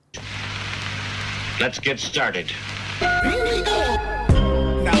Let's get started. Here we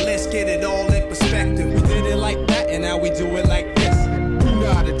go. Now let's get it all in perspective. We did it like that, and now we do it like this. Do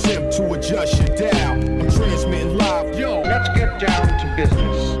not attempt to adjust your dial. I'm transmitting live. Yo, Let's get down to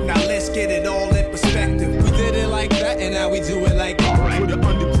business. now let's get it all in perspective. We did it like that, and now we do it like this. All right. For the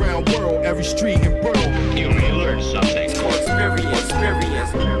underground world, every street and borough. You may learn something. Experience.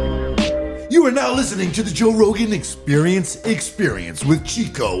 You are now listening to the Joe Rogan Experience with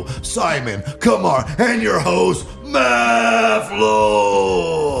Chico, Simon, Kamar, and your host, Matt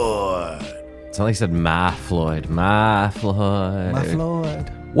Floyd. It's not like he said Ma Floyd.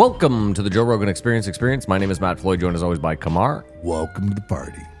 Welcome to the Joe Rogan Experience. My name is Matt Floyd, joined as always by Kamar. Welcome to the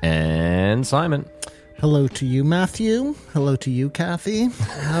party. And Simon. Hello to you, Matthew. Hello to you, Kathy.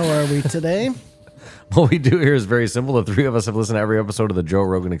 How are we today? What we do here is very simple. The three of us have listened to every episode of the Joe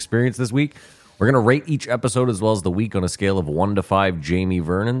Rogan Experience this week. We're going to rate each episode as well as the week on a scale of 1 to 5 Jamie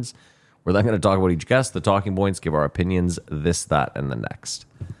Vernons. We're then going to talk about each guest, the talking points, give our opinions, this, that, and the next.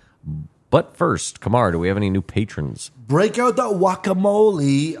 But first, Kamar, do we have any new patrons? Break out that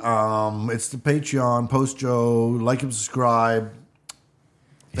guacamole. It's the Patreon. Post Joe. Like and subscribe.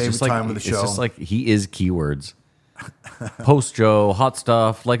 Favorite time of the show. It's just like he is keywords. Post Joe, hot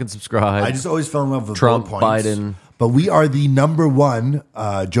stuff, like and subscribe. I just always fell in love with Trump, bullet points. Biden. But we are the number one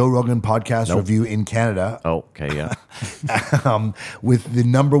Joe Rogan podcast review in Canada. Oh, okay, yeah. With the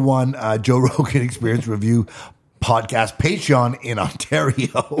number one Joe Rogan Experience review podcast Patreon in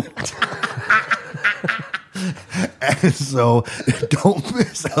Ontario. And so don't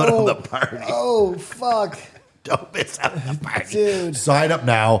miss out on the party. Oh, fuck. Don't miss out on the party. Dude. Sign up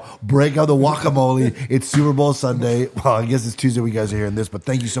now. Break out the guacamole. It's Super Bowl Sunday. Well, I guess it's Tuesday when you guys are hearing this, but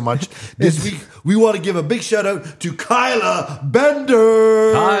thank you so much. This week, we want to give a big shout out to Kyla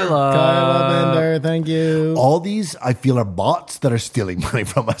Bender. Kyla Bender, thank you. All these, I feel, are bots that are stealing money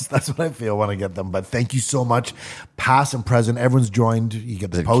from us. That's what I feel when I get them. But thank you so much. Past and present, everyone's joined. You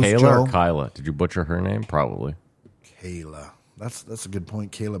get Is the it post, Kayla Joe. or Kyla? Did you butcher her name? Probably. Kayla. That's a good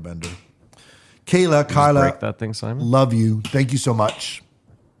point. Kayla Bender. Kyla, Break that thing, Simon. love you. Thank you so much.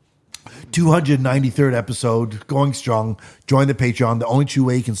 293rd episode, going strong. Join the Patreon, the only true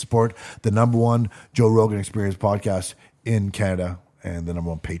way you can support the number one Joe Rogan Experience podcast in Canada and the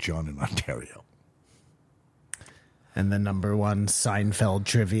number one Patreon in Ontario. And the number one Seinfeld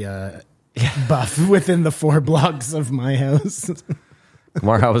trivia buff within the 4 blocks of my house.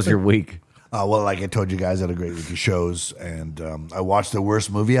 Kamar, how was your week? Well, like I told you guys, I had a great week of shows, and I watched the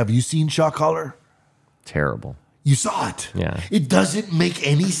worst movie. Have you seen Shot Caller? Terrible. You saw it. Yeah. It doesn't make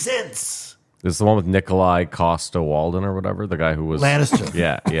any sense. This is the one with Nikolai Costa-Waldau or whatever, the guy who was... Lannister.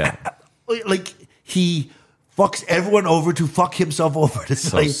 Yeah. Like, he fucks everyone over to fuck himself over. It's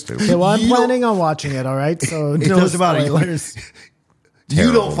So like, stupid. Okay, well, I'm you don't- planning on watching it, all right? So It no doesn't matter. spoilers. You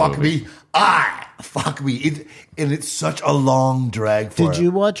Terrible don't fuck movie. me. I fuck me. And it's such a long drag for Did it. you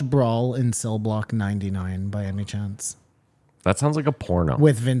watch Brawl in Cell Block 99 by any chance? That sounds like a porno.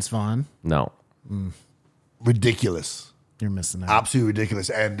 With Vince Vaughn? No. Ridiculous. You're missing out. Absolutely ridiculous.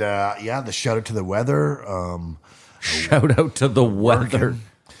 And the shout out to the weather. Shout out to the weather.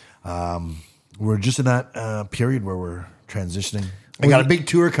 We're just in that period where we're transitioning. I got a big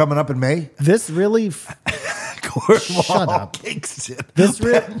tour coming up in May. This really... Cornwall, Shut up. Kingston, This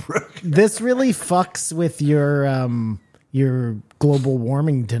Pembroke. This really fucks with your global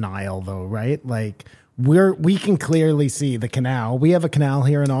warming denial, though, right? Like we can clearly see the canal. We have a canal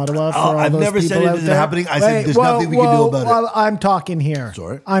here in Ottawa. For all I've those never said people it out isn't there. happening. I said there's nothing we can do about it. I'm talking here.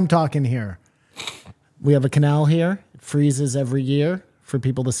 Sorry. I'm talking here. We have a canal here. It freezes every year for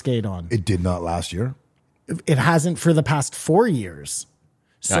people to skate on. It did not last year. It hasn't for the past 4 years.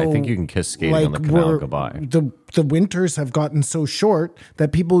 Yeah, I think you can kiss skating on the canal goodbye. The winters have gotten so short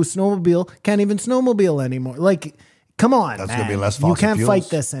that people who snowmobile can't even snowmobile anymore. Like, come on, That's man. gonna be less You fossil can't fuels.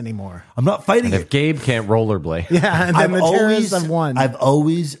 fight this anymore. I'm not fighting If it. Gabe can't rollerblade. Yeah, and then the terrorists have won. I've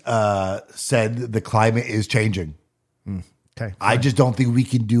always said the climate is changing. Okay, I just don't think we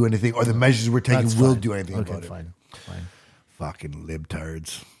can do anything, or the measures we're taking that's will fine. do anything Okay, about it. fine. Fucking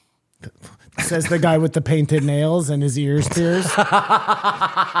libtards. Says the guy with the painted nails and his ears pierced. I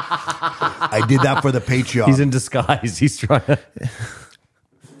did that for the Patreon. He's in disguise. He's trying to...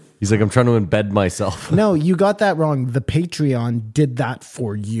 He's like, I'm trying to embed myself. No, you got that wrong. The Patreon did that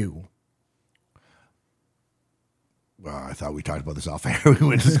for you. Well, I thought we talked about this off air. We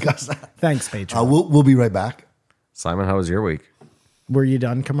would discuss that. Thanks, Patreon. We'll be right back. Simon, how was your week? Were you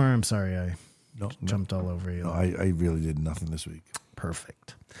done, Kamar? I'm sorry, I jumped all over you. No, I really did nothing this week.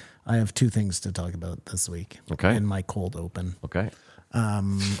 Perfect. I have 2 things to talk about this week. Okay. In my cold open. Okay.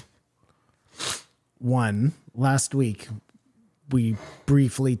 One, last week, we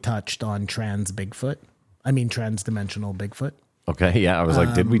briefly touched on transdimensional Bigfoot. Okay, yeah. I was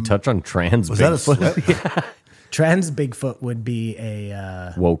like, did we touch on trans Was that a Bigfoot? slip? Trans Bigfoot would be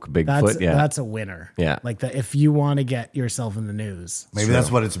a Woke Bigfoot, that's a winner. Yeah. Like that, if you want to get yourself in the news, Maybe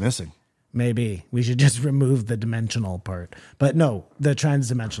that's what it's missing. maybe we should just remove the dimensional part. But no, the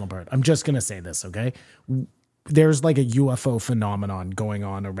transdimensional part. I'm just gonna say this, okay? There's like a UFO phenomenon going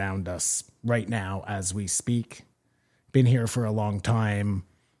on around us right now as we speak. Been here for a long time.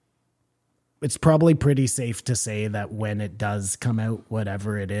 It's probably pretty safe to say that when it does come out,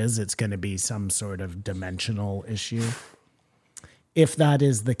 whatever it is, it's going to be some sort of dimensional issue. If that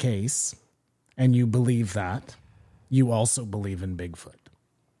is the case, and you believe that, you also believe in Bigfoot.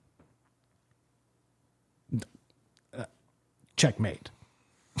 Checkmate.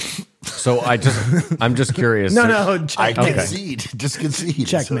 So I'm just curious. No, I checkmate. concede. Just concede.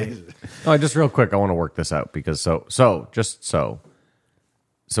 Checkmate. No, just real quick, I want to work this out because so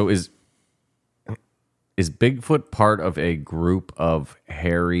is Bigfoot part of a group of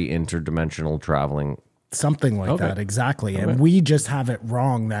hairy interdimensional traveling? Something like Okay. that, exactly. And we just have it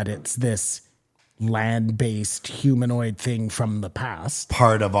wrong that it's this land-based humanoid thing from the past.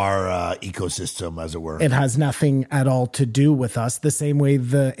 Part of our ecosystem, as it were. It has nothing at all to do with us, the same way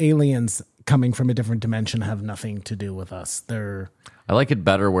the aliens coming from a different dimension have nothing to do with us. I like it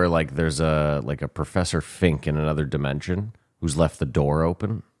better where like there's a Professor Fink in another dimension who's left the door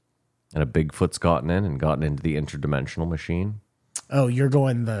open, and a Bigfoot's gotten into the interdimensional machine. Oh, you're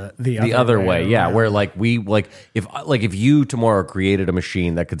going the Other way, yeah. around. Where like if you tomorrow created a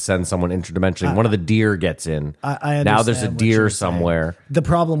machine that could send someone interdimensionally, one of the deer gets in. I now there's a understand what deer you're saying. somewhere. The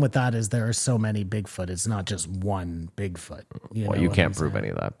problem with that is there are so many Bigfoot. It's not just one Bigfoot. You Well, know you what can't I'm prove saying?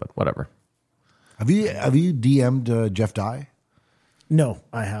 any of that, but whatever. Have you DM'd Jeff Dye? No,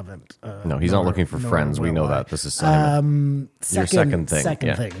 I haven't. No, he's not looking for nor friends. We will know I. that. This is Simon. Your second thing. Second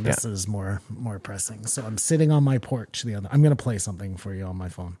Yeah, thing. This yeah. is more pressing. So I'm sitting on my porch. I'm going to play something for you on my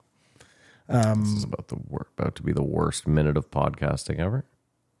phone. This is about to be the worst minute of podcasting ever.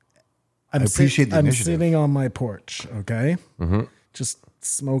 I appreciate the I'm initiative. sitting on my porch. Okay, just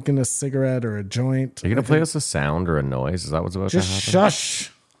smoking a cigarette or a joint. Are you gonna play us a sound or a noise? Is that what's about Just to happen?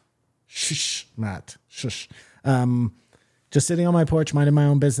 shush, Matt. Shush. Just sitting on my porch, minding my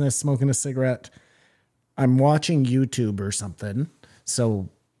own business, smoking a cigarette. I'm watching YouTube or something, so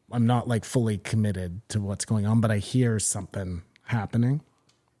I'm not like fully committed to what's going on, but I hear something happening.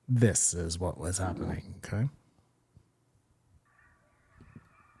 This is what was happening. Okay.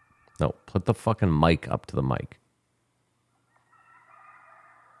 No, put the fucking mic up to the mic.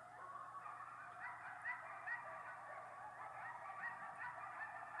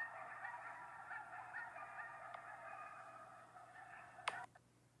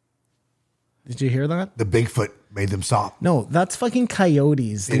 Did you hear that? The Bigfoot made them stop. No, that's fucking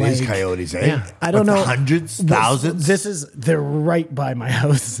coyotes. It is coyotes, eh? yeah. I don't What, know. Hundreds, thousands? They're right by my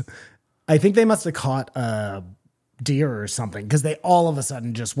house. I think they must have caught a deer or something because they all of a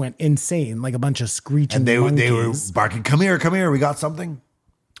sudden just went insane, like a bunch of screeching and they were monkeys. barking, come here, we got something.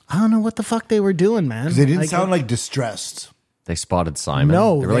 I don't know what the fuck they were doing, man. They didn't sound like distressed. They spotted Simon.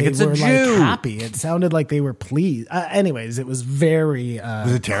 no, they were like, "It's a Jew." Like happy. It sounded like they were pleased. Anyways, it was very.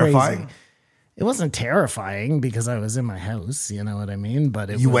 Was it terrifying? Crazy. It wasn't terrifying because I was in my house. You know what I mean? But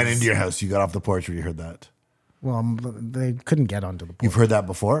You was, went into your house, you got off the porch when you heard that. Well, they couldn't get onto the porch. You've heard that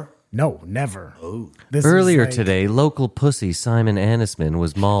before? No, never. Oh. This is Earlier like- today, local pussy Simon Anisman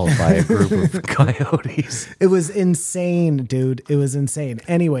was mauled by a group of coyotes. It was insane, dude. It was insane.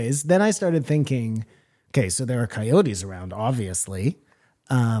 Anyways, then I started thinking, okay, so there are coyotes around, obviously.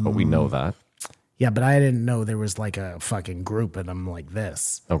 But we know that. Yeah, but I didn't know there was like a fucking group of them like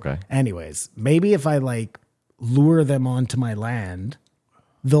this. Okay. Anyways, maybe if I like lure them onto my land,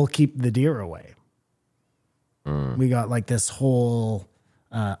 they'll keep the deer away. We got like this whole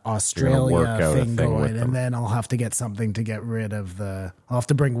Australia work out a thing thing with going, them. and then I'll have to get something to get rid of I'll have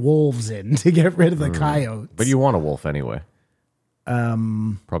to bring wolves in to get rid of the coyotes. But you want a wolf anyway.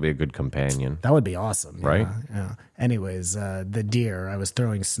 Probably a good companion. That would be awesome. yeah, Right? Yeah. Anyways, the deer, I was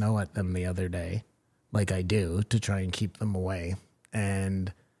throwing snow at them the other day, like I do, to try and keep them away.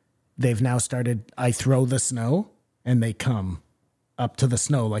 And they've now started, I throw the snow and they come up to the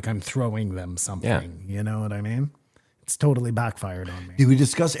snow like I'm throwing them something. You know what I mean? It's totally backfired on me. Did we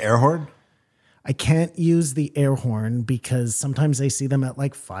discuss air horn? I can't use the air horn because sometimes I see them at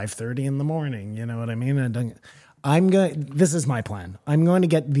like 5:30 in the morning. You know what I mean? This is my plan. I'm going to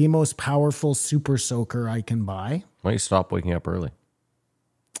get the most powerful super soaker I can buy. Why don't you stop waking up early?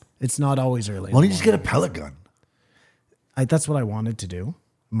 It's not always early. Why don't you just get a pellet gun? That's what I wanted to do.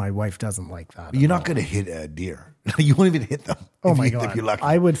 My wife doesn't like that. You're not going to hit a deer. You won't even hit them. Oh if my you- God. If you're lucky.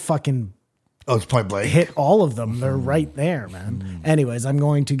 I would fucking Oh, it's point blank. hit all of them. They're right there, man. Anyways, I'm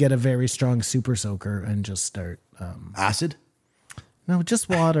going to get a very strong super soaker and just start. Acid? No, just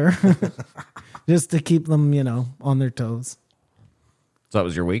water. Just to keep them, on their toes. So that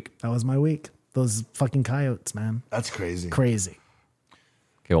was your week? That was my week. Those fucking coyotes, man. That's crazy. Crazy.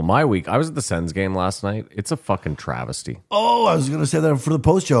 Okay, well, my week, I was at the Sens game last night. It's a fucking travesty. Oh, I was going to say that for the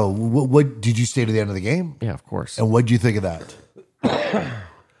post show. What did you stay to the end of the game? Yeah, of course. And what did you think of that?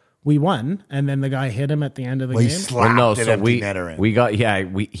 We won, and then the guy hit him at the end of the Well, he game. slapped Well, no, an so empty netter in. we got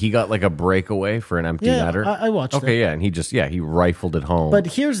he got like a breakaway for an empty Yeah, netter. I watched Okay, it. yeah, and he rifled it home. But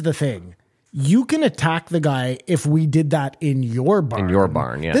here's the thing. You can attack the guy if we did that in your barn. In your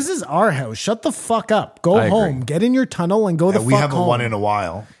barn, yeah. This is our house. Shut the fuck up. Go I agree. home. Get in your tunnel and go the we fuck haven't home. won in a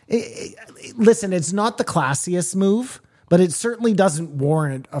while. Listen, it's not the classiest move, but it certainly doesn't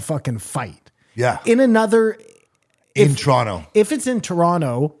warrant a fucking fight. Yeah. In Toronto. if it's in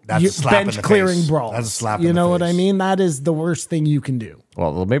Toronto, That's a slap in bench the clearing face. brawl. That's a slap in You the know what I face. mean? That is the worst thing you can do.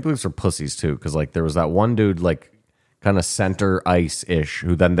 Well, the Maple Leafs are pussies too, because like there was that one dude like kind of center ice ish,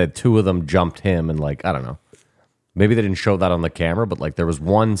 who then the two of them jumped him, and like I don't know, maybe they didn't show that on the camera, but like there was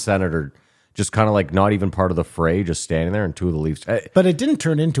one senator just kind of like not even part of the fray, just standing there, and two of the Leafs. But it didn't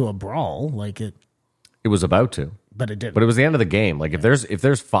turn into a brawl like it. It was about to, But it didn't. but it was the end of the game. Like if there's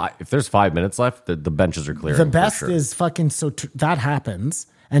 5 minutes left, the benches are clearing. The for best sure. is fucking that happens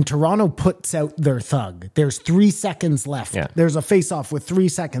and Toronto puts out their thug. There's 3 seconds left. Yeah. There's a face off with 3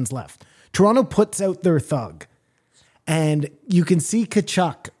 seconds left. Toronto puts out their thug. And you can see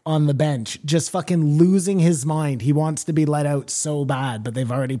Kachuk on the bench just fucking losing his mind. He wants to be let out so bad, but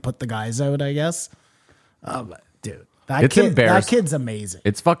they've already put the guys out, I guess. Dude, It's embarrassing. that kid's amazing.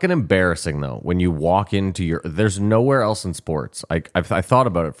 It's fucking embarrassing though when you walk into there's nowhere else in sports. I thought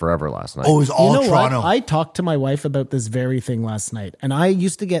about it forever last night. Oh, it was all You know Toronto. what? I talked to my wife about this very thing last night, and I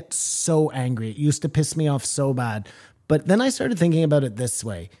used to get so angry. It used to piss me off so bad. But then I started thinking about it this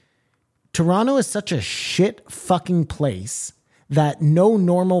way. Toronto is such a shit fucking place that no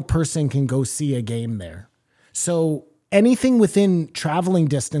normal person can go see a game there. So anything within traveling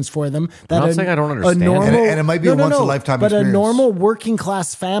distance for them that not saying I don't understand. And it might be a once-in-a-lifetime but experience. a normal working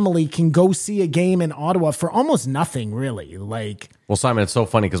class family can go see a game in Ottawa for almost nothing, really. Like, Well, Simon, it's so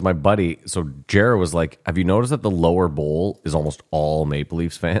funny because my buddy, so Jared was like, have you noticed that the lower bowl is almost all Maple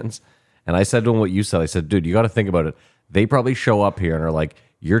Leafs fans? And I said to him what you said. I said, dude, you got to think about it. They probably show up here and are like,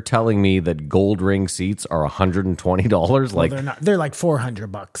 you're telling me that gold ring seats are $120? Like, they're not. They're like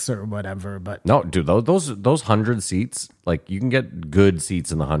 $400 or whatever. But no, dude, those 100 seats, like you can get good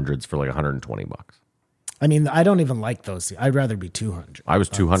seats in the hundreds for like $120. I mean, I don't even like those. I'd rather be 200. I was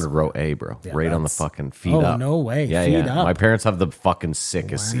 200 row A, bro, right on the that's- fucking feet Oh, up. no way. Yeah, Feet yeah. up. My parents have the fucking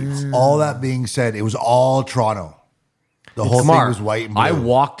sickest seats. All that being said, it was all Toronto. The whole thing Kamar, was white and blue. I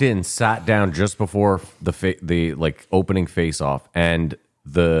walked in, sat down just before the like opening face off, and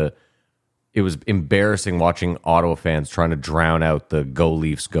it was embarrassing watching Ottawa fans trying to drown out the "Go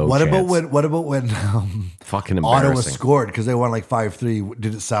Leafs, Go!" What about chants. when Fucking embarrassing? Ottawa scored because they won like 5-3?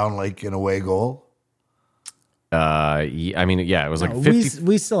 Did it sound like an away goal? I mean, yeah, it was like No, 50.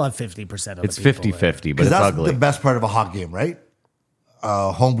 we still have 50% of It's the people 50-50, but Because it's that's ugly. the best part of a hockey game, right?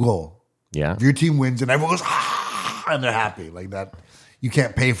 Home goal. Yeah, If your team wins and everyone goes, ah, and they're happy like that. You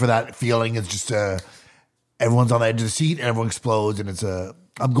can't pay for that feeling. It's just everyone's on the edge of the seat and everyone explodes. And it's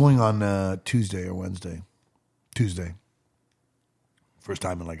I'm going on Tuesday or Wednesday. Tuesday. First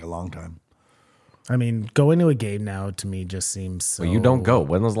time in like a long time. I mean, going to a game now to me just seems so. Well, you don't go.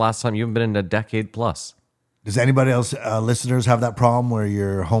 When was the last time? You haven't been in a decade plus. Does anybody else, listeners, have that problem where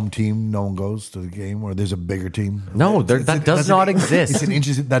your home team, no one goes to the game, or there's a bigger team? No, that does not exist. It's an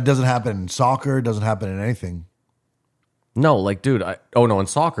interesting. That doesn't happen in soccer. It doesn't happen in anything. No, like, dude, no, in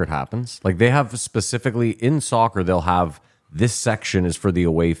soccer it happens. Like, they have specifically in soccer, they'll have this section is for the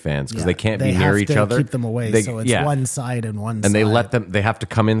away fans because they can't be near have each to other. Keep them away, so it's one side and one side. And they let them, they have to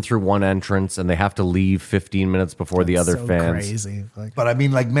come in through one entrance and they have to leave 15 minutes before the other so fans. Crazy. Like, But I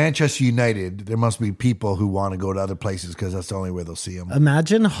mean, like Manchester United, there must be people who want to go to other places because that's the only way they'll see them.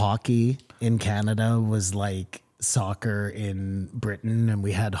 imagine hockey in Canada was like soccer in Britain, and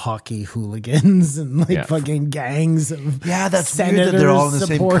we had hockey hooligans and like Yeah. fucking gangs of Yeah, that's weird that they're all in the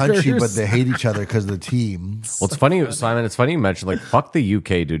same country, but supporters. they hate each other because of the team. Well, it's funny, Simon, it's funny you mentioned, like, fuck the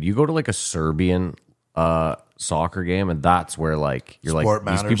UK, dude. You go to like a Serbian soccer game and that's where like, you're Sport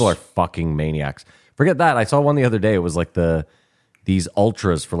like, these matters. people are fucking maniacs. Forget that. I saw one the other day. It was like these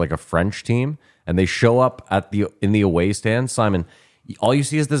ultras for like a French team, and they show up in the away stand. Simon, all you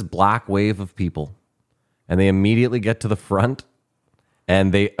see is this black wave of people, and they immediately get to the front,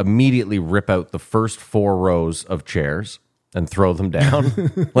 and they immediately rip out the first 4 rows of chairs and throw them down.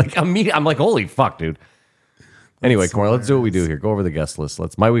 Like immediately, I'm like, holy fuck, dude. Anyway, Kumar, let's do what we do here. Go over the guest list.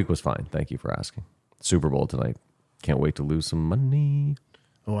 My week was fine. Thank you for asking. Super Bowl tonight. Can't wait to lose some money.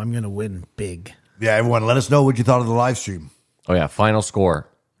 Oh, I'm going to win big. Yeah, everyone, let us know what you thought of the live stream. Oh, yeah. Final score.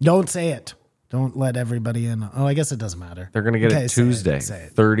 Don't say it. Don't let everybody in. Oh, I guess it doesn't matter. They're going to get Okay, it say Tuesday. Say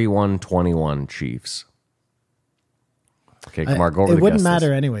it. 31-21 Chiefs. Okay, Kumar, go over It the wouldn't guest list.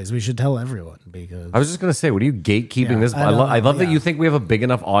 matter anyways. We should tell everyone because I was just going to say, what are you gatekeeping Yeah, this? I I know, love that yeah. you think we have a big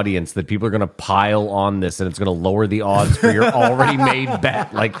enough audience that people are going to pile on this and it's going to lower the odds for your already made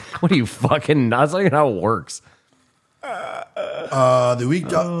bet. Like, what are you fucking nuts? That's not even how it works. The week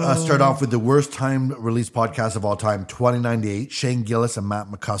started off with the worst time release podcast of all time, 2098. Shane Gillis and Matt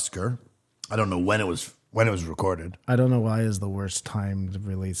McCusker. I don't know when it was recorded. I don't know why is the worst time to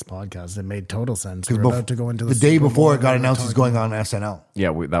release podcast. It made total sense. We're about to go into the the day Super before Bowl it got and we're announced he's talking- going on SNL.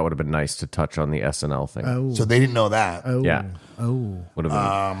 Yeah, that would have been nice to touch on the SNL thing. So they didn't know that. Yeah, Oh, would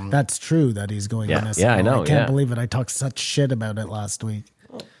have been. that's true that he's going Yeah, on SNL. yeah, I know, I can't yeah. believe it. I talked such shit about it last week.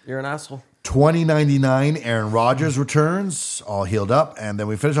 You're an asshole. 2099, Aaron Rodgers returns, all healed up. And then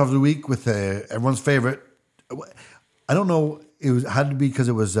we finish off the week with everyone's favorite. I don't know. It had to be because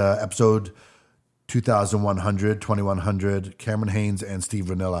it was episode 2100, 2100, Cameron Haynes and Steve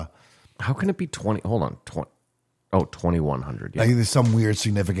Ranella. How can it be 20? Hold on. 2100. Yeah. I think there's some weird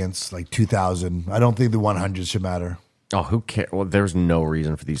significance, like 2000. I don't think the 100 should matter. Oh, who cares? Well, there's no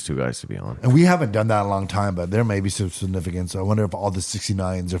reason for these two guys to be on. And we haven't done that in a long time, but there may be some significance. I wonder if all the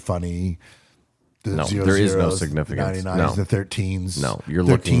 69s are funny. The No, 00s, there is no the significance. 99s, No. the 13s. No, you're 13s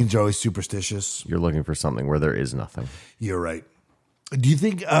looking- are always superstitious. You're looking for something where there is nothing. You're right. Do you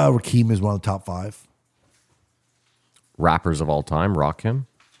think Rakim is one of the top 5? Rappers of all time, Rakim?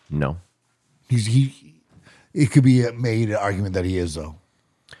 No. It could be made an argument that he is, though.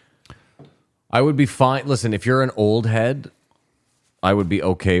 I would be fine. Listen, if you're an old head, I would be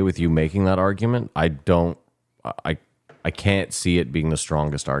okay with you making that argument. I can't see it being the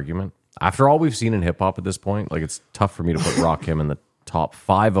strongest argument. After all we've seen in hip hop at this point, like it's tough for me to put Rakim in the top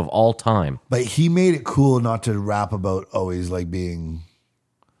 5 of all time. But he made it cool not to rap about always like being.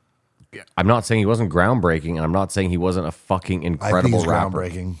 I'm not saying he wasn't groundbreaking, and I'm not saying he wasn't a fucking I think incredible he's rapper.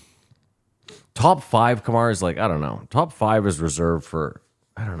 groundbreaking. Top 5, Kamar, is like, I don't know. Top 5 is reserved for,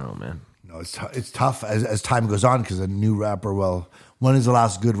 I don't know, man. No, it's tough as time goes on because a new rapper. Well, when is the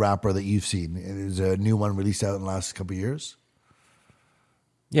last good rapper that you've seen? Is a new one released out in the last couple of years?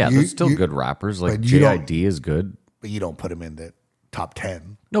 Yeah, You- there's still you- good rappers. Like but you don't- JID is good. But you don't put him in the top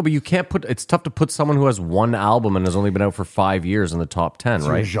 10. No, but you can't put, it's tough to put someone who has one album and has only been out for 5 years in the top 10, It's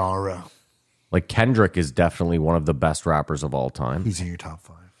your right? genre. Like Kendrick is definitely one of the best rappers of all time. He's in your top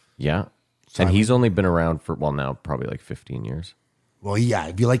 5. Yeah. And he's only been around for, well, now probably like 15 years. Well, yeah.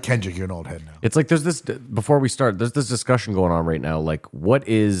 If you like Kendrick, you're an old head now. It's like there's this, before we start, there's this discussion going on right now. Like, what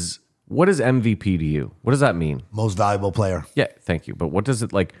is MVP to you? What does that mean? Most valuable player. Yeah, thank you. But what does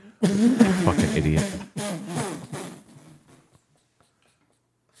it like? Fucking idiot.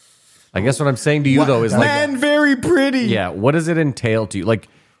 I guess what I'm saying to you, though, is like, very pretty. yeah, what does it entail to you? Like,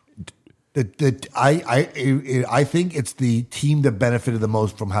 I think it's the team that benefited the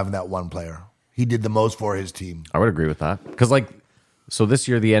most from having that one player. He did the most for his team. I would agree with that. Because, like, so this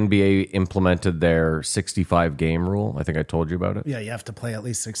year the NBA implemented their 65 game rule. I think I told you about it. Yeah, you have to play at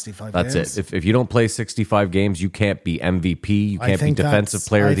least 65 That's games. it. If you don't play 65 games, you can't be MVP. You I can't be think Defensive that's-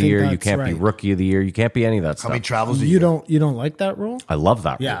 Player I of the think Year. You that's can't be right. Rookie of the Year. You can't be any of that How stuff. many travels do You don't like that rule? I love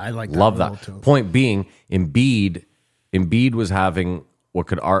that. Yeah, rule. I like that love rule that. too. Point being, Embiid was having what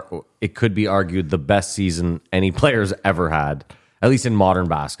it could be argued the best season any player's ever had, at least in modern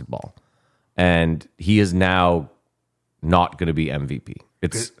basketball, and he is now not going to be MVP.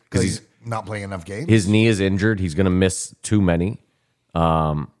 It's because he's not playing enough games. his knee is injured. He's going to miss too many,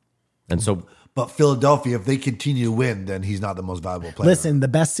 and so. But Philadelphia, if they continue to win, then he's not the most valuable player. Listen, the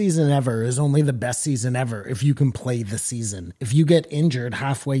best season ever is only the best season ever if you can play the season. If you get injured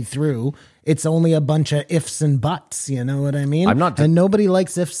halfway through, it's only a bunch of ifs and buts. You know what I mean? I'm not- and nobody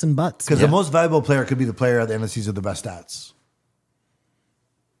likes ifs and buts. Because the most valuable player could be the player at the end of the season with the best stats.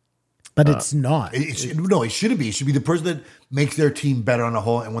 But it's not. It shouldn't be. It should be the person that makes their team better on a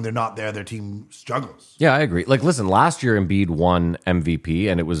whole, and when they're not there, their team struggles. Yeah, I agree. Like, listen, last year Embiid won MVP,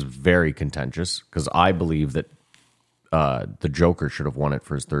 and it was very contentious because I believe that the Joker should have won it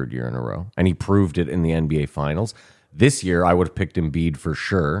for his 3rd year in a row, and he proved it in the NBA Finals. This year, I would have picked Embiid for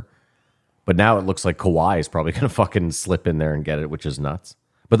sure, but now it looks like Kawhi is probably going to fucking slip in there and get it, which is nuts.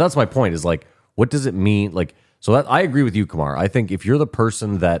 But that's my point, is like, what does it mean? Like, so that I agree with you, Kamar. I think if you're the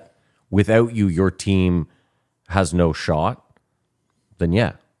person that without you, your team has no shot, then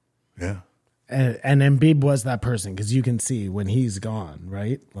yeah. Yeah. And Embiid was that person because you can see when he's gone,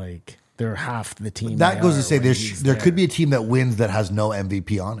 right? Like they're half the team. That they goes to are say when he's there there. could be a team that wins that has no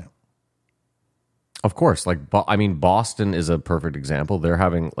MVP on it. Of course, like I mean, Boston is a perfect example. They're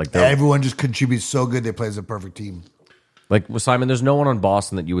having like Everyone just contributes so good they play as a perfect team. like well, Simon. There's no one on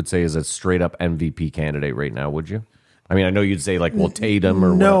Boston that you would say is a straight up MVP candidate right now, would you? I mean, I know you'd say like, well, Tatum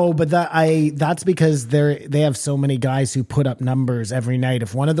or No, but that's because they have so many guys who put up numbers every night.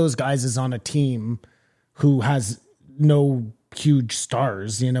 If one of those guys is on a team who has no huge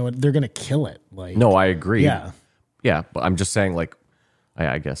stars, you know, they're gonna kill it. Like No, I agree. Yeah. Yeah, but I'm just saying, like,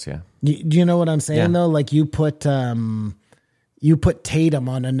 I guess, yeah. Do you know what I'm saying Yeah. though? Like you put Tatum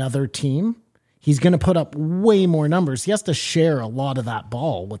on another team, he's going to put up way more numbers. He has to share a lot of that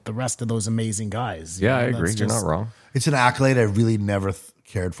ball with the rest of those amazing guys. You Yeah, know, I agree. that's You're just- not wrong. It's an accolade I really never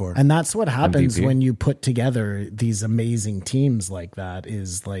cared for. And that's what happens MVP. when you put together these amazing teams like that.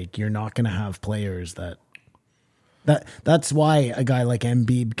 Is like you're not going to have players that's why a guy like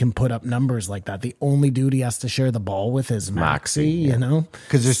Embiid can put up numbers like that. The only dude he has to share the ball with is Maxey, yeah. you know?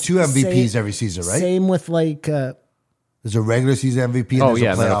 Because there's two MVPs Same- every season, right? Same with like There's a regular season MVP and Oh, there's yeah,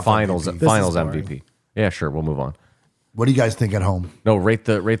 a and then a playoff finals MVP. finals This is boring. MVP. Yeah, sure, we'll move on. What do you guys think at home? No, rate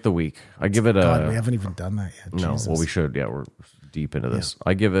the week. I give it a God, we haven't even done that yet. no. Jesus. Well, we should. Yeah, we're deep into this.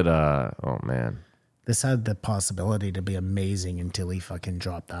 I give it a oh man, This had the possibility to be amazing until he fucking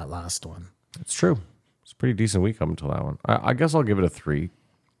dropped that last one. it's true. It's a pretty decent week up until that one. I guess I'll give it a 3.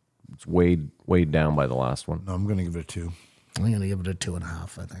 It's weighed down by the last one. No, I'm going to give it a 2. I'm going to give it a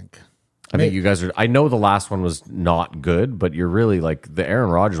 2.5, I think. I think you guys are. I know the last one was not good, but you're really like the Aaron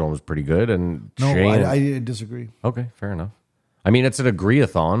Rodgers one was pretty good. And No, Shane, I disagree. okay, fair enough. I mean, it's an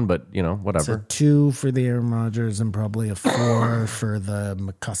agree-a-thon, but you know, It's a whatever. 2 for the Aaron Rodgers and probably a 4 for the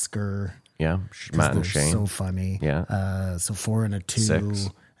McCusker. Yeah, Matt and They're Shane. so funny. Yeah. So 4 and a 2 6.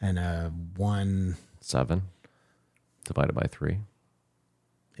 and a 1 7 divided by 3.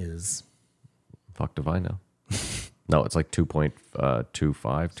 is Fuck, do I know? No, it's like 2.25,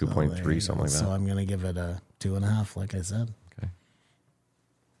 2.3, something like So that. I'm going to give it a 2.5, like I said.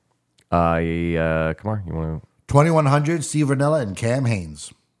 Come on, you want to? 2100, Steve Ranella and Cam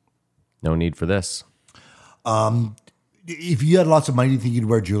Haynes. No need for this. If you had lots of money, do you think you'd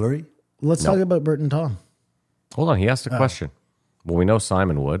wear jewelry? Let's talk about Bert and Tom. Hold on, he asked a question. Well, we know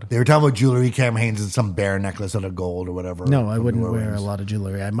Simon would. They were talking about jewelry. Cam Haynes and some bear necklace out of gold or whatever. No, I wouldn't Wear wear a rings. lot of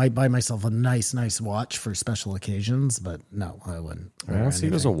jewelry. I might buy myself a nice watch for special occasions, but no, I wouldn't. I wear don't see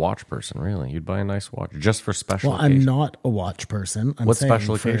you as a anything. watch person, really. You'd buy a nice watch just for special Well, I'm occasions. not a watch person. I'm What saying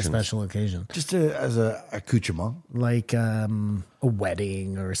special for a occasions? special occasion, Just as a accoutrement. like a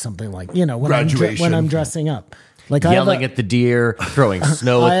wedding or something like when I'm Graduation. when I'm dressing up, like Yelling at the deer, throwing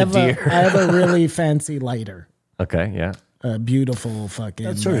snow I at the have deer. I have a really fancy lighter, Okay, yeah. a beautiful fucking.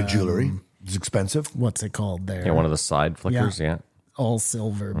 That's sort of jewelry. It's expensive. What's it called there? Yeah, one of the side flickers, yeah. all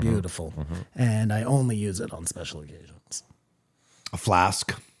silver, beautiful, and I only use it on special occasions. A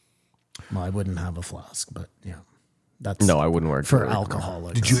flask. Well, I wouldn't have a flask, but yeah, that's No, I wouldn't wear for jewelry.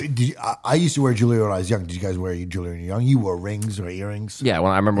 alcoholics. Did you? I used to wear jewelry when I was young. Did you guys wear jewelry when you were young? You wore rings or earrings? Yeah,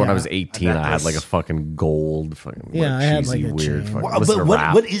 when I remember when I Yeah. was 18, I had like a fucking gold, fucking Yeah, I had, cheesy, like, a weird. chain. Fucking, Well, listen but to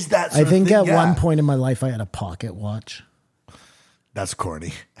rap. what is that? I Sort think of at thing? one Yeah. point in my life I had a pocket watch. That's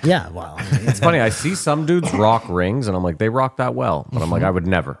corny. Yeah, well, I mean, It's funny. I see some dudes rock rings, and I'm like, they rock that well, but I'm like, I would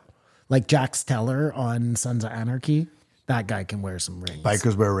never. like Jack Steller on Sons of Anarchy, that guy can wear some rings.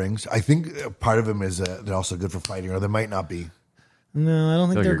 Bikers wear rings. I think part of them is they're also good for fighting, or they might not be. No, I don't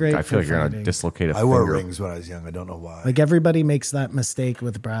think they're great. I feel for like you're gonna fighting. dislocate a I wore finger. rings when I was young. I don't know why. Like everybody makes that mistake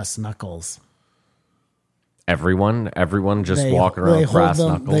with brass knuckles. Everyone just walking around with brass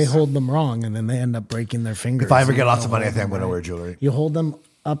knuckles. They hold them wrong, and then they end up breaking their fingers. if I ever You get lots gotta of money, I hold think I'm them going to right. wear jewelry. You hold them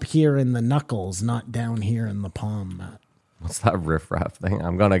up here in the knuckles, not down here in the palm, Matt. What's that riff-raff thing?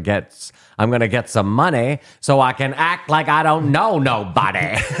 I'm gonna get some money so I can act like I don't know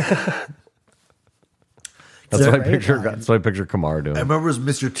nobody. That's what I great picture. line. That's what I picture Kamar doing. I remember it was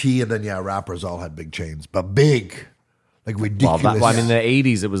Mr. T, and then rappers all had big chains, but big, like Well, ridiculous. I mean, in the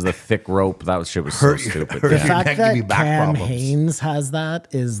 '80s, it was the thick rope. That shit was so Hurt you- stupid. hurt The your Yeah. fact neck give you that back Cam problems. Haynes has that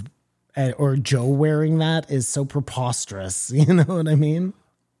is, or Joe wearing that is so preposterous. You know what I mean?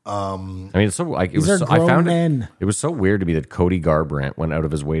 I mean, it's so like it These was. are So, I found grown men. it was so weird to me that Cody Garbrandt went out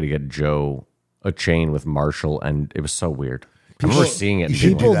of his way to get Joe a chain with Marshall, and it was so weird. I remember seeing it. And you should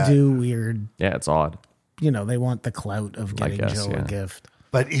being People like, that. do weird. yeah, it's odd. They want the clout of getting guess, Joe yeah. a gift.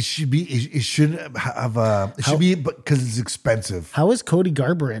 But it should be. It shouldn't have. It should be because it's expensive. How does Cody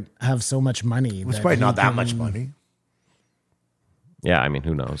Garbrandt have so much money? It's that probably he not that can- much money. Yeah, I mean,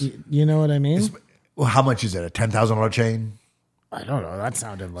 who knows? You know what I mean? Well, how much is it? A $10,000 chain? I don't know. That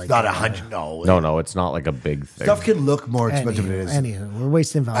sounded like Not 100. No. No, it's not like a big thing. Stuff can look more expensive than it is. Anywho, we're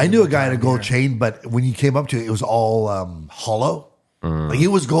wasting value. I knew a guy had a gold chain, but when you came up to it, it was all hollow. Like it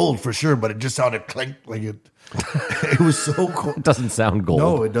was gold for sure, but it just sounded clink like it. It was so cool. It doesn't sound gold.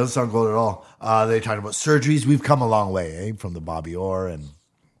 No, it doesn't sound gold at all. They talked about surgeries. We've come a long way, from the Bobby Orr, and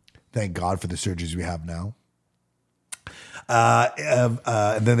thank God for the surgeries we have now.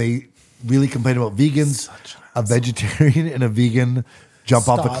 And then they really complained about vegans. A vegetarian and a vegan jump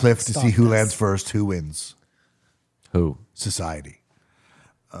off a cliff to see who lands first, who wins. Who? Society.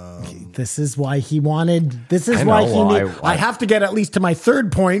 This is why he wanted. This is I why know, he need. I have to get at least to my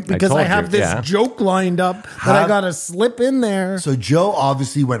third point because told I have you, this yeah. joke lined up that I got to slip in there. So Joe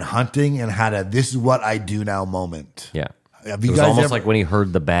obviously went hunting and had a "this is what I do now" moment. Yeah. Have It you was guys almost ever- like when he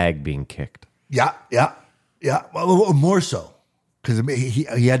heard the bag being kicked. Yeah. Well, more so because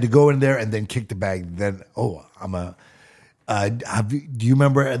he had to go in there and then kick the bag. Then do you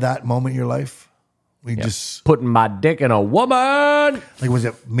remember that moment in your life? We just Putting my dick in a woman. like was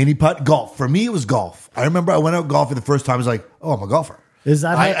it mini putt golf? For me, it was golf. I remember I went out golfing the first time. I was like, oh, I'm a golfer. Is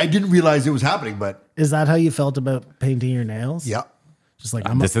that I didn't realize it was happening, but is that how you felt about painting your nails? yeah. Just like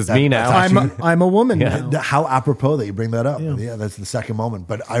This is me now. I'm a woman now. How apropos that you bring that up. Yeah, that's the second moment.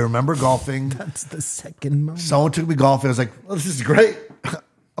 But I remember golfing. That's the second moment. Someone took me golfing. I was like, well, this is great.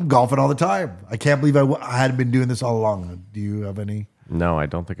 I'm golfing all the time. I can't believe I hadn't been doing this all along. Do you have any? No, I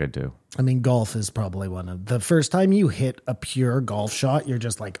don't think I do. I mean, golf is probably one of the first time you hit a pure golf shot, you're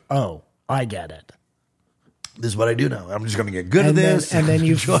just like, oh, I get it. This is what I do now. I'm just going to get good at And this. then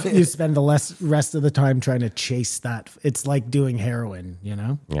you enjoy it. you spend the rest of the time trying to chase that. It's like doing heroin, you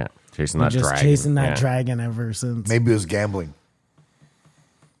know? Yeah. Chasing that Just dragon. chasing that Yeah. dragon ever since. Maybe it was gambling.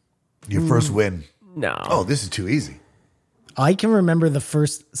 Your first win. No. Oh, this is too easy. I can remember the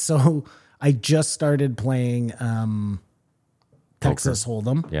first. So I just started playing Texas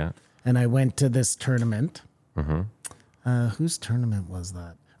Hold'em. Yeah. And I went to this tournament. Whose tournament was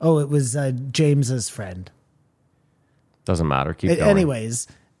that? Oh, it was James's friend. Doesn't matter. Keep going. Anyways,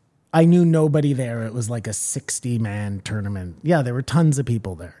 I knew nobody there. It was like a 60-man tournament. Yeah, there were tons of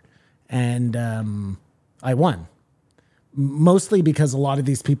people there. And I won. Mostly because a lot of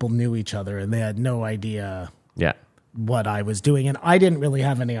these people knew each other and they had no idea Yeah. what I was doing. And I didn't really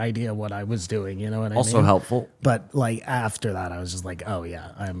have any idea what I was doing. You know what I mean? Also helpful. But like after that, I was just like, oh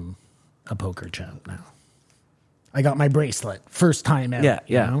yeah, I'm a poker champ now. I got my bracelet. First time ever. Yeah,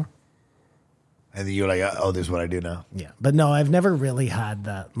 yeah. You know? And then you're like, oh, this is what I do now. Yeah. But no, I've never really had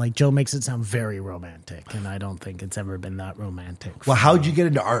that. Like Joe makes it sound very romantic. And I don't think it's ever been that romantic. Well, how'd you get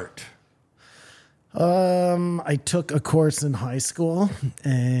into art? I took a course in high school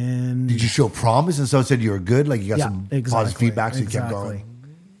and Did you show promise and so said you were good? Like you got yeah, some exactly, positive feedback, so you kept going?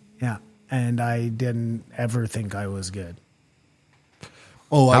 Yeah. And I didn't ever think I was good.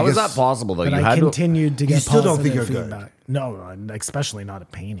 Oh, How is that possible, though? But You I had continued to get You still don't think positive you're good? feedback. No, and especially not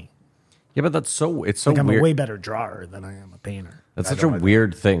at painting. Yeah, but it's so Like I'm weird. a way better drawer than I am a painter. That's such a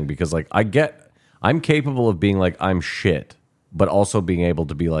weird thing because like I'm capable of being like I'm shit, but also being able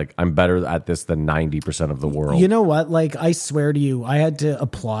to be like I'm better at this than 90% of the world. You know what? Like I swear to you, I had to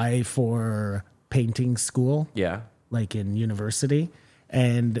apply for painting school, Yeah. like in university,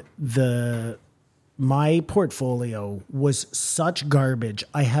 and my portfolio was such garbage.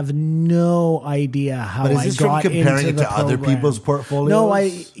 I have no idea how But is I this from got comparing into it the to other program. people's portfolios? No,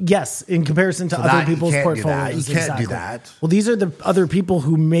 yes, in comparison to So other that- you people's can't do that. portfolios. You can't do exactly. that. Well, these are the other people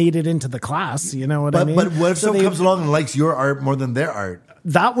who made it into the class. You know what I mean? But what if So someone they- comes along and likes your art more than their art?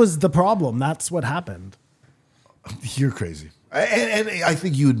 That was the problem. That's what happened. You're crazy. And I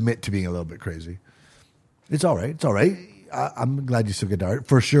think you admit to being a little bit crazy. It's all right. It's all right. I'm glad you still get to art.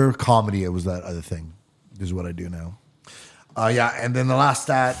 For sure, comedy, it was that other thing. This is what I do now. Yeah, and then the last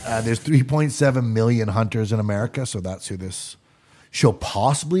stat, there's 3.7 million hunters in America, so that's who this show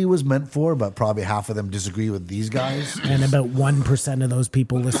possibly was meant for, but probably half of them disagree with these guys. And about 1% of those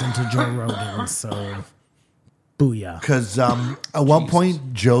people listen to Joe Rogan. So, booyah. Because at one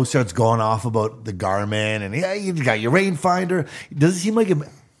point, Joe starts going off about the Garmin, and yeah, you got your rangefinder. Does it seem like,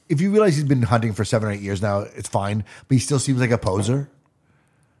 if you realize he's been hunting for 7 or 8 years now, it's fine, but he still seems like a poser?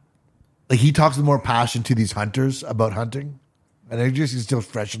 Like he talks with more passion to these hunters about hunting. And I just he's still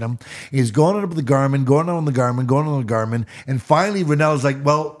fresh in him. He's going on with the Garmin, going on the Garmin. And finally, Renell's like,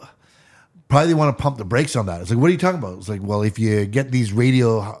 well, probably they want to pump the brakes on that. It's like, what are you talking about? It's like, well, if you get these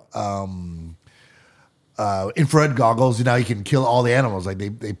radio infrared goggles, now you can kill all the animals. Like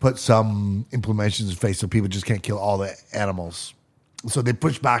they put some implementations in face so people just can't kill all the animals. So they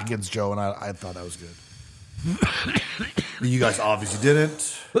pushed back against Joe, and I thought that was good. You guys obviously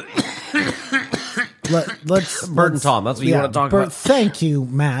didn't. let's Bert and Tom. That's what you want to talk about. Thank you,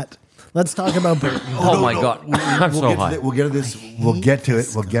 Matt. Let's talk about Bert. Oh my God, I'm so high. We'll get to this. We'll get to it.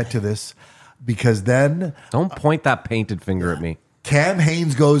 We'll get to this because then Don't point that painted finger at me. Cam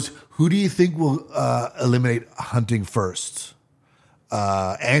Haines goes, "Who do you think will eliminate hunting first?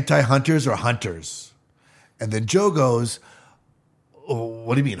 Anti-hunters or hunters?" And then Joe goes, "Oh,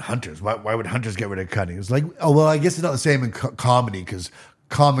 what do you mean hunters? Why would hunters get rid of cutting?" It's like, oh, well, I guess it's not the same in comedy because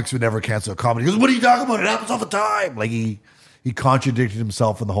comics would never cancel comedy. He goes, "What are you talking about? It happens all the time." Like he contradicted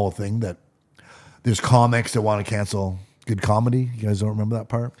himself in the whole thing that there's comics that want to cancel good comedy. You guys don't remember that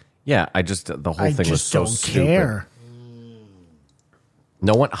part? Yeah, the whole I thing was just so don't stupid. care.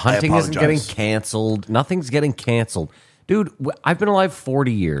 No one hunting isn't getting apologize. canceled. Nothing's getting canceled, dude. I've been alive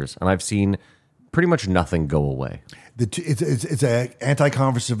 40 years and I've seen pretty much nothing go away. It's a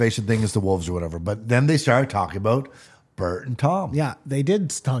anti-conservation thing. It's the wolves or whatever. But then they started talking about Bert and Tom. Yeah, they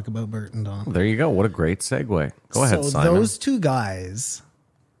did talk about Bert and Tom. There you go. What a great segue. Go ahead, So Simon. those two guys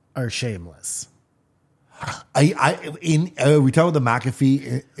are shameless. We talk about the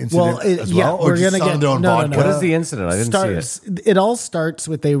McAfee incident Well, as well, or we're just gonna on get their own no, vodka? What is the incident? I didn't see it. It all starts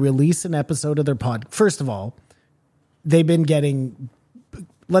with they release an episode of their pod. First of all, they've been getting.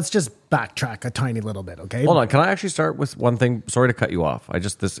 Let's just backtrack a tiny little bit, okay? Hold on. Can I actually start with one thing? Sorry to cut you off.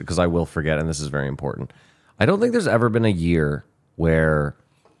 This because I will forget, and this is very important. I don't think there's ever been a year where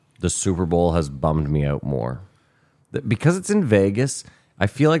the Super Bowl has bummed me out more. Because it's in Vegas, I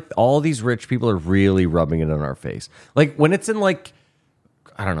feel like all these rich people are really rubbing it in our face. Like when it's in like,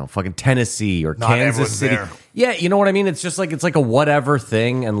 I don't know, fucking Tennessee or Not Kansas everyone's City. there. Yeah, you know what I mean? It's just like it's like a whatever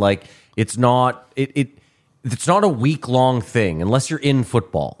thing, and like it's not it's not a week-long thing unless you're in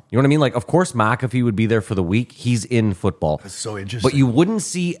football. You know what I mean? Like, of course, McAfee would be there for the week. He's in football. That's so interesting. But you wouldn't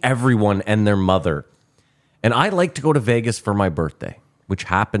see everyone and their mother. And I like to go to Vegas for my birthday, which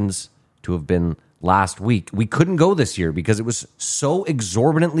happens to have been last week. We couldn't go this year because it was so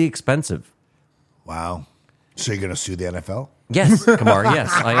exorbitantly expensive. Wow. So you're going to sue the NFL? Yes, Kamar. Yes,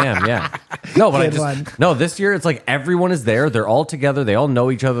 I am. Yeah. No, but Good one. this year it's like everyone is there. They're all together. They all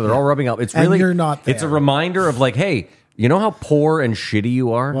know each other. They're all rubbing up. It's And really you're not It's a there. reminder of like, hey, you know how poor and shitty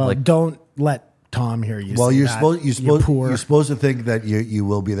you are. Well, like, don't let Tom hear you. Well, say you're that. supposed poor. to think that you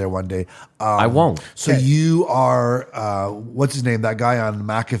will be there one day. I won't. So you are what's his name? That guy on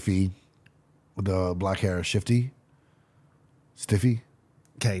McAfee with the black hair, Stiffy.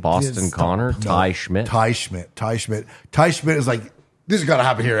 Okay, Boston just Connor, stop. Ty Schmidt. Ty Schmidt is like, this has got to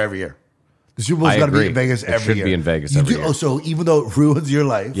happen here every year. The Super Bowl's I got to be agree. in Vegas It every should year. be in Vegas You every do- year. Oh, so even though it ruins your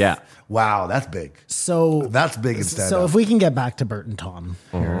life, Yeah. Wow, that's big. So That's big in stand-up. So if we can get back to Bert and Tom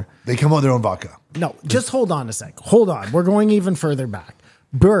here. They come out with their own vodka. No, just hold on a sec. Hold on. We're going even further back.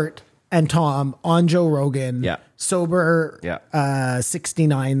 Bert and Tom on Joe Rogan. Yeah. Sober. Yeah.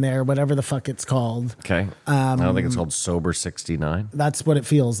 69 there, whatever the fuck it's called. Okay. I don't think it's called Sober 69. That's what it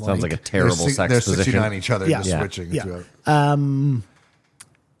feels like. Sounds like a terrible sex They're position. 69 each other, Yeah. just Yeah. switching. Yeah. throughout.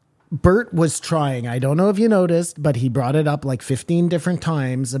 Bert was trying, I don't know if you noticed, but he brought it up like 15 different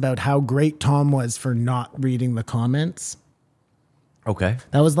times about how great Tom was for not reading the comments. Okay.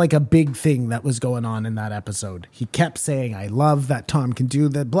 That was like a big thing that was going on in that episode. He kept saying, I love that Tom can do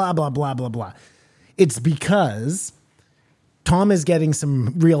that, blah, blah, blah, blah, blah. It's because Tom is getting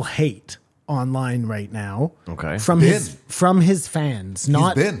some real hate online right now. Okay. From his fans.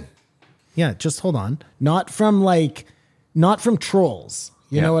 Not He's been. Yeah, just hold on. Not from trolls.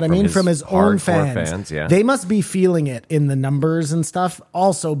 You Yeah, know what I from mean? his From his own hardcore fans. fans, yeah. They must be feeling it in the numbers and stuff.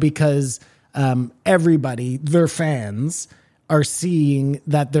 Also because everybody, their fans, are seeing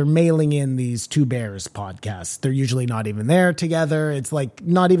that they're mailing in these Two Bears podcasts. They're usually not even there together. It's like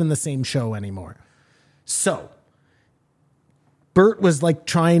not even the same show anymore. So Bert was like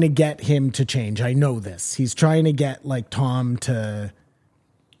trying to get him to change. I know this. He's trying to get like Tom to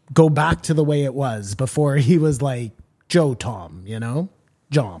go back to the way it was before he was like Joe Tom, you know?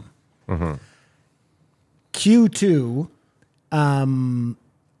 John. Q2,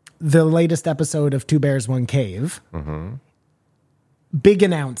 the latest episode of Two Bears, One Cave. Big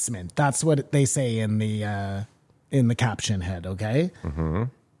announcement. That's what they say in the caption head, okay?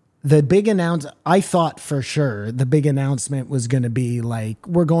 The big I thought for sure the big announcement was going to be like,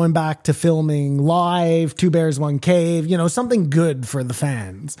 we're going back to filming live, Two Bears, One Cave, you know, something good for the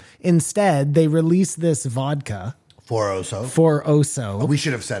fans. Instead, they released this vodka For Oso. for Oso. We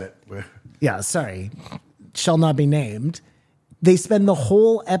should have said it. Yeah, sorry. Shall not be named. They spend the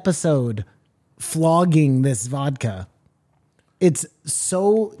whole episode flogging this vodka. It's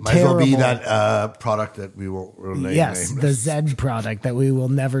so Might terrible. as well be that product that we will name. Yes, the Zed product that we will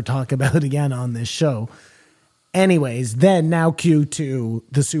never talk about again on this show. Anyways, then now cue to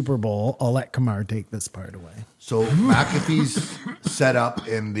the Super Bowl. I'll let Kamar take this part away. So McAfee's set up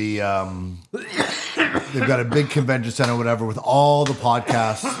in the they've got a big convention center, whatever, with all the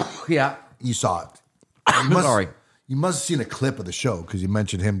podcasts. Yeah. You saw it. Sorry. You must have seen a clip of the show because you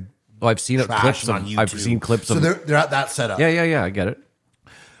mentioned him. Oh, I've seen trashing clips on of, YouTube. I've seen clips So of. they're at that setup. Yeah. I get it.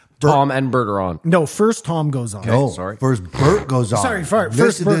 Tom and Bert are on. No, first Tom goes on. No, sorry. First Bert goes on. Sorry,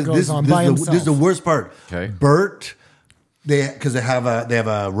 first Bert goes on by himself. This is the worst part. Okay. Bert, because they have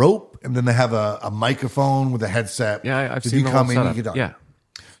a rope and then they have a microphone with a headset. Yeah, I've If seen you the come whole in, you setup. get on. Yeah.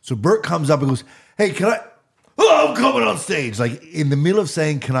 So Bert comes up and goes, "Hey, can I? Oh, I'm coming on stage." Like in the middle of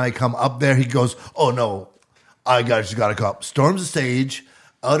saying, "Can I come up there?" He goes, "Oh no, I just gotta come up." Storms the stage,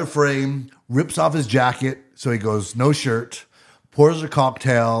 out of frame, rips off his jacket, so he goes no shirt, pours a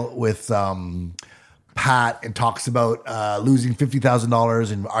cocktail with Pat, and talks about losing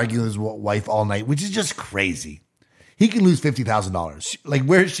 $50,000 and arguing with his wife all night, which is just crazy. He can lose $50,000. Like,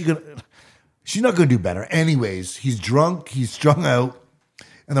 where is she gonna? She's not gonna do better. Anyways, he's drunk, he's strung out.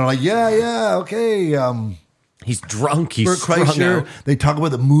 And they're like, yeah, okay. He's drunk. He's Bert strung Kreischer. out. They talk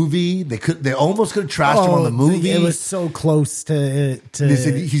about the movie. They almost could have trashed him on the movie. It was so close to They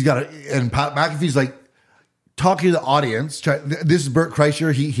said he's got and Pat McAfee's like talking to the audience. This is Bert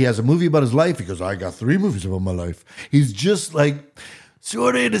Kreischer. He has a movie about his life. He goes, "I got 3 movies about my life." He's just like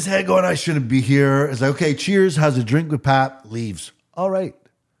sort of in his head going, "I shouldn't be here." It's like, okay, cheers. Has a drink with Pat. Leaves. All right.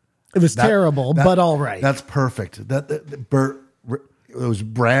 It was terrible, but all right. That's perfect. That Bert. It was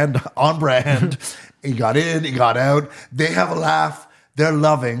on brand. He got in, he got out. They have a laugh. They're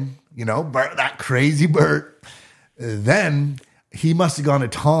loving, Bert, that crazy Bert. Then he must have gone to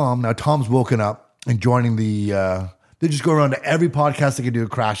Tom. Now Tom's woken up and joining the. They just go around to every podcast they can do,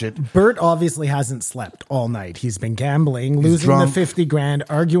 crash it. Bert obviously hasn't slept all night. He's been gambling, losing drunk. the 50 grand,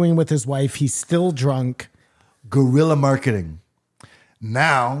 arguing with his wife. He's still drunk. Guerrilla marketing.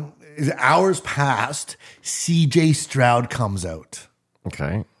 Now, hours passed. CJ Stroud comes out.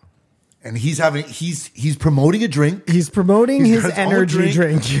 Okay. And he's promoting a drink. He's promoting He's his got his own energy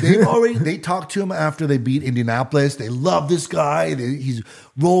drink. They talked to him after they beat Indianapolis. They love this guy. He's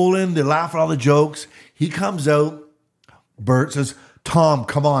rolling. They're laughing at all the jokes. He comes out. Bert says, "Tom,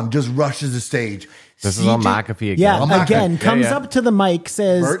 come on." Just rushes the stage. This is on McAfee again. Yeah, I'm not again, gonna- comes yeah. up to the mic,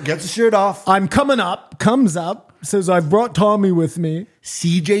 says, Bert gets his shirt off. "I'm coming up," comes up, says, "I've brought Tommy with me."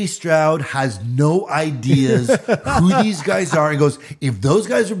 CJ Stroud has no ideas who these guys are. He goes, "If those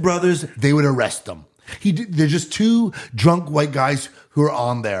guys were brothers, they would arrest them." They're just 2 drunk white guys who are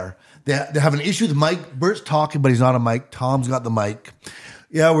on there. They have an issue with Mike. Bert's talking, but he's not a mic. Tom's got the mic.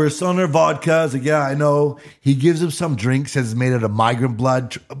 "Yeah, we're selling our vodka." I was like, "Yeah, I know." He gives him some drink, says it's made out of migrant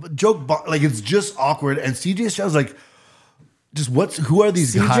blood. Joke, like it's just awkward. And CJ Stroud's like, who are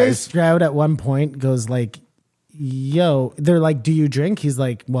these CJ guys? Stroud at one point goes like, "Yo," they're like, "Do you drink?" He's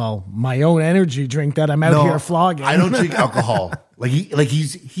like, "Well, my own energy drink that I'm out here flogging." I don't drink alcohol.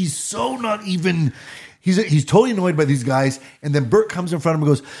 He's so not even. He's totally annoyed by these guys. And then Bert comes in front of him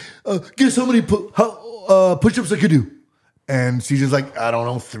and goes, "Guess how many push-ups I could do?" And CJ's like, "I don't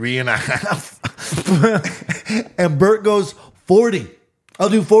know, 3.5." And Bert goes, 40. "I'll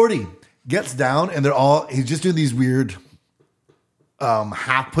do 40. Gets down and he's just doing these weird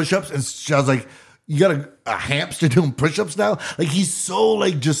half push-ups. And Shaw's like, "You got a hamster doing push-ups now?" Like he's so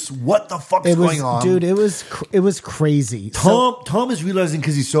like, just what the fuck is going on? Dude, it was crazy. Tom is realizing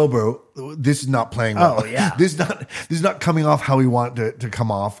because he's sober, this is not playing well. Oh, yeah. This is not coming off how we want it to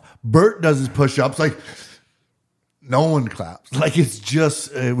come off. Bert does his push-ups, like no one claps. Like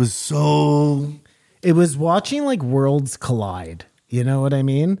it was so. It was watching like worlds collide. You know what I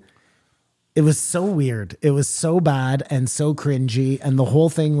mean? It was so weird. It was so bad and so cringy, and the whole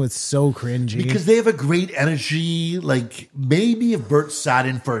thing was so cringy. Because they have a great energy. Like maybe if Bert sat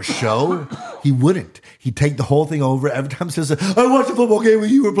in for a show, he wouldn't. He'd take the whole thing over. Every time he says, "I watched the football game when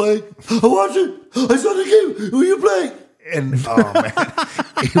you were playing. I watched it. I saw the game when you were playing." And oh man,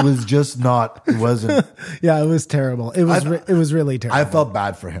 it was just not. It wasn't. Yeah, it was terrible. It was really terrible. I felt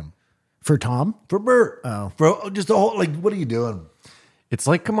bad for him, for Tom. for Bert. For just the whole like, what are you doing? It's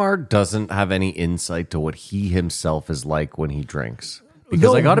like Kamar doesn't have any insight to what he himself is like when he drinks. Because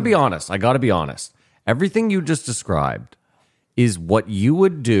No. I got to be honest. Everything you just described is what you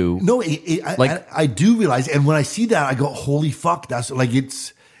would do. No, I do realize, and when I see that, I go, "Holy fuck!" That's like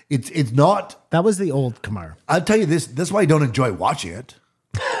it's not. That was the old Kamar. I'll tell you this. That's why I don't enjoy watching it.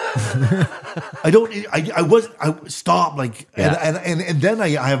 I don't. I stopped like, Yeah. and then I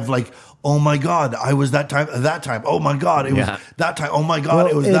have like, oh my god, I was that time. Oh my god, it was that time. Oh my god,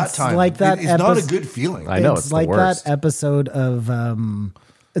 it was that it's time. like that It's not a episode- good feeling. I know, it's it's the like worst. that episode of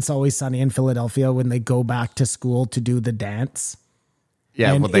It's Always Sunny in Philadelphia when they go back to school to do the dance.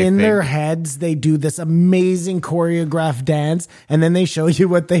 Yeah, And what they in think. their heads, they do this amazing choreographed dance, and then they show you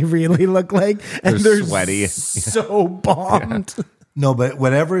what they really look like, and They're they're sweaty. so bombed. No, but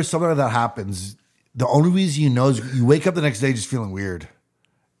whenever something like that happens, the only reason you know is you wake up the next day just feeling weird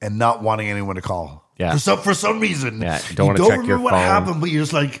and not wanting anyone to call. Yeah. For some reason. Yeah, You don't wanna check your remember what phone. happened, but you're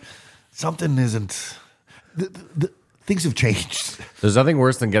just like, something isn't. Things have changed. There's nothing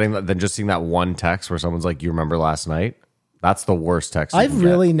worse than just seeing that one text where someone's like, "You remember last night?" That's the worst text. you I've can get.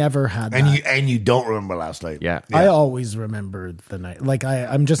 really never had that. And you don't remember last night. Yeah. I always remember the night. Like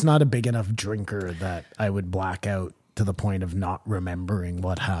I'm just not a big enough drinker that I would black out to the point of not remembering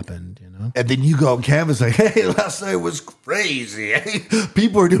what happened, you know? And then you go on canvas like, hey, last night was crazy.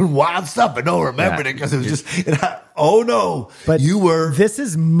 People were doing wild stuff, but no one remembered it because it was just, oh no. But you were. This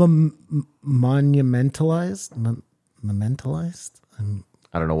is monumentalized? Monumentalized?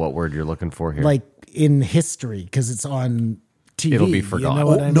 I don't know what word you're looking for here. Like in history because it's on TV. It'll be forgotten. You know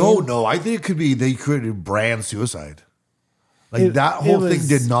what I mean? No. I think it could be they created brand suicide. Like It- that it whole was- thing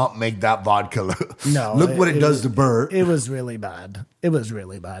did not make that vodka look. No, look what it does was- to Bert. It was really bad. It was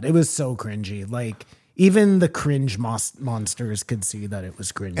really bad. It was so cringy. Like even the cringe monsters could see that it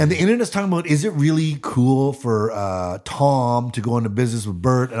was cringy. And the internet's talking about, is it really cool for Tom to go into business with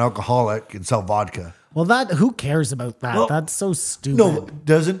Bert, an alcoholic, and sell vodka? well, who cares about that? Well, That's so stupid. No,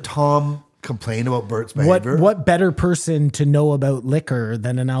 doesn't Tom complain about Bert's behavior? What better person to know about liquor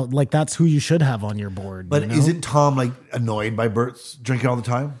than like that's who you should have on your board. But you know? isn't Tom like annoyed by Bert's drinking all the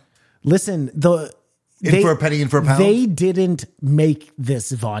time? Listen, In for a penny, in for a pound? They didn't make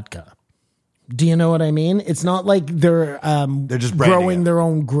this vodka. Do you know what I mean? It's not like they're just branding growing it. their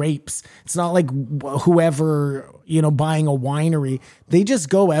own grapes. It's not like whoever, buying a winery. They just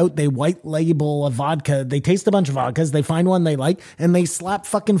go out, they white label a vodka, they taste a bunch of vodkas, they find one they like, and they slap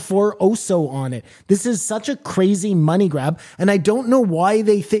fucking 4 Oso on it. This is such a crazy money grab, and I don't know why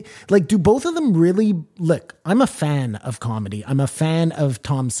they think, like, do both of them really, look, I'm a fan of comedy. I'm a fan of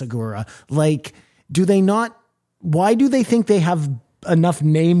Tom Segura. Like, do they not, why do they think they have enough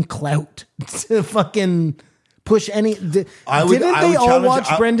name clout to fucking push any? Didn't I would they all challenge-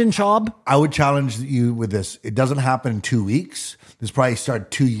 watch Brendan Schaub? I would challenge you with this. It doesn't happen in 2 weeks. This probably started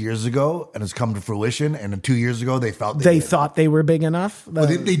 2 years ago and has come to fruition. And 2 years ago, they felt They did. thought they were big enough. But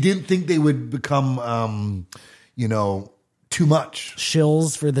they didn't think they would become, too much.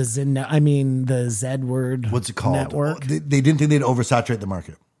 Shills for the the Z word. What's it called? Network. They didn't think they'd oversaturate the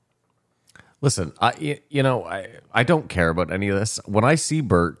market. Listen, I don't care about any of this. When I see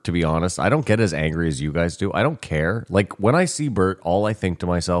Bert, to be honest, I don't get as angry as you guys do. I don't care. Like when I see Bert, all I think to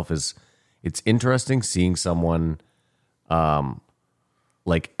myself is, it's interesting seeing someone,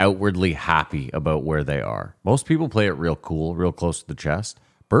 like outwardly happy about where they are. Most people play it real cool, real close to the chest.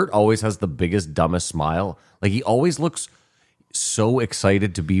 Bert always has the biggest, dumbest smile. Like he always looks so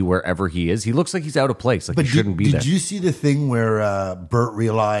excited to be wherever he is. He looks like he's out of place. Like he shouldn't be there. Did you see the thing where Bert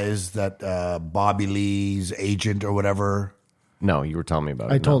realized that Bobby Lee's agent or whatever? No, you were telling me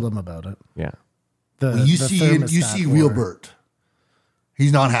about it. I told him about it. Yeah. You thermostat see real war. Bert.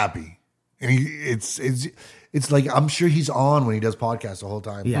 He's not happy, and it's like I'm sure he's on when he does podcasts the whole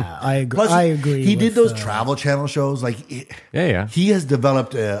time. Yeah, I agree. Plus, I agree. He did with, those Travel Channel shows. Like, Yeah. he has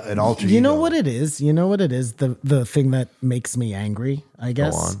developed an alter ego. You know what it is? The thing that makes me angry, I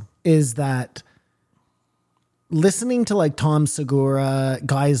guess, on. is that listening to like Tom Segura,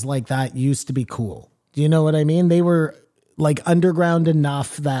 guys like that used to be cool. Do you know what I mean? They were like underground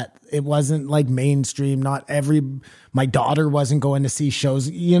enough that it wasn't like mainstream. My daughter wasn't going to see shows.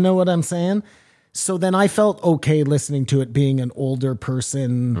 You know what I'm saying? So then I felt okay listening to it being an older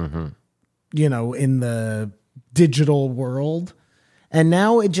person, in the digital world. And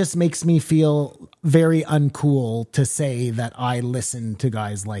now it just makes me feel very uncool to say that I listen to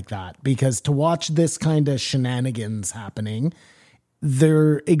guys like that, because to watch this kind of shenanigans happening,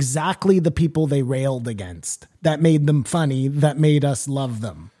 they're exactly the people they railed against that made them funny, that made us love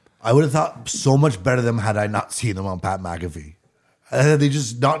them. I would have thought so much better of them had I not seen them on Pat McAfee. Had they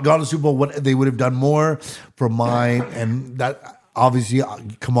just not gone to Super Bowl, what they would have done more for mine. And that obviously,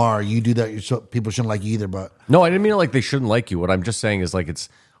 Kamar, you do that. People shouldn't like you either. But No, I didn't mean it like they shouldn't like you. What I'm just saying is like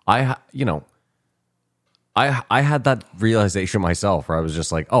I had that realization myself where I was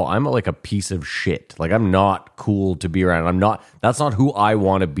just like, oh, I'm like a piece of shit. Like I'm not cool to be around. That's not who I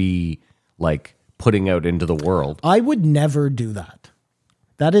want to be like putting out into the world. I would never do that.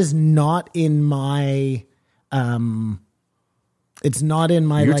 That is not in my, it's not in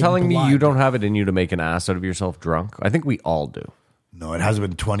my, You're like, telling me blood. you don't have it in you to make an ass out of yourself drunk? I think we all do. no, it hasn't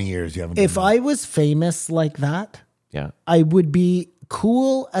been 20 years. You haven't. If done I was famous like that, Yeah. I would be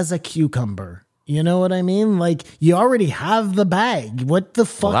cool as a cucumber. You know what I mean? Like, you already have the bag. What the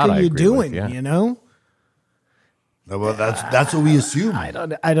fuck that are I you agree with, doing? yeah. You know? Well, that's what we assume. I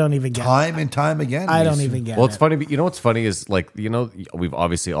don't even get Time and time again. I we don't assume. even get Well, it. it's funny. But you know what's funny is like, you know, we've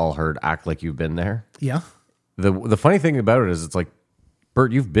obviously all heard "act like you've been there." Yeah. The funny thing about it is, it's like,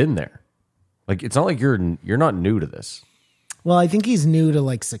 Bert, you've been there. Like, it's not like you're not new to this. Well, I think he's new to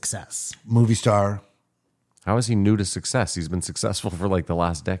like success. Movie star. How is he new to success? He's been successful for like the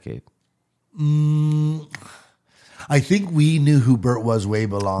last decade. I think we knew who Bert was way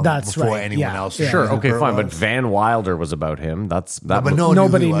That's before right, anyone yeah. else. Yeah. knew Sure, who okay, Bert fine, but was. Van Wilder was about him. That's that. But was-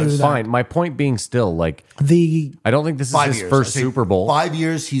 Nobody who he knew was. that. fine. My point being still, like, The I don't think this is 5 his years. first I think Super Bowl. 5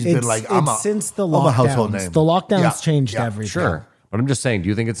 years he's been like, I'm a, since the I'm a household lockdowns. name. The lockdowns Yeah, changed yeah, everything. Sure. But I'm just saying, do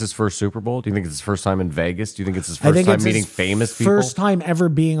you think it's his first Super Bowl? Do you think it's his first time in Vegas? Do you think it's his I first think time it's meeting his famous people? first time ever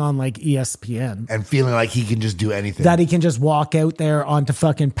being on like ESPN. And feeling like he can just do anything. That he can just walk out there onto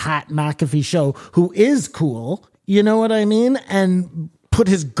fucking Pat McAfee show, who is cool, you know what I mean? And put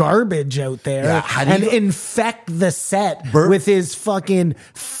his garbage out there Yeah, how do and you- infect the set Bert- with his fucking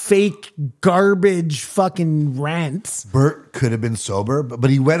fake garbage fucking rants. Bert could have been sober, but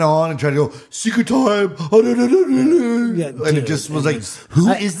he went on and tried to go, secret time. Oh, no, no, no, no, no. Yeah, and it dude, just was it like, was- who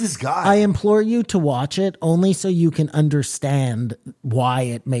is this guy? I implore you to watch it only so you can understand why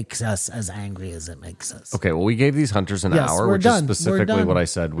it makes us as angry as it makes us. Okay, well, we gave these hunters an Yes, hour, we're which done. is We're specifically done. what I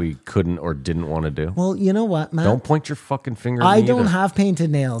said we couldn't or didn't want to do. Well, you know what, Matt? Don't point your fucking finger at I me don't either. have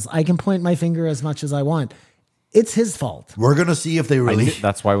painted nails. I can point my finger as much as I want. It's his fault. We're going to see if they I really, knew-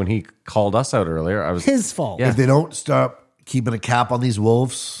 that's why when he called us out earlier, I was His fault. Yeah. if they don't start keeping a cap on these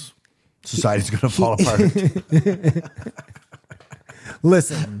wolves, society's going to fall apart.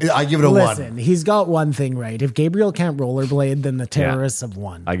 Listen. I give it a Listen, one. he's got one thing right. If Gabriel can't rollerblade, then the terrorists have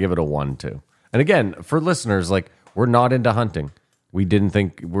won. I give it a 1 too. And again, for listeners, like, we're not into hunting. We didn't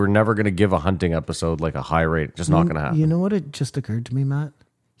think we're never going to give a hunting episode like a high rate. Just not going to happen. You know what? It just occurred to me, Matt.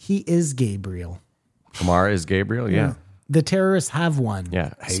 He is Gabriel. Kamara is Gabriel. Yeah, The terrorists have won.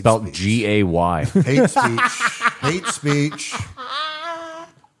 yeah. Hate Spelled speech. Gay. Hate speech. Hate speech.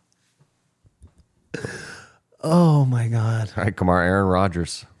 Oh my God. All right, Kamara, Aaron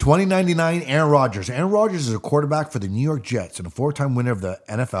Rodgers. 2099, Aaron Rodgers. Aaron Rodgers is a quarterback for the New York Jets and a 4-time winner of the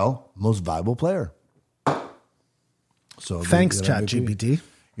NFL Most Valuable Player. So Thanks, the ChatGPT.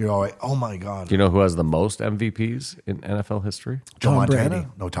 You're all right. Oh my God. Do you know who has the most MVPs in NFL history? Joe Tom Montana? Brady.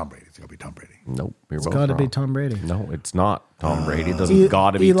 No, Tom Brady. It's got to be Tom Brady. Nope. It's Got to be Tom Brady. No, it's not Tom Brady. It doesn't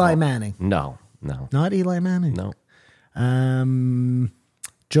got to be Eli Tom. Manning. No. Not Eli Manning. No.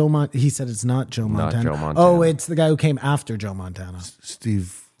 He said it's not Joe Montana. Joe Montana. Oh, it's the guy who came after Joe Montana.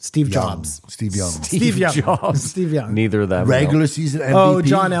 Steve Young. Jobs. Steve Young. Steve Young. Jobs. Steve Young. Neither of them. Regular season MVP. Oh,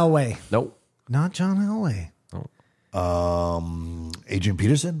 John Elway. Nope. Not John Elway. Adrian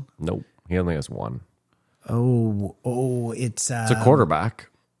Peterson. Nope. He only has one. It's It's a quarterback.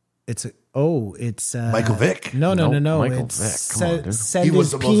 It's Michael Vick. No. Michael It's Vick. Come on, dude. send He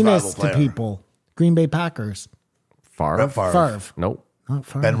was his the most penis valuable to player. people. Green Bay Packers. Favre. Brett Favre. Favre. Nope. Not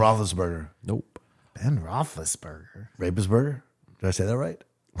Favre. Ben Roethlisberger. Nope. Ben Roethlisberger. Rapisberger. Did I say that right?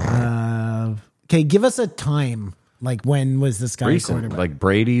 Okay, give us a time. Like, when was this guy Recent. quarterback? Like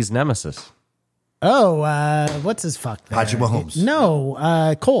Brady's nemesis. what's his fuck there? Patrick Mahomes.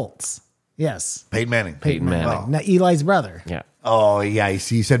 No, Colts. Yes. Peyton Manning. Peyton Manning. Now, Eli's brother. Yeah. Oh, yeah. You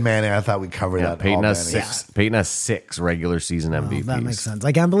see, you said Manning. I thought we covered Yeah. that. Peyton all has Manning. six. Peyton has 6 regular season MVPs. That makes sense.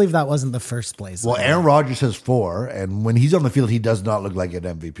 I can't believe that wasn't the first place. Well, Aaron Rodgers has 4, and when he's on the field, he does not look like an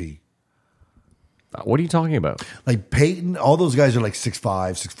MVP. What are you talking about? Like Peyton, all those guys are like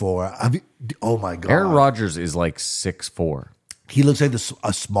 6'5", 6'4". Oh my God. Aaron Rodgers is like 6'4". He looks like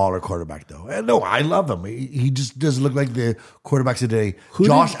a smaller quarterback, though. And no, I love him. He just doesn't look like the quarterbacks today.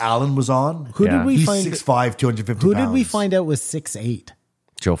 Josh Allen was on. Who Yeah. did we He's find? 6'5", 250 Who pounds. did we find out was 6'8"?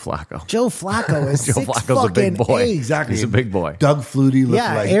 Joe Flacco. Joe Flacco is Joe 6 Flacco's a big fucking boy. 8. Exactly. He's a big boy. Doug Flutie looked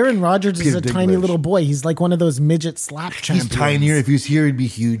Yeah, like Aaron Rodgers is Peter a tiny Dinklage. little boy. He's like one of those midget slap He's champions. tinier. If he was here, he'd be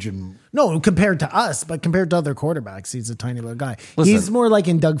huge. And No, compared to us, but compared to other quarterbacks, he's a tiny little guy. Listen. He's more like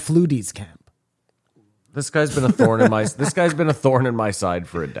in Doug Flutie's camp. This guy's been a thorn in my. This guy's been a thorn in my side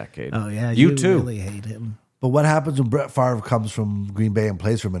for a decade. Oh yeah, you too. really hate him. But what happens when Brett Favre comes from Green Bay and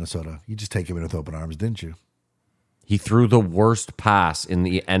plays for Minnesota? You just take him in with open arms, didn't you? He threw the worst pass in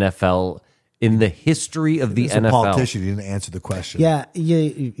the NFL in the history of the As a NFL. politician, he didn't answer the question. Yeah,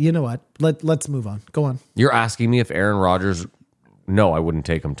 you know what? Let's move on. Go on. You're asking me if Aaron Rodgers? No, I wouldn't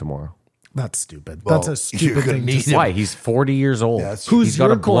take him tomorrow. That's stupid. Well, That's a you're stupid gonna thing need to say. him. Why? He's 40 years old. Yeah, that's- Who's He's got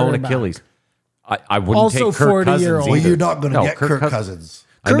your a blown quarterback? Achilles. I wouldn't Also take Kirk 40-year-old. Cousins Well, either. you're not going to No, get Kirk Cous- Cousins.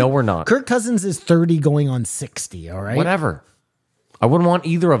 I know we're not. Kirk Cousins is 30 going on 60, all right? Whatever. I wouldn't want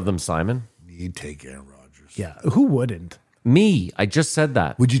either of them, Simon. You'd take Aaron Rodgers. Yeah, who wouldn't? Me. I just said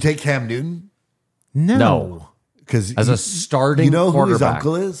that. Would you take Cam Newton? No. Because As a starting you know who his quarterback.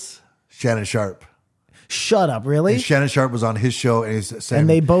 uncle is? Shannon Sharp. Shut up, really? And Shannon Sharp was on his show, and he's saying, And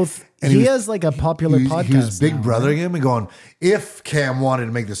they both. and He has like a popular podcast. He was big now, brothering right? him and going, if Cam wanted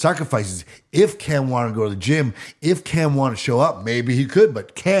to make the sacrifices, if Cam wanted to go to the gym, if Cam wanted to show up, maybe he could,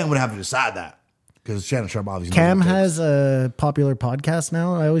 but Cam would have to decide that because Shannon Sharp obviously. Cam knows what it has a popular podcast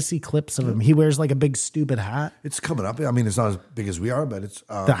now. I always see clips of him. He wears like a big stupid hat. takes. It's coming up. I mean, it's not as big as we are, but it's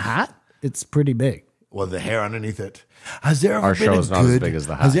The hat, it's pretty big. well, the hair underneath it. Has there ever Our been show's a not as good? big as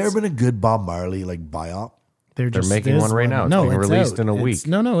the Has there hats. ever been a good Bob Marley like biop? They're making there's one right now. It's being released out. in a It's- week.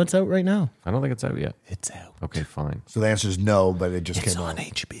 No, it's out right now. I don't think it's out yet. It's out. Okay, fine. So the answer is no, but it just It's came on out.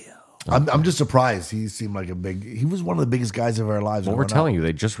 HBO. I'm just surprised. He seemed like he was one of the biggest guys of our lives. Well, we're telling you,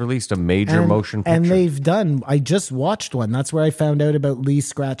 they just released a major motion picture. And they've done. I just watched one. That's where I found out about Lee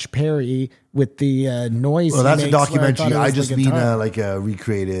Scratch Perry with the noise. Well, he that's a makes where documentary. thought it I was just the mean guitar. like a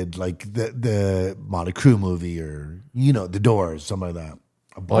recreated, like the Motley Crue movie or The Doors, something like that.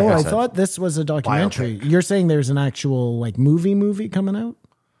 Like oh, I I said. thought this was a documentary. Biopic. You're saying there's an actual like movie coming out?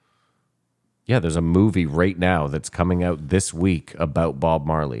 Yeah, there's a movie right now that's coming out this week about Bob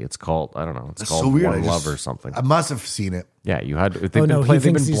Marley. It's called, I don't know, it's It's called so weird. One I Love just- or something. I must have seen it. Yeah, you had. They've Oh been no, play, he they've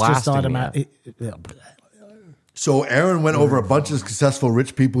thinks been he's just blasting automatic. So Aaron went over a bunch of successful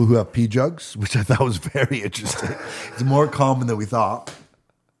rich people who have pee jugs, which I thought was very interesting. It's more common than we thought.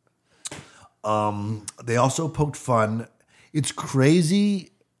 They also poked fun. It's crazy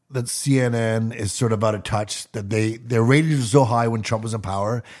that CNN is sort of out of touch. That their ratings were so high when Trump was in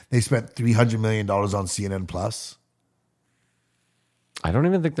power. They spent $300 million on CNN Plus. I don't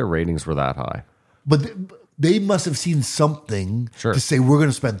even think their ratings were that high. But they must have seen something Sure. to say, we're going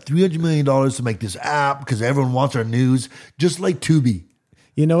to spend $300 million to make this app because everyone wants our news, just like Tubi.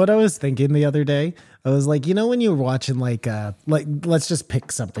 You know what I was thinking the other day? I was like, you know, when you're watching like let's just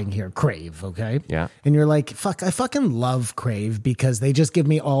pick something here, Crave, okay? Yeah. And you're like, fuck, I fucking love Crave because they just give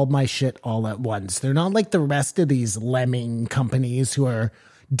me all my shit all at once. They're not like the rest of these lemming companies who are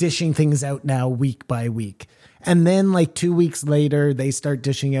dishing things out now week by week. And then like 2 weeks later, they start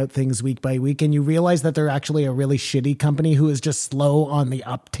dishing out things week by week. And you realize that they're actually a really shitty company who is just slow on the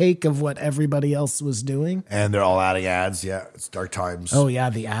uptake of what everybody else was doing. And they're all adding ads. Yeah, it's dark times. Oh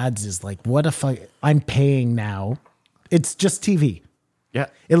yeah, the ads is like, what if I'm paying now? It's just TV. Yeah.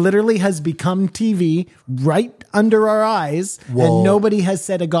 It literally has become TV right under our eyes, Well- and nobody has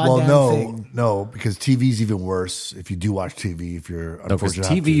said a goddamn thing. No, because TV's even worse if you do watch TV, if you're No, because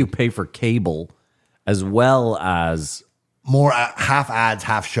unfortunate. TV, you pay for cable as well as. more half ads,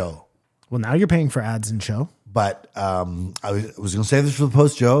 half show. Well, now you're paying for ads and show. But I was going to say this for the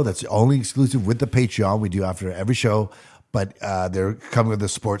post show. That's only exclusive with the Patreon we do after every show. But they're coming with a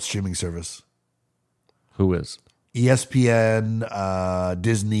sports streaming service. Who is? ESPN,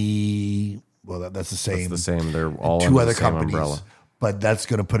 Disney. Well, that's the same. It's the same. They're all Two under other the same companies. umbrella. But that's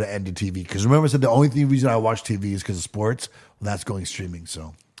going to put an end to TV. Because remember, I said the only reason I watch TV is because of sports. Well, that's going streaming.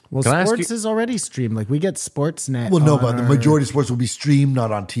 So, Well, Can I ask sports you- is already streamed. Like we get Sportsnet. well, no, on but the our- majority of sports will be streamed,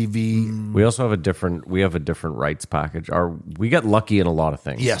 not on TV. We also have a different. We have a different rights package. We get lucky in a lot of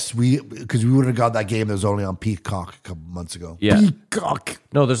things. Yes, because we would have got that game that was only on Peacock a couple months ago. Yeah. Peacock.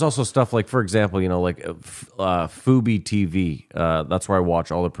 No, there's also stuff like, for example, like Fubi TV. That's where I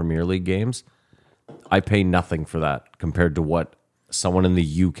watch all the Premier League games. I pay nothing for that compared to what someone in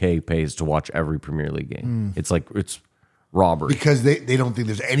the UK pays to watch every Premier League game. It's robbery. Because they don't think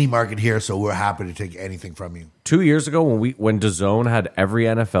there's any market here, so we're happy to take anything from you. 2 years ago, when DAZN had every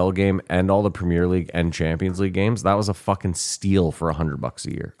NFL game and all the Premier League and Champions League games, that was a fucking steal for $100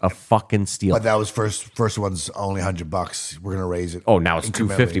 a year. A fucking steal. But that was first one's only $100. We're gonna raise it. Oh, now it's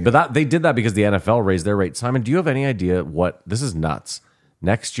 $250. But they did that because the NFL raised their rate. Simon, do you have any idea what this is nuts?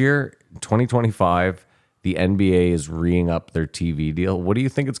 Next year, 2025, the NBA is reeing up their TV deal. What do you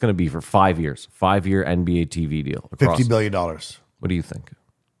think it's going to be for 5 years? 5-year NBA TV deal. Across, $50 billion. What do you think?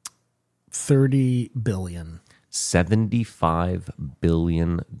 30 billion. $75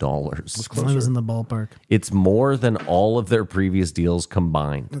 billion. I was in the ballpark. It's more than all of their previous deals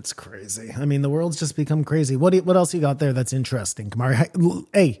combined. That's crazy. I mean, the world's just become crazy. What else you got there that's interesting, Kamari?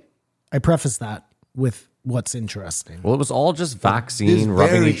 Hey, I preface that with what's interesting. Well, it was all just This vaccine,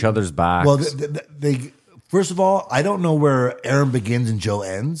 rubbing very- each other's backs. Well, they first of all, I don't know where Aaron begins and Joe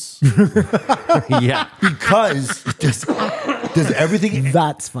ends yeah. because does everything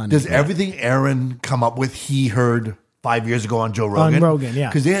That's funny. does everything Aaron come up with he heard 5 years ago on Joe Rogan. On Rogan, yeah.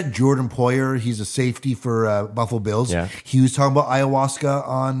 Because they had Jordan Poyer. He's a safety for Buffalo Bills. Yeah. He was talking about ayahuasca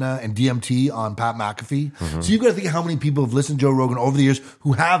on and DMT on Pat McAfee. So you've got to think of how many people have listened to Joe Rogan over the years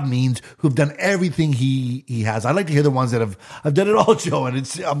who have means, who have done everything he has. I'd like to hear the ones that I've done it all, Joe, and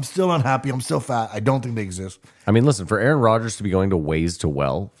I'm still unhappy. I'm still fat. I don't think they exist. I mean, listen, for Aaron Rodgers to be going to Ways to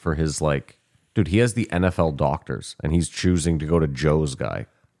Well for his, like, dude, he has the NFL doctors, and he's choosing to go to Joe's guy.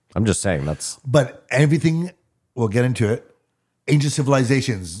 I'm just saying that's... But everything, we'll get into it. Ancient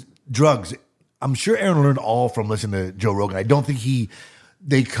civilizations, drugs. I'm sure Aaron learned all from listening to Joe Rogan. I don't think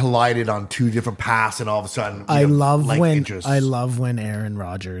they collided on two different paths and all of a sudden I love interests. when Aaron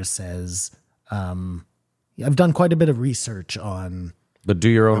Rodgers says, I've done quite a bit of research on... But do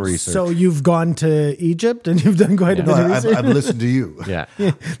your own research. So you've gone to Egypt and you've done quite a bit of research? I've listened to you. Yeah.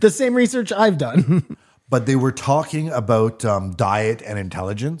 The same research I've done. But they were talking about diet and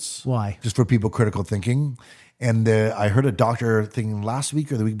intelligence. Why? Just for people critical thinking. And I heard a doctor thing last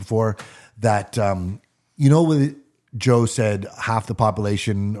week or the week before that, when Joe said half the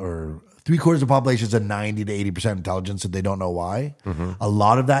population or 3/4 of the population is a 90 to 80% intelligence and they don't know why. Mm-hmm. A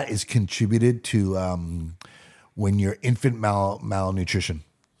lot of that is contributed to when you're infant malnutrition.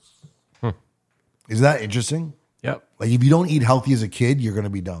 Isn't that interesting? Yep. Like if you don't eat healthy as a kid, you're going to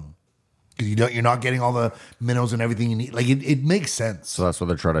be dumb. Because you're not getting all the minerals and everything you need. Like it makes sense. So that's why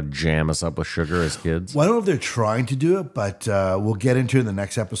they're trying to jam us up with sugar as kids. Well, I don't know if they're trying to do it, but we'll get into it in the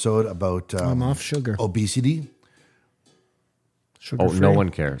next episode about I'm off sugar. Obesity. Sugar Oh, free. no one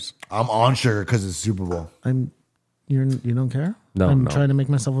cares. I'm on sugar because it's Super Bowl. You don't care? No, I'm no. trying to make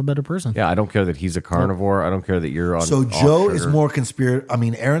myself a better person. Yeah, I don't care that he's a carnivore. I don't care that you're on. So off Joe is sugar. more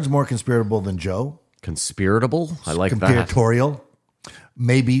Aaron's more conspiratable than Joe. Conspiratable? I like that. Conspiratorial.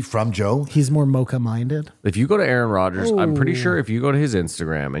 Maybe from Joe. He's more mocha minded. If you go to Aaron Rodgers, I'm pretty sure if you go to his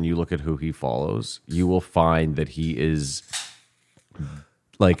Instagram and you look at who he follows, you will find that he is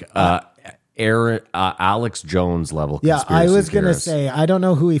like Alex Jones level. Yeah, I was going to theorist. say, I don't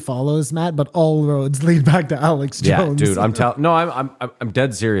know who he follows, Matt, but all roads lead back to Alex Jones. Yeah, dude, I'm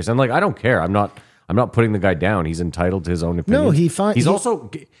dead serious. I'm like, I don't care. I'm not putting the guy down. He's entitled to his own opinion. No,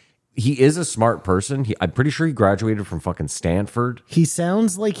 he is a smart person. I'm pretty sure he graduated from fucking Stanford. He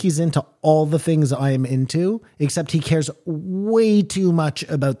sounds like he's into all the things I am into, except he cares way too much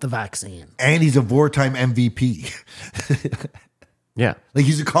about the vaccine. And he's a wartime MVP. Yeah. Like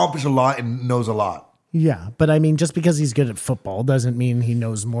he's accomplished a lot and knows a lot. Yeah, but I mean, just because he's good at football doesn't mean he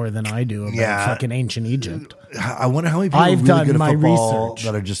knows more than I do about fucking ancient Egypt. I wonder how many people I've are really done good at my football research.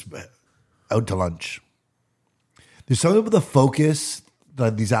 that are just out to lunch. There's something about the focus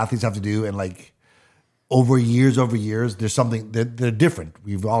that these athletes have to do, and like over years, there's something they're different.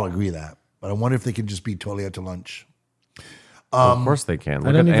 We all agree that, but I wonder if they can just be totally out to lunch. Of course they can. I Look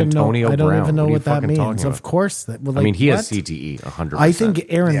don't at even Antonio know. I don't Brown. even know are you what that fucking talking means. about? Of course, that. Well, I mean, he what? has CTE 100%. I think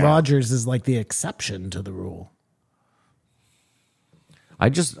Aaron Yeah. Rodgers is like the exception to the rule.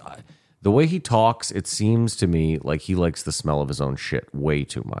 The way he talks, it seems to me like he likes the smell of his own shit way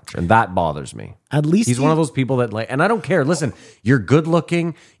too much. And that bothers me. At least he's one of those people that like, and I don't care. Listen, you're good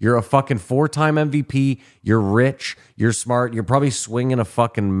looking. You're a fucking 4-time MVP. You're rich. You're smart. You're probably swinging a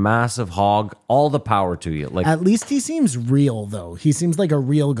fucking massive hog. All the power to you. Like, At least he seems real, though. He seems like a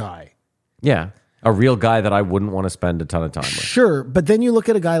real guy. yeah, a real guy that I wouldn't want to spend a ton of time with. Sure, but then you look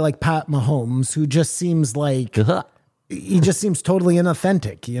at a guy like Pat Mahomes, who just seems like he just seems totally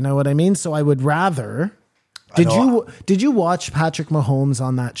inauthentic. You know what I mean? So I would rather. Did you watch Patrick Mahomes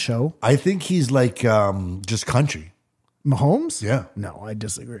on that show? I think he's like just country. Mahomes? Yeah. No, I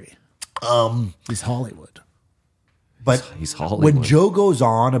disagree. He's Hollywood. But He's Hollywood. when Joe goes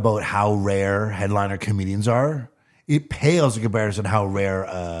on about how rare headliner comedians are, it pales in comparison to how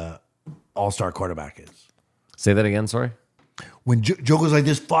rare all-star quarterback is. Say that again, sorry? When Joe goes like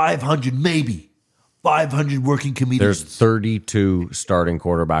this, 500 maybe. 500 working comedians. There's 32 starting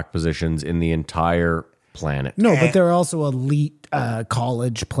quarterback positions in the entire planet. No, but there are also elite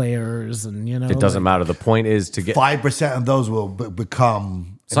college players, and you know It doesn't matter. The point is to get 5% of those will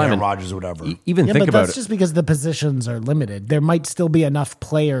become Simon, Aaron Rodgers or whatever. even Yeah, think but about that's it. just because the positions are limited. There might still be enough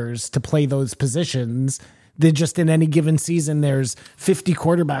players to play those positions. That just in any given season, there's 50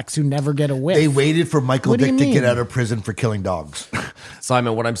 quarterbacks who never get a whiff. They waited for Michael What do Dick you to get mean? out of prison for killing dogs.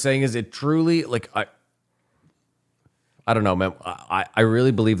 Simon, what I'm saying is it truly, like, I don't know, man. I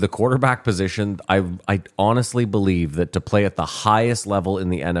really believe the quarterback position, I honestly believe that to play at the highest level in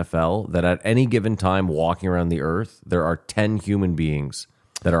the NFL, that at any given time walking around the earth, there are 10 human beings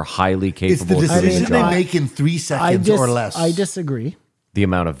that are highly It's the capable of doing decision the they job. make in 3 seconds or less. I disagree. The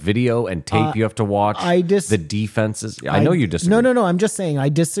amount of video and tape you have to watch. The defenses. I know you disagree. No. I'm just saying I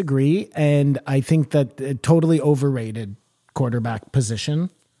disagree, and I think that totally overrated quarterback position.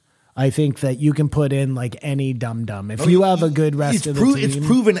 I think that you can put in like any dum-dum. If you have a good rest of the team. It's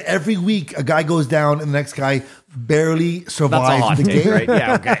proven every week a guy goes down and the next guy barely survives the game. Right?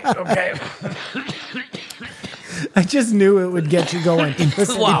 Yeah, okay. I just knew it would get you going.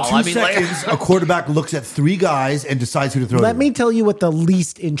 Listen, In 2 seconds, a quarterback looks at 3 guys and decides who to throw let to. me tell you what the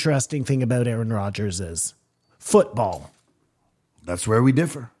least interesting thing about Aaron Rodgers is. Football. That's where we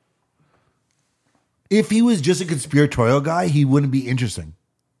differ. If he was just a conspiratorial guy, he wouldn't be interesting,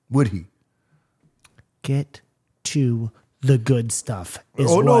 would he? Get to the good stuff.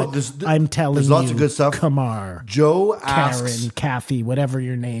 I'm telling you. There's lots of good stuff. Kamar, Joe asks, Karen, Kathy, whatever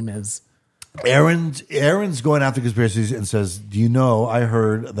your name is. Aaron's going after conspiracies and says, "Do you know? I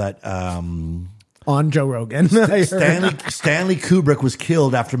heard that on Joe Rogan, Stanley Kubrick was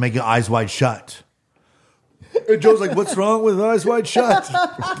killed after making Eyes Wide Shut." And Joe's like, "What's wrong with Eyes Wide Shut?"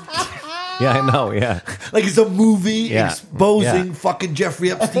 Yeah, I know. Yeah, like it's a movie exposing fucking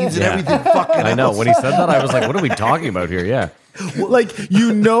Jeffrey Epstein's and everything. Fucking I know. When he said that, I was like, "What are we talking about here?" Yeah. Like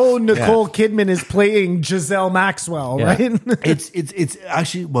Nicole Kidman is playing Giselle Maxwell, right? It's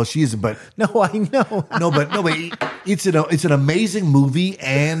actually she isn't, but no, I know. but it's an amazing movie,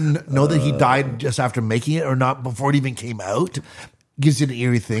 and know that he died just after making it or not before it even came out gives you an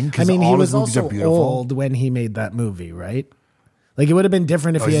eerie thing. I mean, he was also old when he made that movie, right? Like it would have been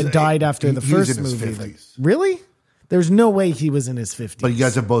different if he had died after the first movie. Really? There's no way he was in his 50s. But you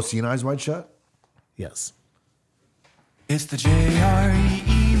guys have both seen Eyes Wide Shut? Yes. It's the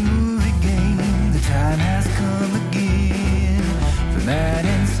JRE movie game. The time has come again. For Matt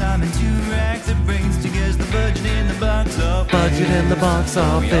and Simon to rack the brains to guess the budget in the box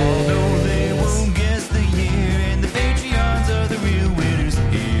office. We all know they won't guess the year, and the Patreons are the real winners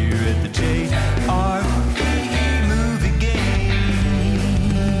here at the JRE movie game.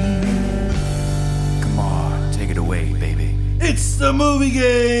 Come on, take it away, baby. It's the movie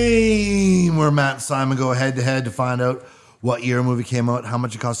game where Matt and Simon go head to head to find out what year a movie came out, how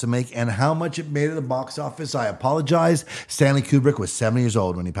much it cost to make, and how much it made at the box office. I apologize. Stanley Kubrick was 70 years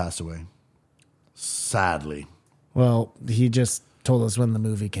old when he passed away. Sadly. Well, he just told us when the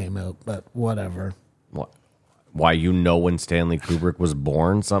movie came out, but whatever. What? Why, you know when Stanley Kubrick was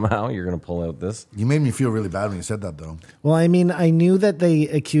born somehow? You're going to pull out this? You made me feel really bad when you said that, though. Well, I mean, I knew that they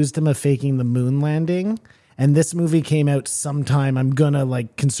accused him of faking the moon landing, and this movie came out sometime, I'm going to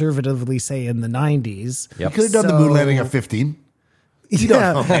like conservatively say in the 90s. You could have done the moon landing at 15.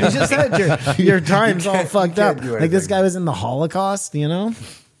 Yeah, you just had your time's all fucked up. Like this guy was in the Holocaust, you know?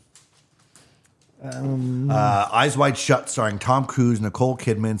 Eyes Wide Shut, starring Tom Cruise, Nicole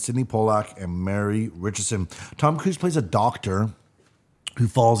Kidman, Sidney Pollack, and Mary Richardson. Tom Cruise plays a doctor who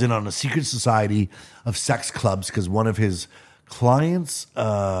falls in on a secret society of sex clubs because one of his clients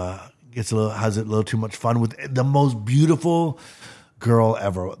has a little too much fun with the most beautiful girl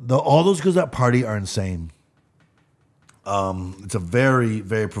ever. All those girls at party are insane. It's a very,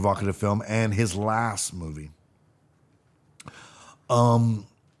 very provocative film, and his last movie.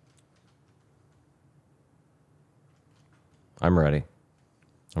 I'm ready.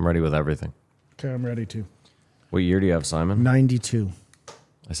 I'm ready with everything. Okay, I'm ready too. What year do you have, Simon? 92.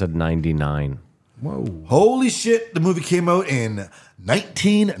 I said 99. Whoa. Holy shit, the movie came out in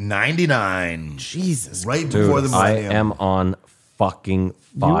 1999. Jesus. Right before the millennium. I am on fucking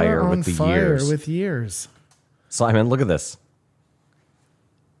fire with the years. With years. Simon, look at this.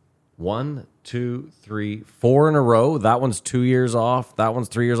 1, 2, 3, 4 in a row. That one's 2 years off. That one's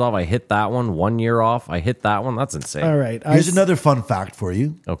 3 years off. I hit that one. 1 year off. I hit that one. That's insane. All right. Here's another fun fact for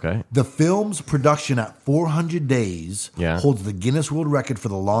you. Okay. The film's production at 400 days holds the Guinness World Record for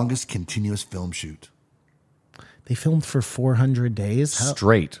the longest continuous film shoot. They filmed for 400 days?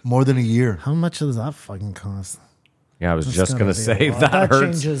 Straight. More than a year. How much does that fucking cost? Yeah, I was just going to say that that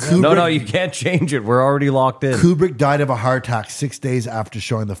hurts. changes No, you can't change it. We're already locked in. Kubrick died of a heart attack 6 days after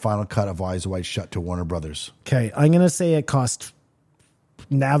showing the final cut of Eyes Wide Shut to Warner Brothers. Okay, I'm going to say it cost,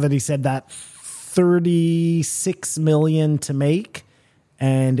 now that he said that, $36 million to make,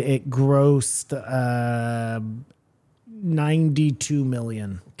 and it grossed $92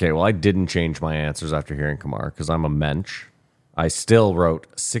 million. Okay, well, I didn't change my answers after hearing Kamar because I'm a mensch. I still wrote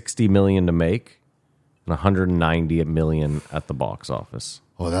 $60 million to make and $190 million at the box office.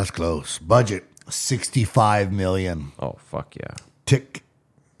 Oh, that's close. Budget, $65 million. Oh, fuck yeah. Tick,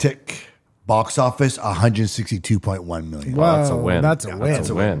 tick. Box office, $162.1 million. Wow, That's a win. That's a win. That's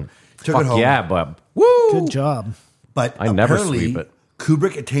a win. Took Fuck it home. yeah, bub. Woo! Good job. But I never apparently, sweep it.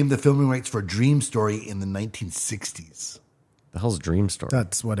 Kubrick attained the filming rights for Dream Story in the 1960s. The hell's Dream Story?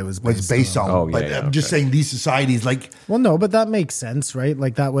 That's what it was Was based on. Oh, yeah, but yeah, I'm just okay. saying these societies, like, Well, no, but that makes sense, right?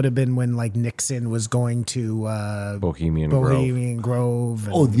 Like that would have been when like Nixon was going to Bohemian Grove. Bohemian Grove.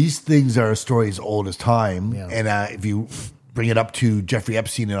 And, oh, these things are stories old as time. Yeah. And if you bring it up to Jeffrey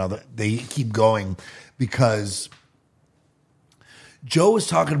Epstein and all that, they keep going because Joe was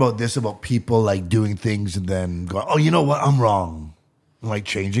talking about this, about people like doing things and then going, oh, you know what? I'm wrong. Like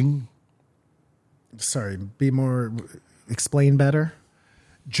changing. sorry, explain better.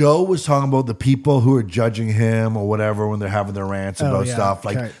 Joe was talking about the people who are judging him or whatever when they're having their rants about yeah, stuff.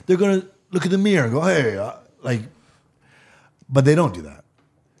 Like okay. they're going to look at the mirror and go, hey, like, but they don't do that.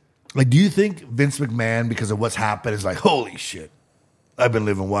 Like, do you think Vince McMahon, because of what's happened, is like, holy shit, I've been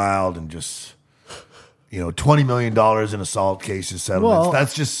living wild and just, $20 million in assault cases, settlements. Well,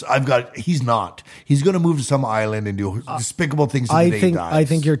 That's just, he's not. He's going to move to some island and do despicable things in the day he dies. I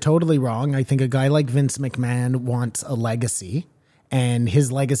think you're totally wrong. I think a guy like Vince McMahon wants a legacy, and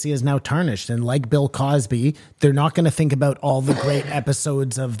his legacy is now tarnished. And like Bill Cosby, they're not going to think about all the great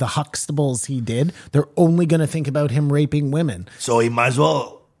episodes of the Huxtables he did. They're only going to think about him raping women. So he might as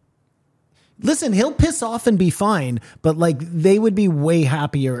well. Listen, he'll piss off and be fine, but like they would be way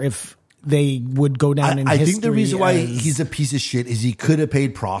happier if they would go down in I history. think the reason why as- he's a piece of shit is he could have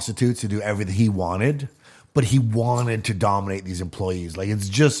paid prostitutes to do everything he wanted, but he wanted to dominate these employees. Like it's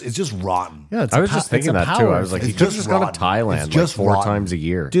just rotten. Yeah, it's I a was pa- just it's thinking a that too. power I was like, thing. he It's could just just go to rotten. Thailand It's just like 4 rotten. times a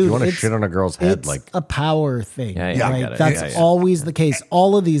year. Dude, you want to it's- shit on a girl's head? It's Like, a power thing. Yeah, I Like, get it. that's Yeah, yeah. always the case.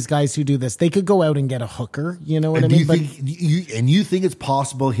 All of these guys who do this, they could go out and get a hooker. You know what And I do mean? you think you think it's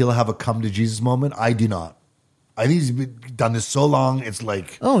possible he'll have a come to Jesus moment? I do not. I think he's done this so long. It's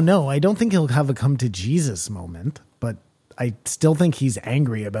like Oh no, I don't think he'll have a come to Jesus moment, but I still think he's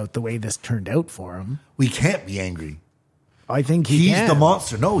angry about the way this turned out for him. we can't be angry. I think He's can. the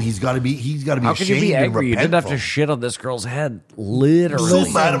monster. No, he's got to be. how can ashamed you be and angry? You didn't have to repentful. shit on this girl's head. I'm Literally.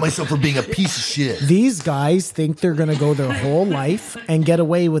 so mad at myself for being a piece of shit. These guys think they're going to go their whole life and get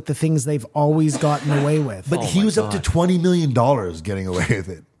away with the things they've always gotten away with. But he was up to $20 million getting away with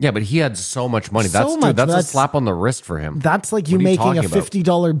it. Yeah, but he had so much money. So That's much, that's a that's- slap on the wrist for him. that's like you What are you making a talking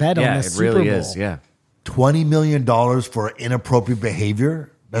about? $50 bet on Yeah, the it Super really Bowl. is. Yeah. $20 million for inappropriate behavior.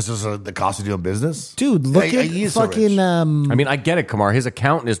 That's just the cost of doing business, Dude, look Hey, at he is so fucking rich. I mean, I get it, Kamar. His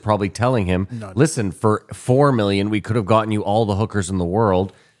accountant is probably telling him, "Listen, for $4 million, we could have gotten you all the hookers in the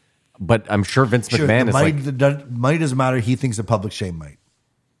world." But I'm sure Vince Sure, McMahon the is money, like, the money doesn't matter. He thinks the public shame might.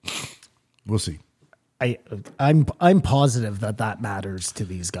 We'll see. I'm positive that matters to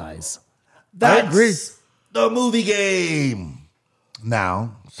these guys. That's the movie game.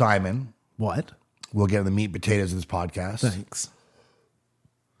 Now, Simon, What? we'll get in the meat and potatoes of this podcast. Thanks.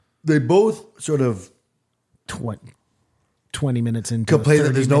 They both sort of 20 minutes into complain a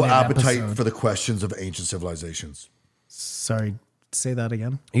that there's no 30-minute appetite episode. for the questions of ancient civilizations. Sorry, say that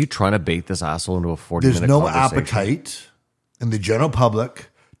again. "Are you trying to bait this asshole into a 40-minute There's no conversation?" appetite in the general public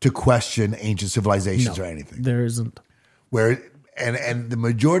to question ancient civilizations or anything. There isn't. Where and the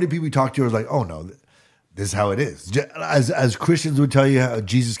majority of people we talk to are like, oh no, this is how it is. As Christians would tell you how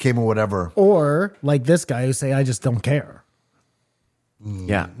Jesus came or whatever. Or like this guy who say, I just don't care.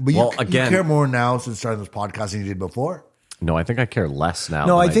 Yeah. But Well, you again, care more now since starting this podcast than you did before. no, I think I care less now.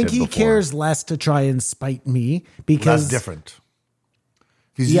 No, than I think did he before. cares less to try and spite me because That's different.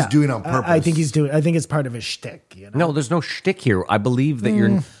 He's just doing it on purpose. I think I think it's part of his shtick. You know? No, there's no shtick here. I believe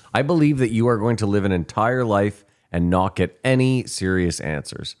that I believe that you are going to live an entire life and not get any serious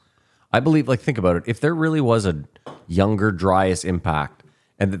answers. I believe, like, think about it. If there really was a younger Dryas impact,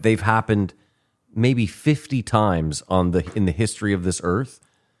 and that they've happened maybe 50 times in the history of this earth,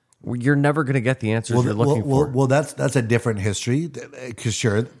 you're never going to get the answers you're looking for. Well, that's a different history. Because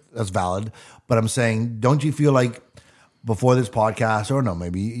sure, that's valid. But I'm saying, don't you feel like before this podcast, or no,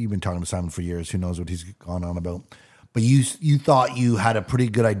 maybe you've been talking to Simon for years. Who knows what he's gone on about? But you thought you had a pretty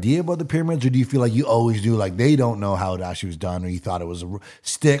good idea about the pyramids, or do you feel like you always knew, like they don't know how it actually was done, or you thought it was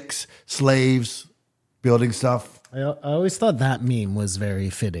sticks, slaves, building stuff? I always thought that meme was very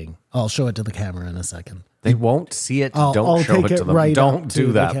fitting. I'll show it to the camera in a second. They won't see it. I'll Don't show take it to them. right Don't up to do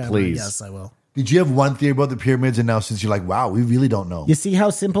the that, camera. please. Yes, I will. Did you have one theory about the pyramids, and now since you're like, wow, we really don't know? You see how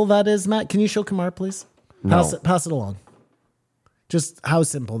simple that is, Matt? Can you show Kamar, please? No. Pass it along. Just how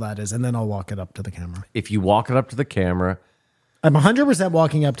simple that is, and then I'll walk it up to the camera. If you walk it up to the camera, I'm 100%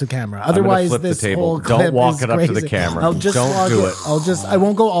 walking up to camera. gonna Otherwise, flip the this table. whole Don't clip walk is it up to the crazy. camera. I'll just Don't walk do it. I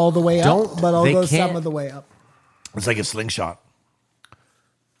won't go all the way up, Don't- but I'll they go can't- some of the way up. It's like a slingshot.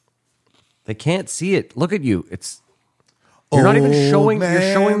 they can't see it. Look at you. You're not even showing. You're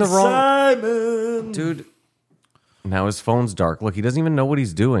showing the wrong. Simon. Dude, now his phone's dark. Look, he doesn't even know what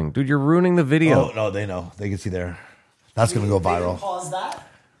he's doing. Dude, you're ruining the video. Oh no, they know. They can see there. That's going to go viral. Pause that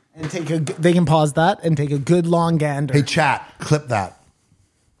and they can pause that and take a good long gander. Hey, chat, clip that.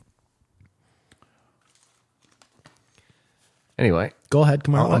 Anyway, Go ahead,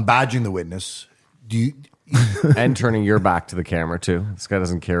 come on. I'm badging the witness. Do you... and turning your back to the camera too. This guy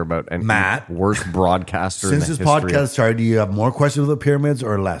doesn't care about any Matt, worst broadcaster Since in this the history. podcast started, do you have more questions with the pyramids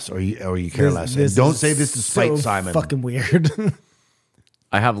or less? Or you care less? And don't say this to spite Simon. Fucking weird.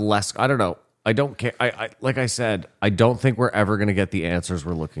 I have less. I don't know. I don't care. I like I said, I don't think we're ever going to get the answers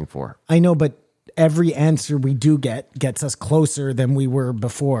we're looking for. I know, but every answer we do gets us closer than we were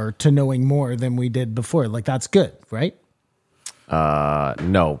before to knowing more than we did before. Like, that's good, right?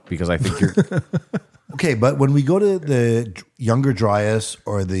 No, because I think you're. Okay, but when we go to the Younger Dryas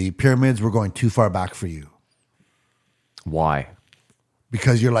or the pyramids, we're going too far back for you. Why?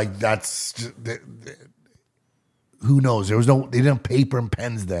 Because you're like, who knows? They didn't have paper and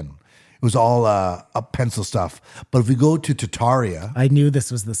pens then. It was all up pencil stuff. But if we go to Tartaria, I knew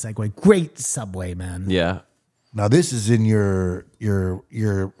this was the segue. Great Subway, man. Yeah. now this is in your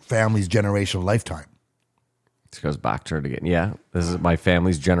family's generational lifetime. This goes back to it again. Yeah. This is my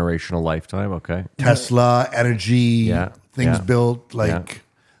family's generational lifetime. Okay. Tesla, energy, Yeah, things yeah, built like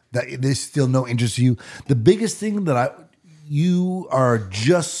that. There's still no interest to you. The biggest thing that you are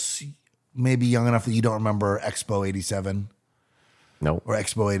just maybe young enough that you don't remember Expo 87 No. or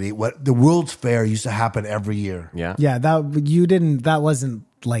Expo 88. What the World's Fair used to happen every year. Yeah. Yeah, that wasn't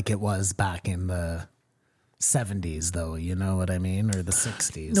like it was back in the 70s, though, you know what I mean? Or the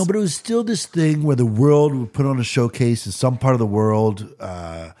 60s. No, but it was still this thing where the world would put on a showcase in some part of the world,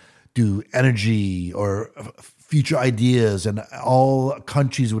 do energy or future ideas, and all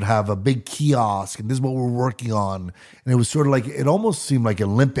countries would have a big kiosk, and this is what we're working on. And it was sort of like, it almost seemed like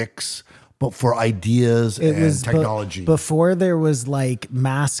Olympics, but for ideas and technology. Before there was like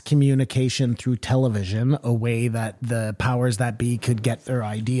mass communication through television, a way that the powers that be could get their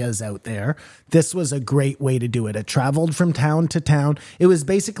ideas out there. This was a great way to do it. It traveled from town to town. It was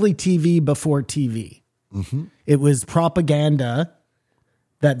basically TV before TV. Mm-hmm. It was propaganda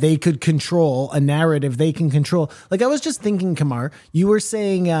that they could control, a narrative they can control. Like, I was just thinking, Kamar, you were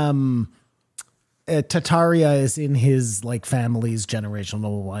saying Tartaria is in his like family's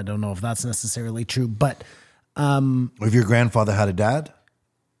generational. I don't know if that's necessarily true, but If your grandfather had a dad,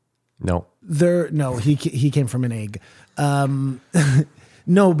 No. he came from an egg.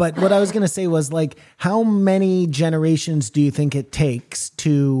 No, but what I was going to say was, like, how many generations do you think it takes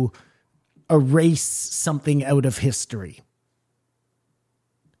to erase something out of history?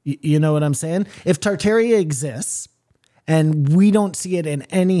 You know what I'm saying? If Tartaria exists and we don't see it in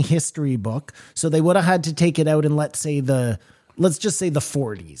any history book, so they would have had to take it out in, let's just say the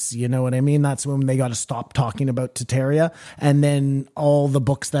 40s. You know what I mean? That's when they got to stop talking about Tartaria. And then all the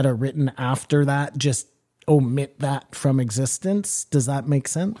books that are written after that just omit that from existence. Does that make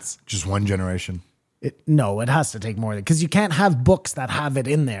sense? just one generation. No, it has to take more, because you can't have books that have it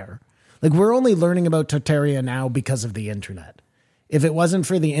in there. Like, we're only learning about Tartaria now because of the internet. If it wasn't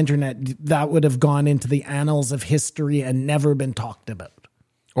for the internet, that would have gone into the annals of history and never been talked about.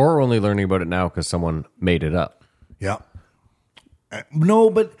 Or we're only learning about it now because someone made it up. Yeah. No,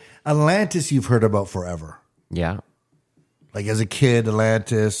 but Atlantis you've heard about forever. Yeah. Like, as a kid,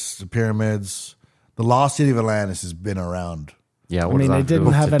 Atlantis, the pyramids, the lost city of Atlantis has been around. Yeah. What I mean, does that it do didn't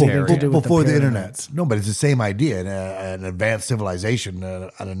with have Tartaria? anything to do with Before the pyramids. internet. No, but it's the same idea, an advanced civilization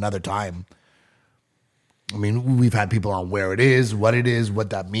at another time. I mean, we've had people on where it is, what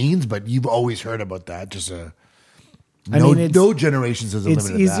that means, but you've always heard about that. Just no generations has It's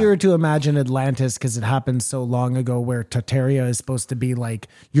eliminated easier that. to imagine Atlantis because it happened so long ago, where Tartaria is supposed to be like,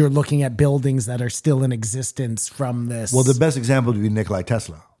 you're looking at buildings that are still in existence from this. Well, the best example would be Nikola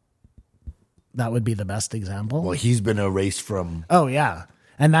Tesla. That would be the best example. Well, he's been erased from, Oh, yeah.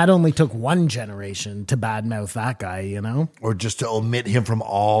 And that only took one generation to badmouth that guy, you know? or just to omit him from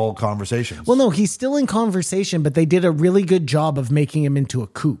all conversations. Well, no, he's still in conversation, but they did a really good job of making him into a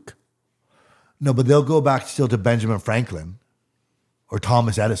kook. No, but they'll go back still to Benjamin Franklin or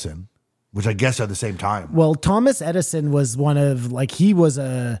Thomas Edison, which I guess are the same time. Well, Thomas Edison was one of, like, he was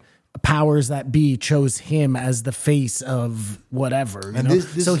a powers that be chose him as the face of whatever. You And know?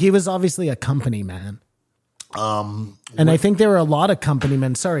 this- So he was obviously a company man. And I think there are a lot of company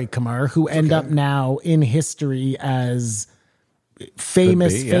men, sorry, Kamar, who end up now in history as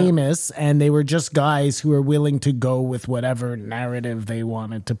famous, and they were just guys who were willing to go with whatever narrative they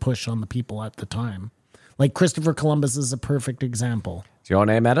wanted to push on the people at the time. Like Christopher Columbus is a perfect example. Is your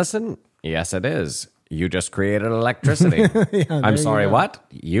name Edison? Yes, it is. You just created electricity. I'm sorry, what?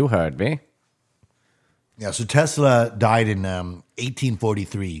 You heard me. Yeah, so Tesla died in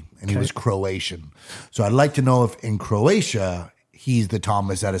 1843, and he was Croatian. So I'd like to know if in Croatia he's the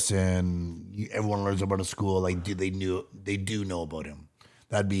Thomas Edison. Everyone learns about at school. Like, they do know about him.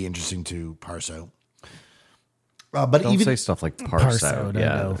 That'd be interesting to parse out. But Don't even say stuff like parse out. I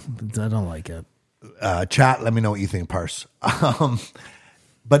Yeah. know. I don't like it. chat, let me know what you think. Parse.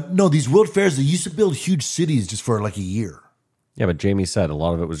 But no, these world fairs, they used to build huge cities just for like a year. Yeah, but Jamie said a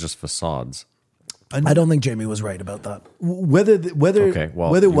lot of it was just facades. I don't think Jamie was right about that. Whether Okay,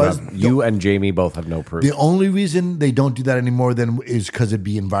 well, whether it was you and Jamie both have no proof. the only reason they don't do that anymore then is because it'd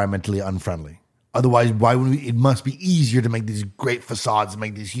be environmentally unfriendly. Otherwise, why would we? It must be easier to make these great facades and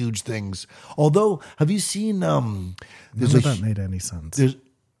make these huge things. Although, have you seen? None There's of a that made any sense. there's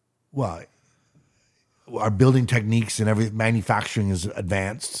why our building techniques and every manufacturing is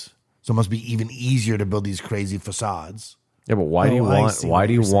advanced, so it must be even easier to build these crazy facades. Yeah, but why do you I want? see Why what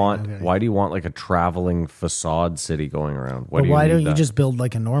do you you're saying. want? Okay. Why do you want like a traveling facade city going around? But why need don't you that? just build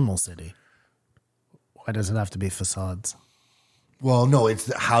like a normal city? Why does it have to be facades? Well, no,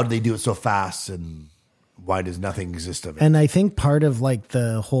 it's how do they do it so fast, and why does nothing exist of it? And I think part of like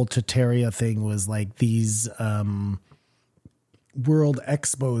the whole Tataria thing was like these World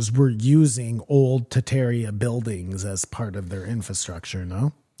Expos were using old Tataria buildings as part of their infrastructure,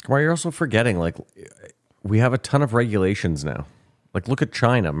 no? Why you're also forgetting? Like, we have a ton of regulations now. Like, look at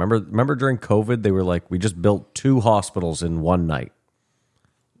China. Remember during COVID, they were like, we just built 2 hospitals in one night.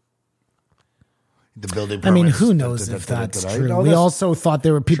 The building. I mean, permits, who knows if that's true? No, We that's- also thought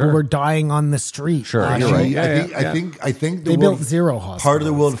there were people Sure. were dying on the street. Sure, last you're year. right. Actually, Yeah, I think They built 0 hospitals. Part of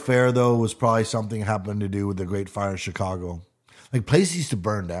the World Fair, though, was probably something happened to do with the Great Fire in Chicago. Like, places used to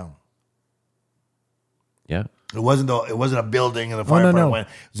burn down. Yeah. It wasn't a building and the fire no, department no. went.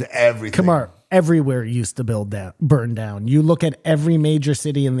 It was everything. Come on, everywhere used to burn down. You look at every major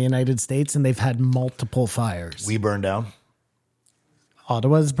city in the United States, and they've had multiple fires. We burned down.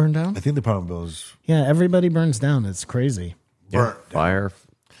 Ottawa's burned down. I think the problem was Yeah, everybody burns down. It's crazy. burnt.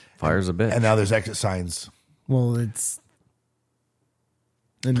 Fire's a bitch. And now there's exit signs. Well, it's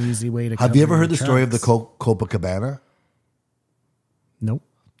an easy way to. Have you ever cover heard the your story of the tracks. Copacabana? Nope.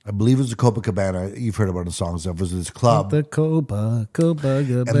 I believe it was the Copacabana. You've heard about it in songs. It was this club. The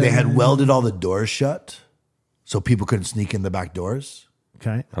Copacabana. And they had welded all the doors shut so people couldn't sneak in the back doors.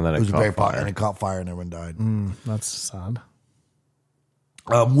 Okay, and then It was it caught very fire. and it caught fire and everyone died. that's sad.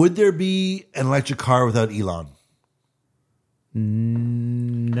 Would there be an electric car without Elon?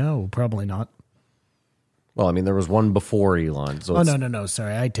 No, probably not. Well, I mean, there was one before Elon. So Oh it's- no!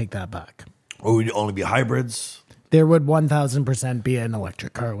 Sorry, I take that back. Or would it only be hybrids? There would 1,000% be an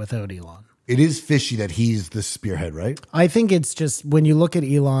electric car without Elon. It is fishy that he's the spearhead, right? I think it's just when you look at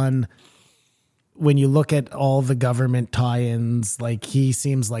Elon, when you look at all the government tie-ins, like he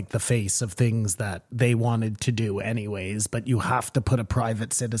seems like the face of things that they wanted to do anyways, but you have to put a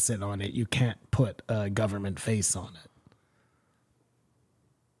private citizen on it. You can't put a government face on it.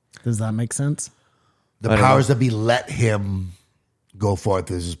 Does that make sense? The I don't powers that be let him go forth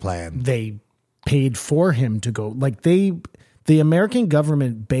as his plan. They paid for him to go. Like the American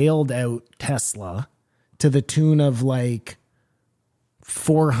government bailed out Tesla to the tune of like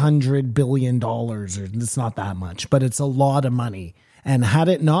 $400 billion, or it's not that much, but it's a lot of money. And had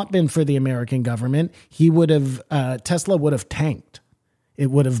it not been for the American government, Tesla would have tanked. It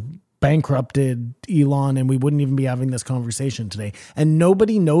would have bankrupted Elon, and we wouldn't even be having this conversation today. And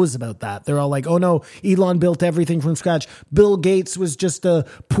nobody knows about that. They're all like, oh no, Elon built everything from scratch. Bill Gates was just a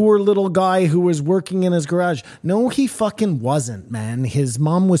poor little guy who was working in his garage. No, he fucking wasn't, man. His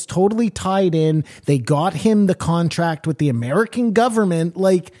mom was totally tied in. They got him the contract with the American government.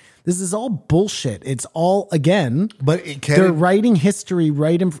 Like, this is all bullshit. It's all, again, But it they're can. writing history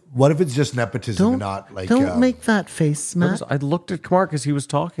right in. What if it's just nepotism and not like? Don't make that face, Matt. I looked at Kamar because he was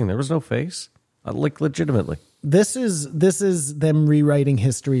talking. There was no face. Like, legitimately. This is them rewriting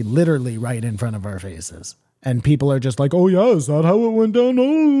history literally right in front of our faces. And people are just like, oh yeah, is that how it went down?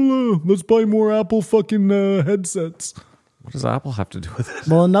 Oh, let's buy more Apple fucking headsets. What does Apple have to do with it?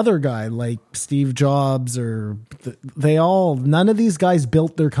 Well, another guy like Steve Jobs none of these guys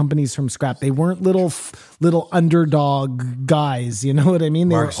built their companies from scratch. They weren't little underdog guys. You know what I mean?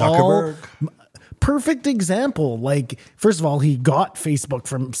 They Mark were all Zuckerberg. perfect example. Like, first of all, he got Facebook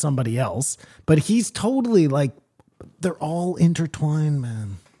from somebody else, but he's totally like, they're all intertwined,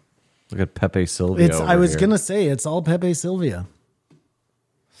 man. Look at Pepe Silvia. I was gonna say it's all Pepe Silvia.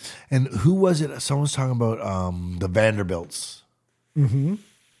 And who was it? Someone was talking about the Vanderbilts. Mm-hmm.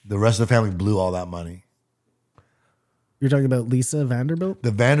 The rest of the family blew all that money. You're talking about Lisa Vanderbilt?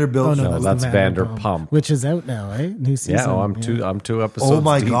 The Vanderbilt. No, that's the Vanderpump. which is out now, eh? New season. Yeah, I'm two episodes. Oh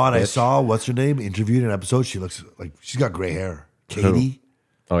my deep, God! I bitch. saw what's her name interviewed in an episode. She looks like she's got gray hair. Katie.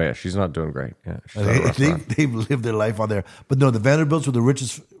 Oh yeah, she's not doing great. Yeah, she's had a rough run. They've lived their life on there. But no, the Vanderbilts were the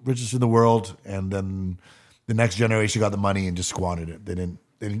richest in the world, and then the next generation got the money and just squandered it. They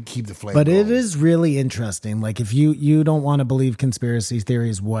didn't keep the flame. But it going. is really interesting. Like if you don't want to believe conspiracy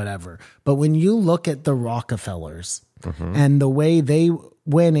theories, whatever. But when you look at the Rockefellers and the way they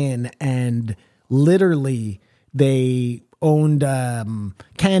went in and literally they owned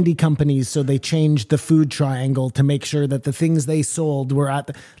candy companies, so they changed the food triangle to make sure that the things they sold were at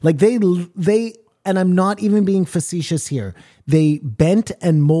the, like they and I'm not even being facetious here. They bent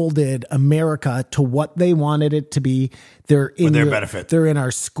and molded America to what they wanted it to be. They're in their benefit. They're in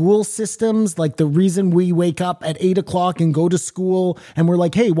our school systems. Like the reason we wake up at 8:00 and go to school and we're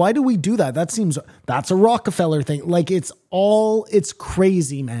like, hey, why do we do that? That's a Rockefeller thing. Like it's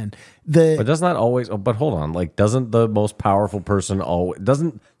crazy, man. But doesn't that always? Oh, but hold on. Like, doesn't the most powerful person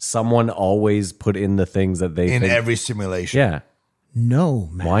doesn't someone always put in the things that they in think, every simulation. Yeah. No,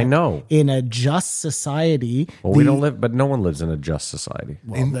 man. Why no? In a just society. Well, we don't live, but no one lives in a just society.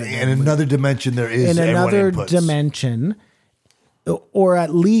 In another dimension, there is in everyone another inputs. dimension, or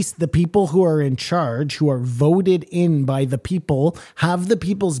at least the people who are in charge, who are voted in by the people, have the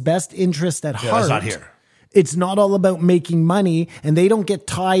people's best interest at heart. That's not here. It's not all about making money, and they don't get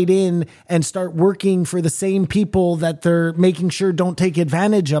tied in and start working for the same people that they're making sure don't take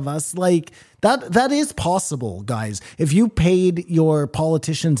advantage of us. Like that is possible, guys. If you paid your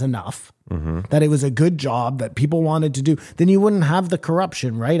politicians enough that it was a good job that people wanted to do, then you wouldn't have the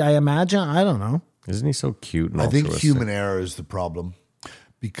corruption, right? I imagine. I don't know. Isn't he so cute and I think altruistic? human error is the problem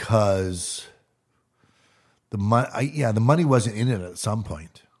because the money wasn't in it at some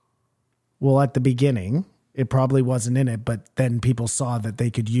point. Well, at the beginning, it probably wasn't in it, but then people saw that they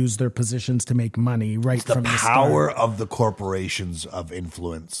could use their positions to make money right The from the power start. of the corporations of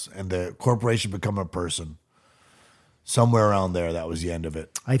influence, and the corporation become a person. Somewhere around there, that was the end of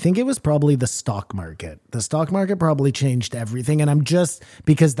it. I think it was probably the stock market. The stock market probably changed everything. And I'm just,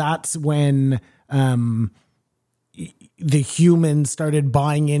 because that's when the humans started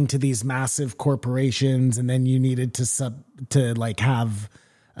buying into these massive corporations, and then you needed to like have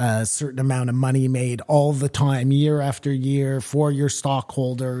a certain amount of money made all the time, year after year, for your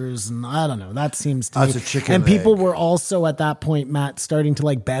stockholders. And I don't know, that seems to That's me. a chicken And and people egg. were also at that point, Matt, starting to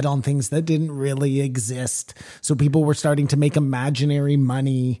like bet on things that didn't really exist. So people were starting to make imaginary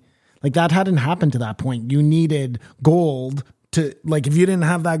money. Like that hadn't happened to that point. You needed gold to, like, if you didn't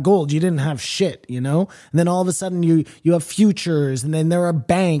have that gold, you didn't have shit, you know? And then all of a sudden you have futures, and then there are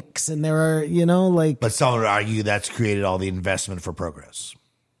banks, and there are, you know, like, But some would argue that's created all the investment for progress.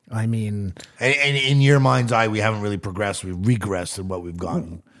 I mean, And in your mind's eye, we haven't really progressed. We've regressed in what we've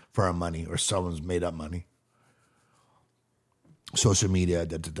gotten for our money, or someone's made up money. Social media,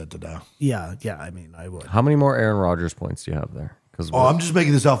 yeah, I mean, I would. How many more Aaron Rodgers points do you have there? Because Oh, I'm just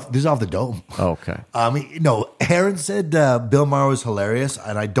making this off the dome. okay. No, Aaron said Bill Maher was hilarious,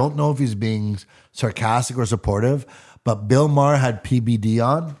 and I don't know if he's being sarcastic or supportive, but Bill Maher had PBD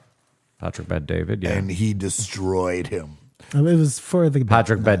on, Patrick Bet David, yeah. and he destroyed him. It was for the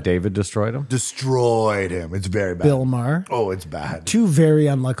Patrick Bet David destroyed him. Destroyed him. It's very bad. Bill Maher. Oh, it's bad. Two very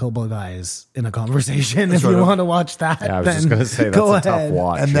unlikable guys in a conversation. If Sort you of. want to watch that, Yeah, I was then just going to say that's go a tough ahead.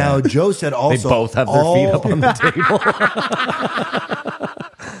 watch. And yeah. now Joe said they also both have their feet up on the table.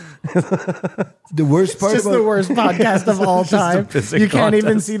 The worst part Just about the worst podcast of all time. pissing You can't even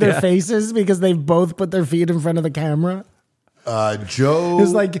contest, see their yeah. faces because they've both put their feet in front of the camera. Joe.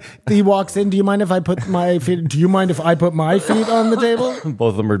 It's like he walks in. Do you mind if I put my feet? Do you mind if I put my feet on the table?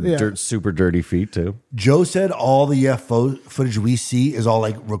 Both of them are Yeah. super dirty feet too. Joe said all the UFO footage we see is all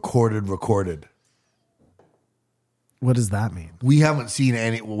like recorded. What does that mean? We haven't seen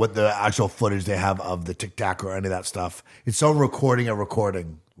what the actual footage they have of the Tic Tac or any of that stuff. It's some recording,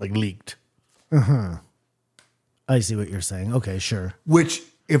 like leaked. I see what you're saying. Okay, sure. Which,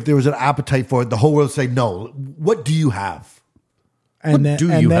 if there was an appetite for it, the whole world would say, no, what do you have? And then,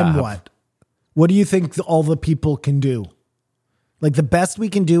 do and you then have? what? What do you think all the people can do? Like the best we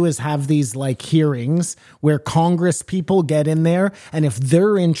can do is have these like hearings where Congress people get in there, and if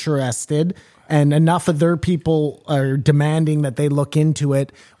they're interested and enough of their people are demanding that they look into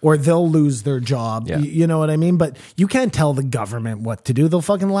it, or they'll lose their job. Yeah. You know what I mean? But you can't tell the government what to do. They'll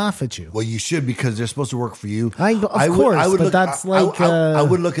fucking laugh at you. Well, you should, because they're supposed to work for you. Of course, but that's like, I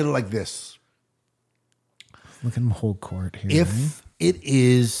would look at it like this. Look at them hold court here. If it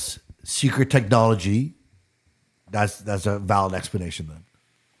is secret technology, that's a valid explanation then.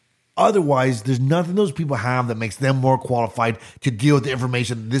 Otherwise, there's nothing those people have that makes them more qualified to deal with the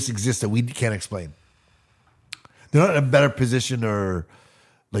information this exists that we can't explain. They're not in a better position or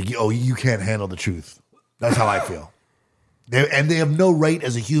like, oh, you can't handle the truth. That's how I feel. They have no right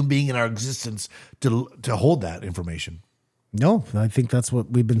as a human being in our existence to hold that information. No, I think that's what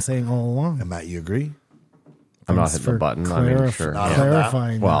we've been saying all along. And Matt, you agree? I'm not Thanks hitting the for button. I mean, sure.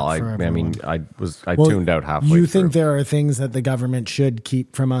 clarifying. Well, that for I everyone. mean, I Well, tuned out halfway. You through. think there are things that the government should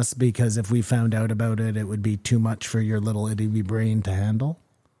keep from us because if we found out about it, it would be too much for your little itty brain to handle?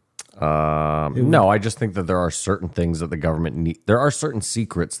 No, I just think that there are certain things that the government need. There are certain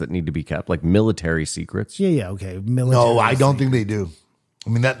secrets that need to be kept, like military secrets. Yeah, okay. Military No, I don't think they do. I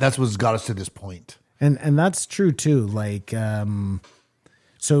mean, that's what's got us to this point. And that's true too. Like,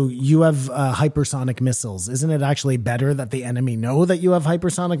 so you have hypersonic missiles. Isn't it actually better that the enemy know that you have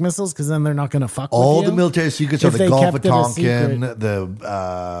hypersonic missiles? Because then they're not going to fuck All with you? the military secrets If are they the Gulf kept of it a Tonkin, secret-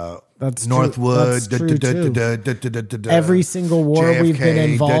 the That's Northwood. True. That's true too. Every single war we've been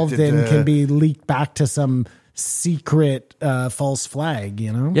JFK, involved in can be leaked back to some secret false flag,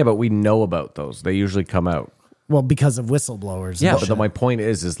 you know? Yeah, but we know about those. They usually come out. Well, because of whistleblowers. Yeah, and but shit. my point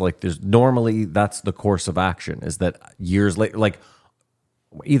is like there's normally that's the course of action. Is that years later? Like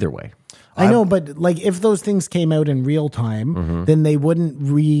either way. I know, but like if those things came out in real time, Mm-hmm. then they wouldn't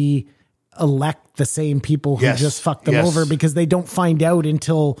re-elect the same people who Yes, just fucked them yes. over because they don't find out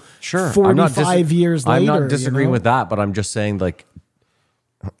until Sure, 45 years later. I'm not disagreeing you know? with that, but I'm just saying like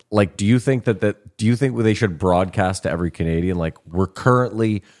do you think do you think they should broadcast to every Canadian like we're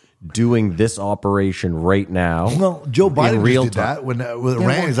currently doing this operation right now? Well, Joe Biden in real just did time. that when with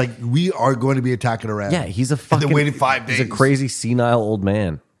Iran. He's like, we are going to be attacking Iran. Yeah, he's a And fucking. they waited 5 days. He's a crazy senile old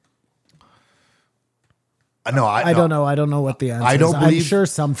man. No, I don't know. I don't know what the answer I don't is. believe- I'm sure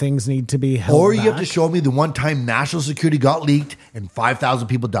some things need to be held Or you have back. to show me the one time national security got leaked and 5,000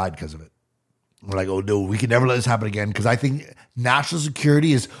 people died because of it. We're like, oh no, we can never let this happen again. Because I think national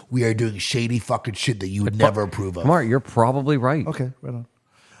security is we are doing shady fucking shit that you would never approve of. Mark, you're probably right. Okay, right on.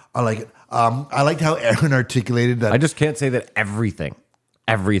 I like it. I liked how Aaron articulated that. I just can't say that everything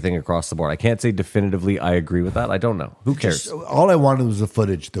across the board. I can't say definitively I agree with that. I don't know. Who cares? all I wanted was the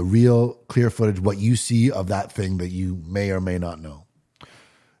footage, the real clear footage, what you see of that thing that you may or may not know.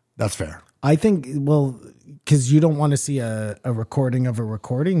 That's fair. I think, well, because you don't want to see a recording of a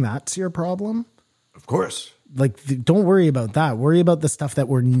recording. That's your problem. Of course. Like, don't worry about that. Worry about the stuff that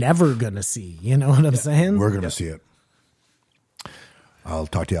we're never going to see. You know what I'm saying? We're going to see it. I'll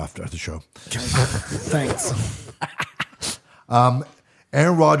talk to you after the show. Thanks.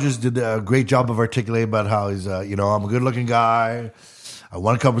 Aaron Rodgers did a great job of articulating about how he's, I'm a good looking guy. I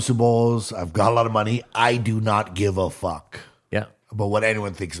won a couple of Super Bowls. I've got a lot of money. I do not give a fuck Yeah. about what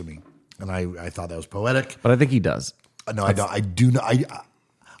anyone thinks of me. And I thought that was poetic. But I think he does. No, I don't. I do not.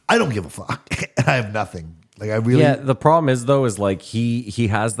 I don't give a fuck. And I have nothing. Like I really. Yeah, the problem is though, is like he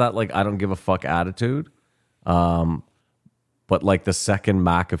has that like I don't give a fuck attitude. But like the second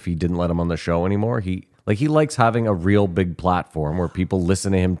McAfee didn't let him on the show anymore, he likes having a real big platform where people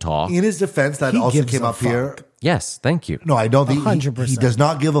listen to him talk. In his defense, that He also gives came a up here. fuck. Yes, thank you. No, I don't think he 100%. does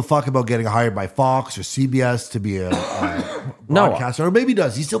not give a fuck about getting hired by Fox or CBS to be a No. broadcaster. Or maybe he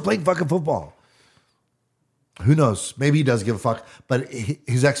does. He's still playing fucking football. Who knows? Maybe he does give a fuck. But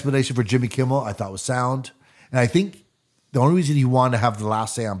his explanation for Jimmy Kimmel, I thought was sound. And I think the only reason he wanted to have the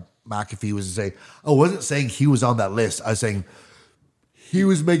last say on McAfee was to say, I wasn't saying he was on that list. I was saying he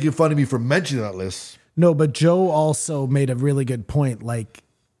was making fun of me for mentioning that list. No, but Joe also made a really good point. Like,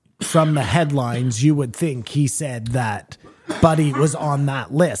 from the headlines, you would think he said that Buddy was on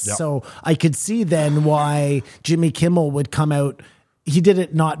that list. Yep. So I could see then why Jimmy Kimmel would come out. He did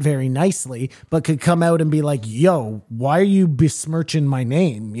it not very nicely, but could come out and be like, yo, why are you besmirching my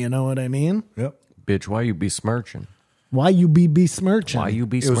name? You know what I mean? Yep. Bitch, why you besmirching? Why you be besmirching? Why you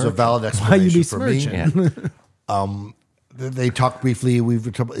It was besmirching? a valid Why you explanation for me. besmirching? Yeah. They talked briefly. We've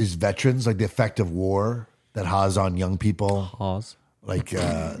talked about his veterans, like the effect of war that has on young people. Pause. Like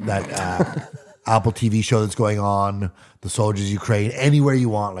that Apple TV show that's going on, the soldiers Ukraine, anywhere you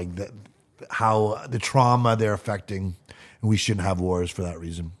want, like how the trauma they're affecting, and we shouldn't have wars for that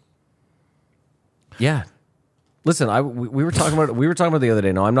reason. Yeah. Listen, we were talking about it the other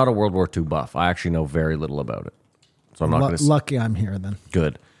day. No, I'm not a World War II buff. I actually know very little about it, so I'm not going to. Lucky I'm here then.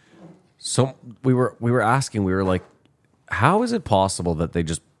 Good. So we were asking. We were like, how is it possible that they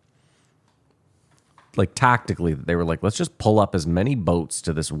just like tactically they were like, let's just pull up as many boats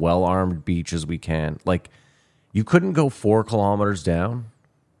to this well-armed beach as we can. Like, you couldn't go 4 kilometers down,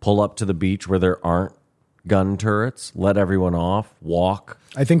 pull up to the beach where there aren't gun turrets, let everyone off, walk.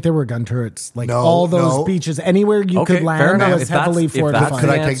 I think there were gun turrets, like No, all those no. beaches, anywhere you Okay, could fair land enough. was If that's- heavily if that's fortified. Could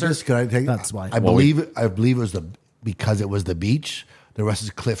I the take answer? this? Could I take? That's why. I believe it was because it was the beach. The rest is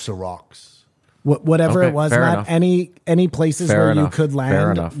cliffs or rocks. Whatever Okay, it was, fair Matt. enough. Any places Fair where enough, you could fair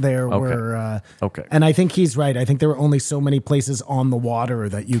land, enough. there Okay. were. Okay. And I think he's right. I think there were only so many places on the water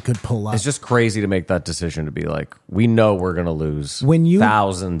that you could pull up. It's just crazy to make that decision to be like, we know we're going to lose When you-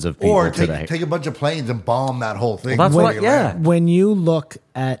 thousands of people Or today. take a bunch of planes and bomb that whole thing. Well, that's before what- you yeah. land. When you look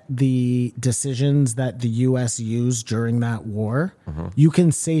at the decisions that the U.S. used during that war, Mm-hmm. you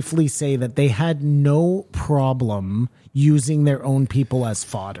can safely say that they had no problem using their own people as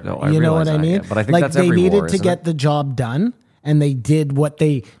fodder. No, I you know realize what I that, mean? yeah. But I think like that's they every needed war, to isn't get it? the job done, and they did what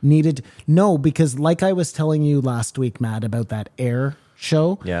they needed. No, because like I was telling you last week, Matt, about that air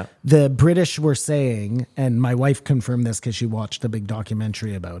show. Yeah. The British were saying, and my wife confirmed this because she watched a big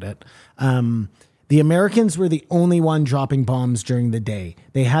documentary about it. The Americans were the only one dropping bombs during the day.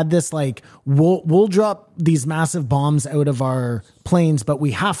 They had this like, we'll drop these massive bombs out of our planes, but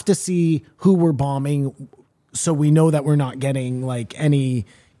we have to see who we're bombing so we know that we're not getting like any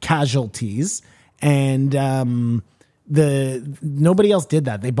casualties. And nobody else did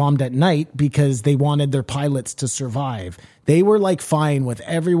that. They bombed at night because they wanted their pilots to survive. They were like fine with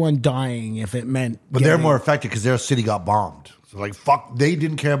everyone dying if it meant. But they're getting- more effective because their city got bombed. So like, fuck, they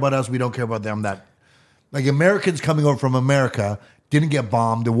didn't care about us. We don't care about them. That like Americans coming over from America didn't get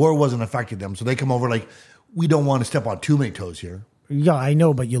bombed. The war wasn't affecting them. So they come over like, we don't want to step on too many toes here. Yeah, I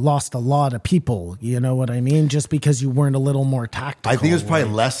know, but you lost a lot of people. You know what I mean? Just because you weren't a little more tactical. I think it was probably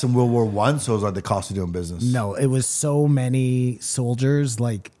less than World War One. So it was like the cost of doing business. No, it was so many soldiers.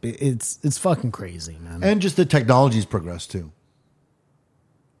 Like it's fucking crazy, man. And just the technology's progressed too.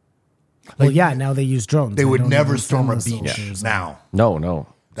 Well, yeah, now they use drones. They would don't never even storm a send the beach soldiers. now. No.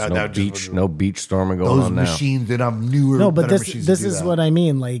 There's That just beach, would- no beach storming going Those on now. machines, they have newer, No, but better this machines this to do is that. what I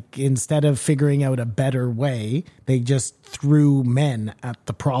mean. Like instead of figuring out a better way, they just threw men at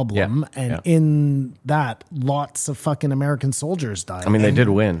the problem, Yeah, and yeah. in that, lots of fucking American soldiers died. I mean, they did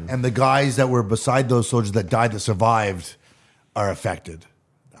win. And the guys that were beside those soldiers that died that survived are affected.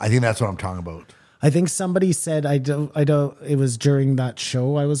 I think that's what I'm talking about. I think somebody said I don't. It was during that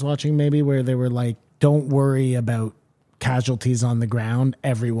show I was watching, maybe, where they were like, "Don't worry about casualties on the ground.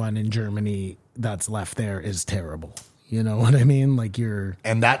 Everyone in Germany that's left there is terrible." You know what I mean? Like you're.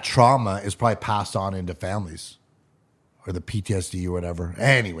 And that trauma is probably passed on into families or the PTSD or whatever.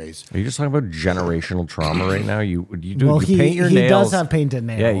 Anyways, Are you just talking about generational trauma right now? You do Well, you paint your he nails. does have painted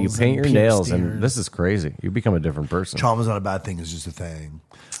nails. Yeah, you paint your and nails, pierced and ears. this is crazy. You become a different person. trauma's not a bad thing. It's just a thing.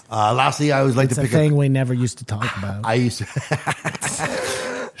 Lastly, I always like It's to a pick thing up. we never used to talk about. I used to.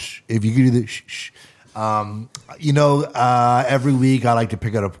 Shh, if you could do the shh. Every week I like to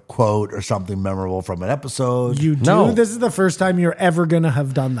pick out a quote or something memorable from an episode. You do? No. This is the first time you're ever going to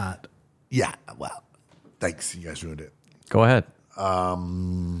have done that. Yeah, well, thanks. You guys ruined it. Go ahead.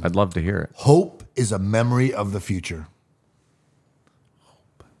 I'd love to hear it. Hope is a memory of the future.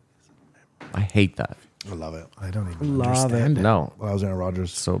 I hate that. I love it. I don't even understand it. No, When I was Aaron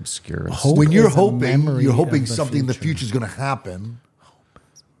Rodgers. so obscure. It's- Hope When you're is a hoping, memory you're hoping of the something in the future. future is going to happen.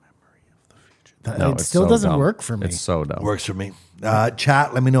 no, It it's still so doesn't dumb. work for me. It's so dumb. Works for me.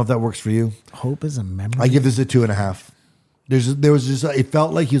 Chat, let me know if that works for you. Hope is a memory. I give this a 2.5. There was just it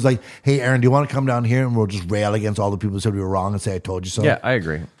felt like he was like, "Hey, Aaron, do you want to come down here and we'll just rail against all the people who said we were wrong and say I told you so?" Yeah, I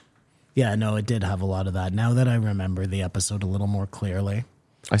agree. Yeah, no, it did have a lot of that. Now that I remember the episode a little more clearly.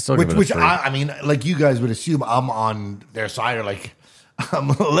 I still give it a Which 3. I mean, like you guys would assume I'm on their side or like,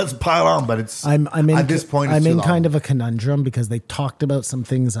 let's pile on. But it's I'm in at this point. It's I'm too in long. kind of a conundrum because they talked about some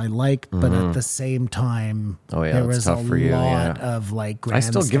things I liked, but at the same time, Oh, yeah, there that's was tough a for you, lot yeah. of like. I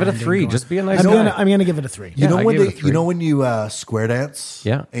still give it a grandstanding 3. going- Just be a nice I'm guy. I'm gonna give it a 3. You know I when gave it a they, 3. you know when you square dance,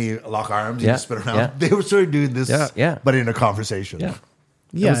 Yeah. and you lock arms, and Yeah, you spin around. yeah. They were sort of doing this, Yeah. but in a conversation. Yeah.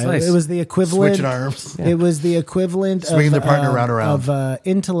 Yeah, was nice. it was the equivalent. Switching arms. It was the equivalent Swinging of, their partner round and round. of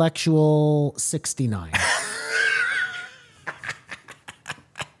intellectual 69.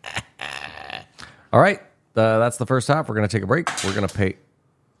 All right. That's the first half. We're going to take a break. We're going to pay.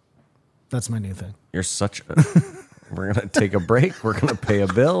 That's my new thing. You're such a. We're going to take a break. We're going to pay a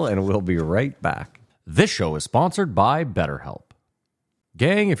bill, and we'll be right back. This show is sponsored by BetterHelp.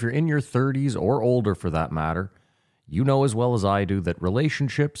 Gang, if you're in your 30s or older for that matter, you know as well as I do that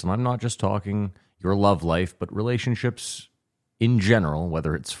relationships, and I'm not just talking your love life, but relationships in general,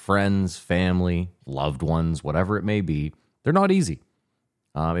 whether it's friends, family, loved ones, whatever it may be, they're not easy.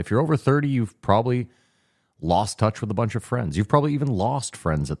 If you're over 30, you've probably lost touch with a bunch of friends. You've probably even lost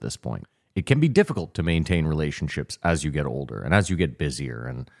friends at this point. It can be difficult to maintain relationships as you get older and as you get busier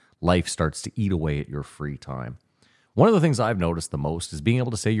and life starts to eat away at your free time. One of the things I've noticed the most is being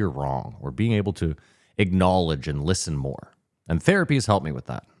able to say you're wrong or being able to acknowledge and listen more. And therapy has helped me with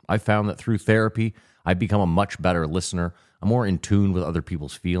that. I've found that through therapy, I've become a much better listener. I'm more in tune with other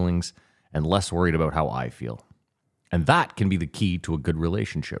people's feelings and less worried about how I feel. And that can be the key to a good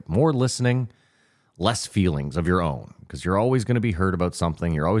relationship. More listening, less feelings of your own, because you're always going to be hurt about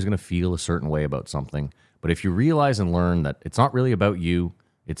something. You're always going to feel a certain way about something. But if you realize and learn that it's not really about you,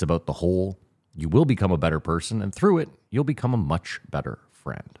 it's about the whole, you will become a better person, and through it, you'll become a much better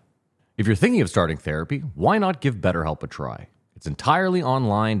friend. If you're thinking of starting therapy, why not give BetterHelp a try? It's entirely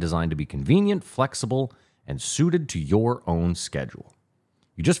online, designed to be convenient, flexible, and suited to your own schedule.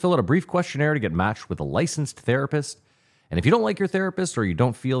 You just fill out a brief questionnaire to get matched with a licensed therapist. And if you don't like your therapist or you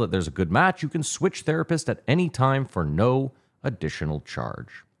don't feel that there's a good match, you can switch therapist at any time for no additional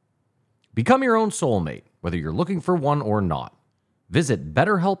charge. Become your own soulmate, whether you're looking for one or not. Visit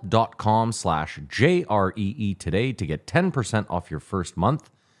betterhelp.com/JREE today to get 10% off your first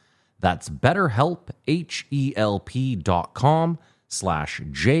month. That's BetterHelp,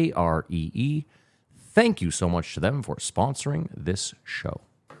 HELP.com/JREE. Thank you so much to them for sponsoring this show.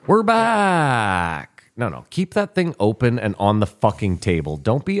 We're back. No, keep that thing open and on the fucking table.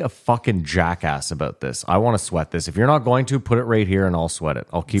 Don't be a fucking jackass about this. I want to sweat this. If you're not going to, put it right here and I'll sweat it.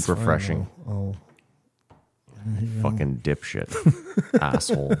 I'll keep refreshing. Fucking dipshit.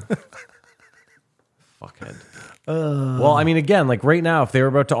 Asshole. Fuckhead. Well, I mean, again, like right now, if they were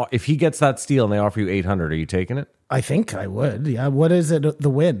about to, if he gets that steal and they offer you 800, are you taking it? I think I would. Yeah. What is it? The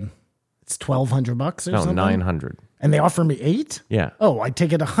win? It's $1,200 or No, something. 900. And they offer me 8? Yeah. Oh, I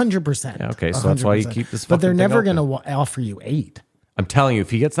take it 100%. Yeah, okay, so that's why you keep this But they're fucking never thing going open. to offer you 8. I'm telling you, if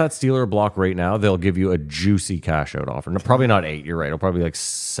he gets that steal or block right now, they'll give you a juicy cash out offer. No, probably not 8. You're right. It'll probably be like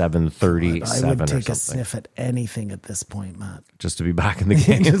 730, I 7 would or take a something. sniff at anything at this point, Matt. Just to be back in the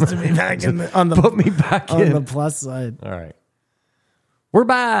game. Just to be back on the Put me back on in. the plus side. All right. We're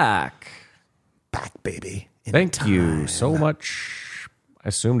back. Back, baby. in Thank time. you so much. I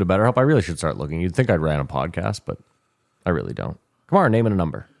assumed to BetterHelp. I really should start looking. You'd think I'd ran a podcast, but I really don't. Come on, name it a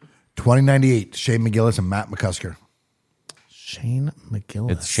number. 2098, Shane McGillis and Matt McCusker. Shane McGillis.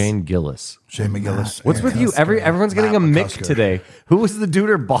 It's Shane Gillis. Shane McGillis. What's with you? Everyone's getting a Matt Mick McCusker. today. Who was the dude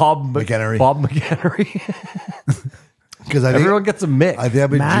or Bob McHenry. Bob McHenry. Because I think Everyone gets a Mick. I think I've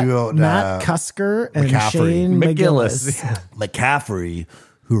been Matt Cusker and McCaffrey. Shane McGillis. McGillis. McCaffrey,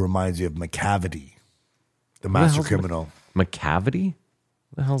 who reminds you of McCavity, the master hell's criminal. McCavity?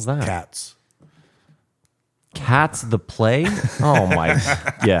 What the hell's that? Cats. Cats the play? Oh my.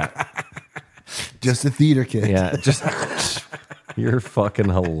 Yeah. Just a theater kid. Yeah. Just. You're fucking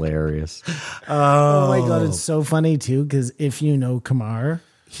hilarious. Oh my God, it's so funny too, because if you know Kamar,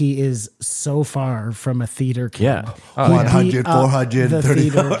 he is so far from a theater kid. Yeah. He 100, beat up 430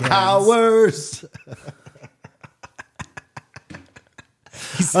 the theater kids. hours.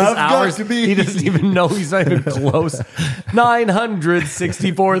 He says I've got hours. to be- He doesn't even know he's not even close.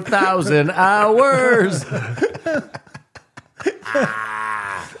 964,000 hours.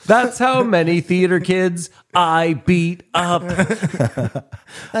 That's how many theater kids I beat up.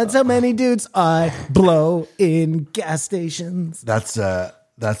 That's how many dudes I blow in gas stations. That's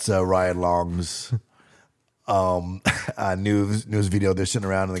Ryan Long's news video. They're sitting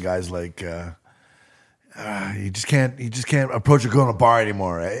around and the guy's like, you just can't approach a girl in a bar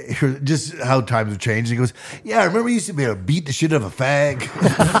anymore. Right? Just how times have changed. He goes, yeah, I remember you used to be able to beat the shit out of a fag.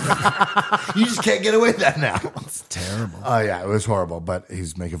 You just can't get away with that now. It's terrible. Oh yeah, it was horrible, but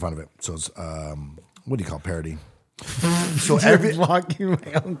he's making fun of it. So it's what do you call it? Parody? So You're blocking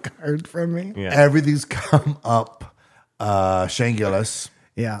my own card from me. Yeah. everything's come up. Shane Gillis.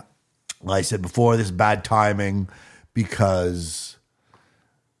 Yeah. Like I said before, this is bad timing because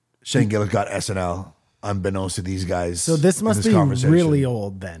Shane Gillis got SNL unbeknownst to these guys. So this in be conversation. really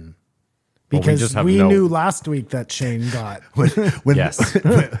old then. Well, we Because just have we no- knew last week that Shane got. when Yes.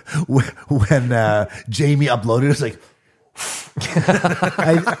 when Jamie uploaded, it was like,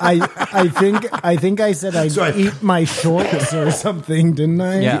 I think I said I'd Sorry. eat my shorts or something, didn't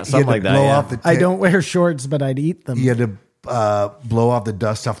I? Yeah, he had something to like that. blow Yeah. off the I don't wear shorts, but I'd eat them. He had to blow off the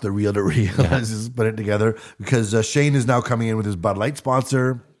dust off the reel to reel. Just put it together because Shane is now coming in with his Bud Light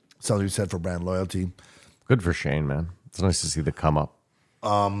sponsor. Something we said for brand loyalty. Good for Shane, man. It's nice to see the come up.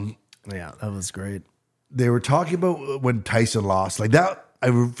 Yeah, that was great. They were talking about when Tyson lost. Like that, I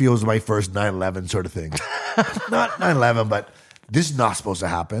feel was my first 9/11 sort of thing. Not 9/11, but this is not supposed to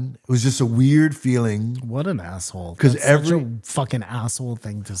happen. It was just a weird feeling. What an asshole. 'Cause That's such every- a fucking asshole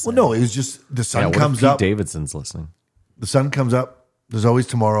thing to say. Well, no, it was just the Yeah, sun what if comes Pete up. Davidson's listening? The sun comes up. There's always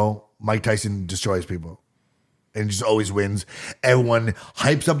tomorrow. Mike Tyson destroys people. and just always wins. Everyone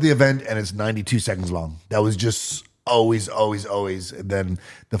hypes up the event, and it's 92 seconds long. That was just always. And then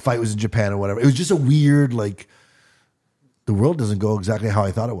the fight was in Japan or whatever. It was just a weird, like, the world doesn't go exactly how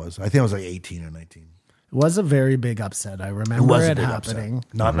I thought it was. I think it was like 18 or 19. It was a very big upset. I It remember was a it big happening.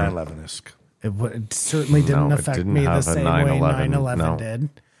 upset. Not 9/11-esque. It certainly didn't No, it affect didn't me the have a same way 9/11, 9/11 no. did.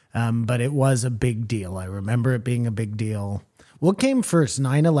 But it was a big deal. I remember it being a big deal. What came first,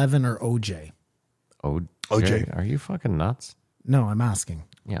 9/11 or OJ? OJ. Are you fucking nuts? No, I'm asking.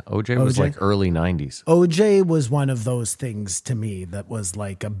 Yeah, OJ was OJ? like early 90s. OJ was one of those things to me that was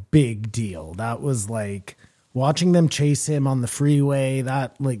like a big deal. That was like watching them chase him on the freeway. I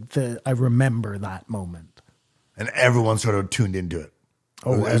remember that moment. And everyone sort of tuned into it.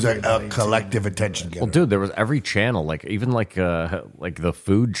 Oh, it was like a everybody collective attention getter. Well, dude, there was every channel, like even like the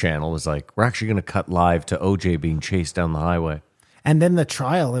food channel was like, we're actually going to cut live to OJ being chased down the highway. And then the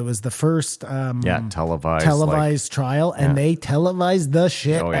trial, it was the first Televised trial, and they televised the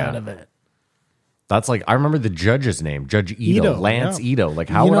shit Oh, yeah. out of it. That's like, I remember the judge's name, Judge Ito, Lance yeah. Ito. Like,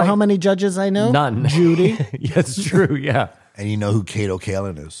 how You would know I- how many judges I know? None. Judy. Yeah, it's true. Yeah. And you know who Kato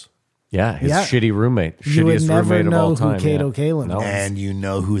Kalin is. Yeah. His Yeah. shitty roommate. You would Shittiest never roommate of know all who time. Kato yeah. Kalin No. is. And you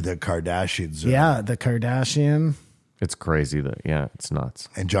know who the Kardashians are. Yeah, the Kardashian. It's crazy that, yeah, it's nuts.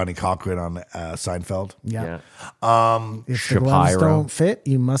 And Johnny Cochran on Seinfeld. Yeah. Yeah. If the gloves Shapiro. don't fit,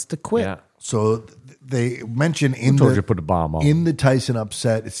 you must acquit. Yeah. So they mention in told you the to put a bomb on? in the Tyson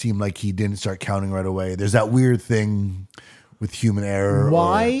upset, it seemed like he didn't start counting right away. There's that weird thing with human error.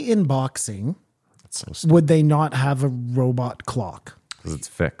 Why in boxing It's so stupid would they not have a robot clock? because it's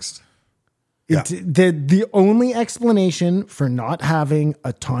fixed. Yeah. The only explanation for not having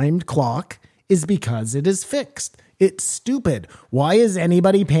a timed clock is because it is fixed. It's stupid. Why is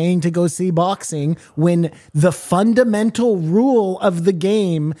anybody paying to go see boxing when the fundamental rule of the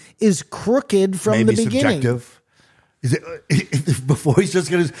game is crooked from maybe the beginning? subjective? Is it before he's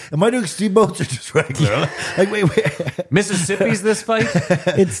just gonna? Am I doing steamboats or just regular? Like wait. Mississippi's this fight?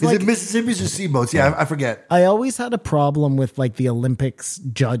 It's Is like it Mississippi's or steamboats? Yeah, I forget. I always had a problem with like the Olympics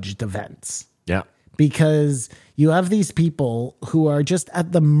judged events. Yeah. Because you have these people who are just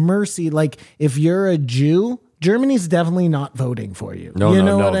at the mercy. Like if you're a Jew, Germany's definitely not voting for you. No, you no,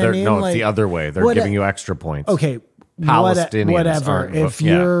 know no. what I They're, mean? no, Like, it's the other way. They're what- giving you extra points. Okay. Palestinians whatever. aren't If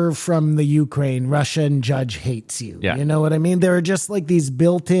yeah. you're from the Ukraine, Russian judge hates you. Yeah. You know what I mean? There are just like these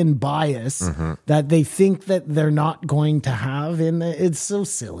built-in bias that they think that they're not going to have in the, it's so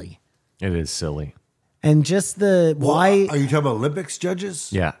silly. It is silly. And just the why Are you talking about Olympics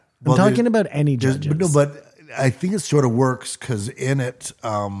judges? Yeah. I'm talking about any Just- judges. but I think it sort of works because in it,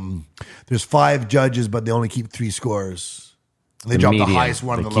 there's 5 judges, but they only keep 3 scores. And they drop median. the highest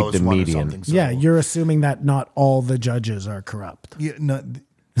one They and the keep lowest the one median. or something. So. yeah, you're assuming that not all the judges are corrupt. Yeah, no,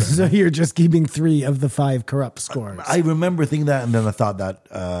 So you're just keeping 3 of the 5 corrupt scores. I remember thinking that, and then I thought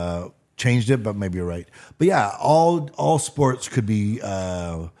that changed it, but maybe you're right. But yeah, all sports could be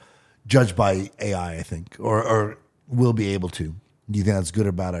judged by AI, I think, or will be able to. Do you think that's a good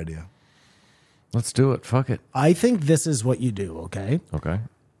or bad idea? Let's do it. Fuck it. I think this is what you do, okay? Okay.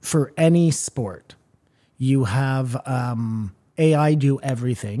 For any sport, you have AI do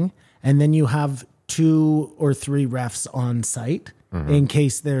everything, and then you have 2 or 3 refs on site in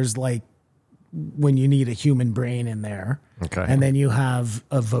case there's like when you need a human brain in there. Okay. And then you have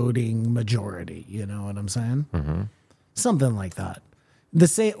a voting majority. You know what I'm saying? Something like that. The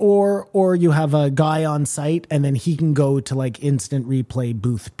say or you have a guy on site and then he can go to like instant replay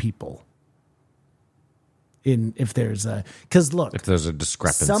booth people. If there's a because look, If there's a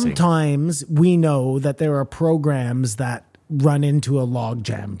discrepancy. sometimes we know that there are programs that run into a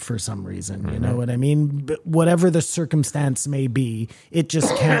logjam for some reason. You know what I mean? But whatever the circumstance may be, it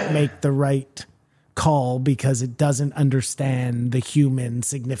just can't make the right call because it doesn't understand the human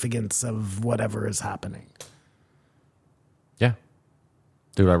significance of whatever is happening. Yeah.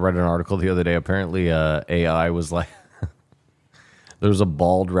 Dude, I read an article the other day. Apparently, AI was like, there was a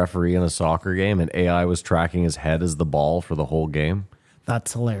bald referee in a soccer game, and AI was tracking his head as the ball for the whole game.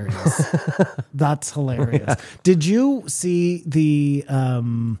 That's hilarious. That's hilarious. Yeah. Did you see the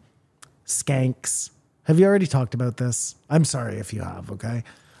Skanks? Have you already talked about this? I'm sorry if you have, okay?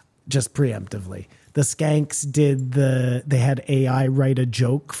 Just preemptively. The Skanks they had AI write a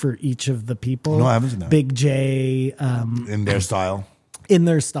joke for each of the people. No, I haven't seen that. Big J, In their style. in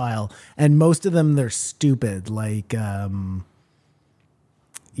their style. And most of them, they're stupid. Like,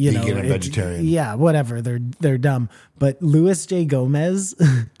 you Vegan know, and vegetarian. Yeah, whatever. They're dumb. But Louis J. Gomez,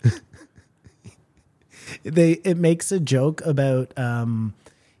 it makes a joke about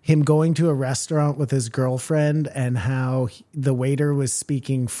him going to a restaurant with his girlfriend and how the waiter was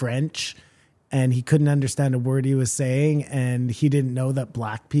speaking French and he couldn't understand a word he was saying, and he didn't know that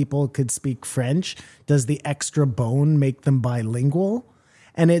black people could speak French. Does the extra bone make them bilingual?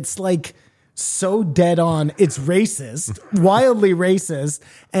 And it's like so dead on. It's racist, wildly racist.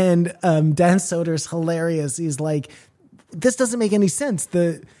 And Dan Soder's hilarious. He's like, this doesn't make any sense.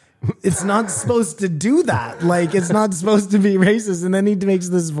 It's not supposed to do that. Like, it's not supposed to be racist. And then he makes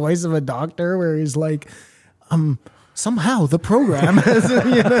this voice of a doctor where he's like, somehow the program has,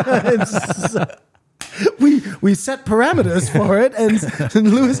 we set parameters for it, and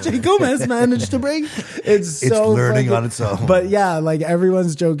Louis J. Gomez managed to bring it's learning fucking, on its own. But yeah, like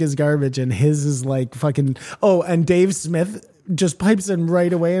everyone's joke is garbage, and his is like fucking. Oh, and Dave Smith just pipes in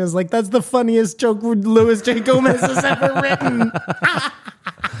right away and is like, "That's the funniest joke Louis J. Gomez has ever written."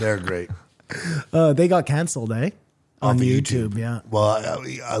 They're great. They got canceled, on Off of YouTube. Yeah. Well,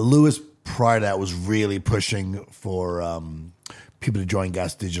 Lewis prior to that was really pushing for people to join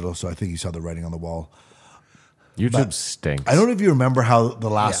Gas Digital, so I think he saw the writing on the wall. YouTube stinks. I don't know if you remember how the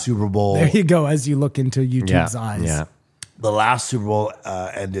last Super Bowl, There you go. As you look into YouTube's eyes. Yeah. the last Super Bowl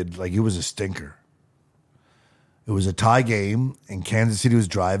ended like it was a stinker. It was a tie game, and Kansas City was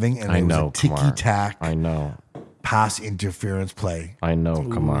driving, and it was a ticky-tack I know. pass interference play I know,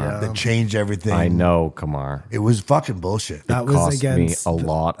 Kamar. that changed everything. I know, Kamar. It was fucking bullshit. That was Cost me against a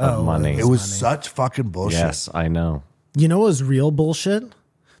lot of money. It was such fucking bullshit. Yes, I know. You know what was real bullshit?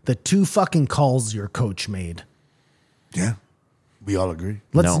 The 2 fucking calls your coach made. Yeah. We all agree.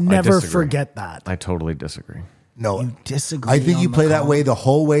 Let's No, I never disagree. forget that. I totally disagree. No. Disagree. I think on you the play that call. way the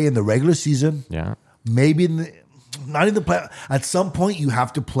whole way in the regular season. Yeah. Maybe in the, not in the play. At some point, you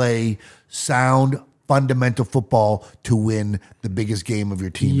have to play sound, fundamental football to win the biggest game of your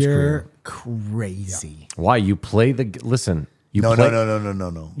team's You're career. crazy. Why? You play the... Listen. You No, play,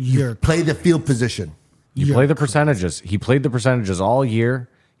 no. You're Play the field position. You play the percentages. He played the percentages all year.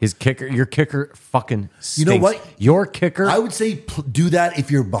 His kicker... Your kicker fucking stinks. You know what? Your kicker... I would say do that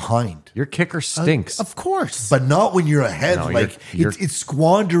if you're behind, your kicker stinks. Of course. but not when you're ahead. No, like you're- it's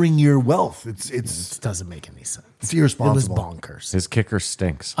squandering your wealth. It's This doesn't make any sense. It's irresponsible. It was bonkers. His kicker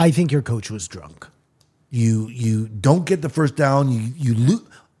stinks. I think your coach was drunk. You don't get the first down. You lose.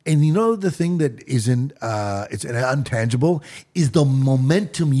 And you know the thing that isn't it's an intangible is the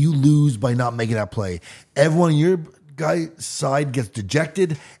momentum you lose by not making that play. Everyone on your guy's side gets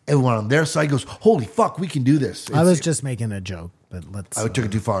dejected. Everyone on their side goes, "Holy fuck, we can do this." I was just making a joke, but let's. I took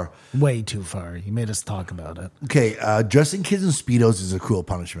it too far. way too far. You made us talk about it. Okay, dressing kids in Speedos is a cruel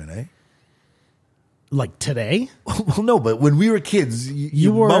punishment, eh? Like today? Well, no, but when we were kids,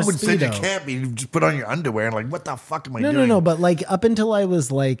 your wore a mom would say you Speedo. can't be. You just put on your underwear and like, what the fuck am I No, doing? no. But like up until I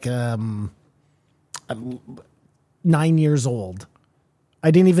was like 9 years old,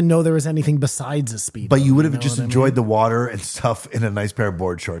 I didn't even know there was anything besides a Speedo. But you would have know just what I enjoyed mean? the water and stuff in a nice pair of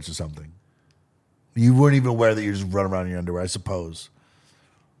board shorts or something. You weren't even aware that you just run around in your underwear, I suppose.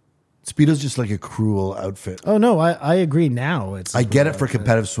 Speedo's just like a cruel outfit. Oh no, I agree. Now it's. I get it for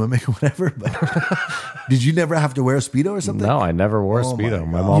competitive swimming or whatever, but did you never have to wear a Speedo or something? No, I never wore a Oh, my Speedo.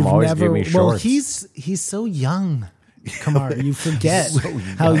 My God. mom You've always never- gave me shorts. Well, he's so young. Kamar, you forget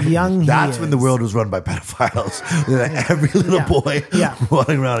how young he That's is. when the world was run by pedophiles. Every little boy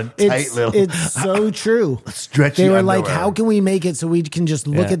running around in tight little. It's so true. Stretchy They were like, underwear. how can we make it so we can just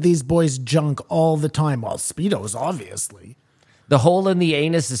look Yeah. at these boys' junk all the time? Well, Speedos, obviously. the hole in the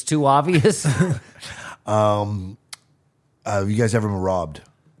anus is too obvious. You guys ever been robbed?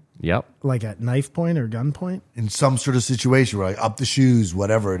 Yep. Like at knife point or gun point? In some sort of situation where like up the shoes,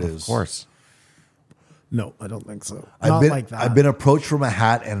 whatever it is. Of course. No, I don't think so. I've Not been, like that. I've been approached for my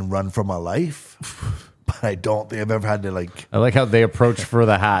hat and run for my life, but I don't think I've ever had to like. I like how they approached for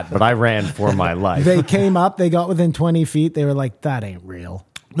the hat, but I ran for my life. They came up, they got within 20 feet. They were like, that ain't real.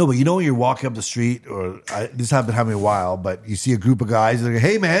 No, but you know when you're walking up the street, or this hasn't happened in a while, but you see a group of guys, they're like,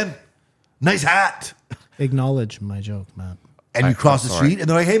 "Hey man, nice hat," Acknowledge my joke, Matt. and you cross the sorry. street, and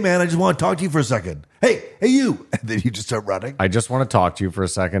they're like, "Hey man, I just want to talk to you for a second. Hey you," and then you just start running. I just want to talk to you for a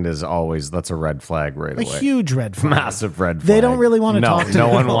second is always, that's a red flag right A away. huge red flag. Massive red flag. They don't really want to No, talk to no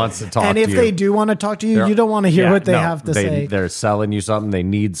you. one wants to talk And to if you. they do want to talk to you, They're- you don't want to hear Yeah, what they no, have to say. They're selling you something. They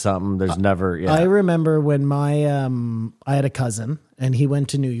need something. There's never. Yeah. I remember when my I had a cousin and he went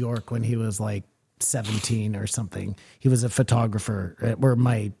to New York when he was like 17 or something. He was a photographer. Where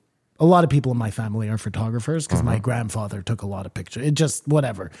a lot of people in my family are photographers because my grandfather took a lot of pictures. It just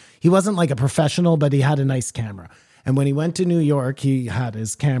whatever. He wasn't like a professional, but he had a nice camera. And when he went to New York, he had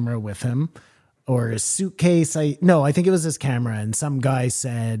his camera with him or his suitcase. I think it was his camera. And some guy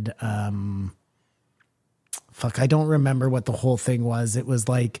said, fuck, I don't remember what the whole thing was. It was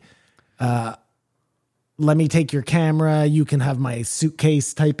like, let me take your camera. You can have my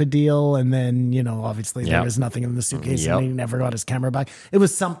suitcase type of deal. And then, obviously there Yep. was nothing in the suitcase Yep. and he never got his camera back. It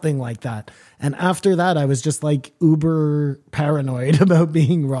was something like that. And after that, I was just like uber paranoid about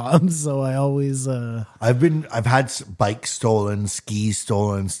being robbed. So I always, I've had bikes stolen, skis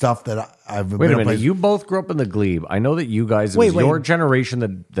stolen, stuff that I've Wait been a minute. place- You both grew up in the glebe. I know that you guys, it was Wait. your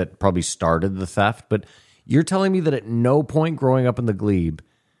generation that probably started the theft, but you're telling me that at no point growing up in the glebe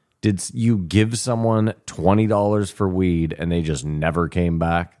did you give someone $20 for weed and they just never came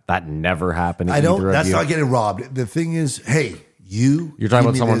back? That never happened to I don't. either of That's you? not getting robbed. The thing is, hey, You're talking give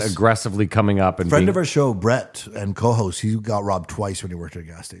about me someone this. aggressively coming up and Friend being, of our show, Brett and co-host, he got robbed twice when he worked at a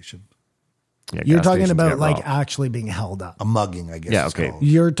gas station. Yeah, you're gas talking stations about get like robbed. actually being held up. A mugging, I guess. Yeah, it's okay. called.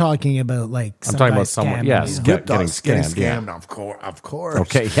 You're talking about like I'm talking about someone- yeah, He's Get- getting scammed, yeah. Of course.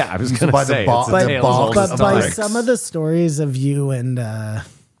 Okay, yeah, I was Used to going buy to say, the it's a the tale box as But old by as time. some of the stories of you and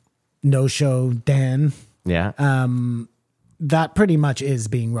No Show Dan, Yeah. that pretty much is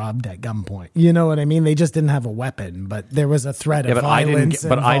being robbed at gunpoint. You know what I mean? They just didn't have a weapon, but there was a threat Yeah, of but I violence. didn't.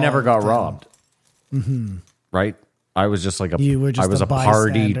 But I never got involved. robbed. Right? I was just like a. You were just I was a a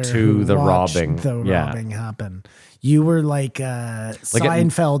party bystander to who the watched robbing. The yeah. robbing happen. You were like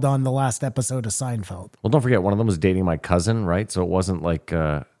Seinfeld on the last episode of Seinfeld. Well, don't forget, one of them was dating my cousin, right? So it wasn't like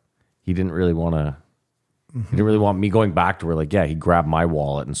he didn't really want to. He didn't really want me going back to where, like, yeah, he grabbed my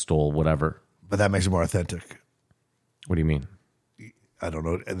wallet and stole whatever. But that makes it more authentic. What do you mean? I don't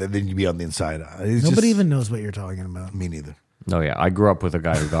know. And then you'd be on the inside. It's Nobody just- even knows what you're talking about. Me neither. No, yeah, I grew up with a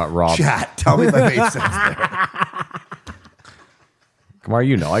guy who got robbed. Chat. Tell me if I made sense there. Kamar,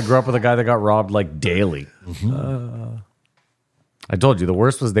 you know, I grew up with a guy that got robbed like daily. I told you the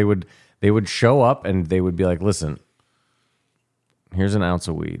worst was they would show up and they would be like, "Listen, here's an ounce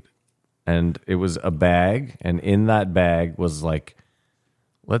of weed," and it was a bag, and in that bag was like,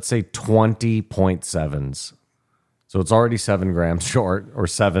 let's say 20.7s. So it's already 7 grams short or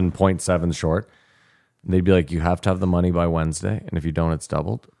 7.7 short. And they'd be like, "You have to have the money by Wednesday, and if you don't, it's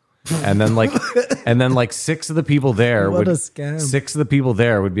doubled." And then like 6 of the people there What would a scam. 6 of the people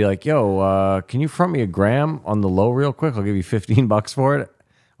there would be like, "Yo, can you front me a gram on the low real quick? I'll give you $15 for it.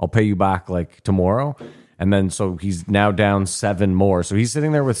 I'll pay you back like tomorrow." And then so he's now down 7 more. So he's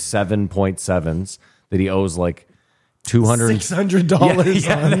sitting there with 7.7s that he owes like $200. $600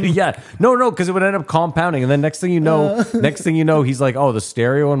 on. Yeah. No, because it would end up compounding. And then next thing you know, he's like, "Oh, the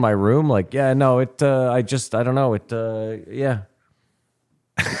stereo in my room." Like, yeah, no, I don't know. Yeah.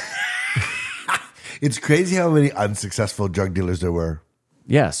 It's crazy how many unsuccessful drug dealers there were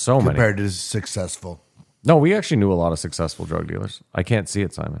Yeah, so many. compared to successful. No, we actually knew a lot of successful drug dealers. I can't see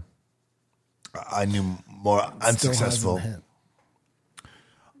it, Simon. I knew more Still unsuccessful. hasn't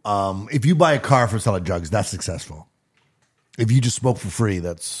hit. If you buy a car for selling drugs, that's successful. If you just smoke for free,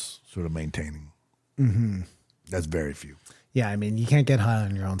 that's sort of maintaining. Mm-hmm. That's very few. Yeah, I mean, you can't get high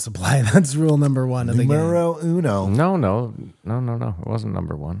on your own supply. That's rule number 1 of the game. Numero uno. No. It wasn't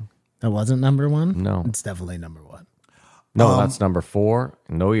number 1. That wasn't number 1? No. It's definitely number 1. No, that's number 4.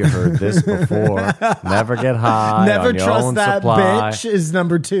 No, you heard this before. Never get high. Never on your trust own that supply. bitch is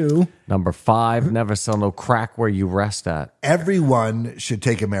number 2. Number 5. Never sell no crack where you rest at. Everyone should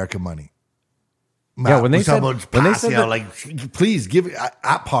take American money. Yeah, when they said- someone's when they passing said out, that- like, please give it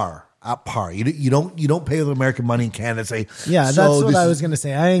at par. At par. You don't pay with American money in Canada. Say, Yeah, so that's what this I is- was going to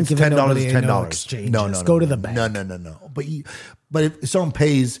say. I ain't it's giving $10, nobody $10. no exchanges. No, Go to the bank. No. But if someone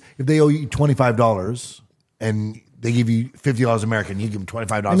pays, if they owe you $25 and they give you $50 American, you give them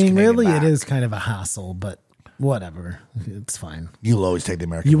 $25. I mean, Canadian really, back. it is kind of a hassle, but whatever. It's fine. You'll always take the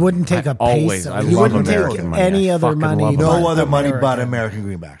American. You money. wouldn't take a always. peso. I You love wouldn't take American money. any I other fucking money. love but No other money but American. American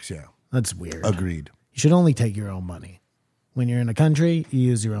greenbacks. Yeah, That's weird. agreed. You should only take your own money. When you're in a country, you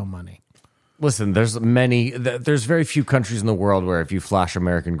use your own money. Listen, there's very few countries in the world where if you flash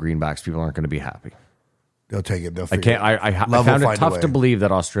American greenbacks, people aren't going to be happy. They'll take it. They'll I figure can't. it. I Love found will it find a tough way. to believe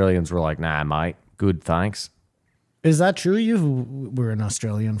that Australians were like, "Nah, mate, good, thanks." Is that true? You were an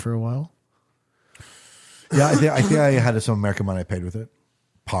Australian for a while? Yeah, I think I had some American money I paid with it.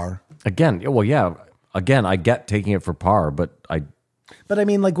 Par. Again, well, yeah. Again, I get taking it for par, but But I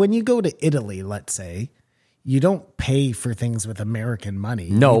mean, like when you go to Italy, let's say, you don't pay for things with American money.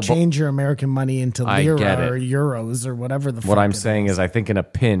 No, you but- change your American money into I lira get it. or euros or whatever the. what fuck I'm it saying is, I think in a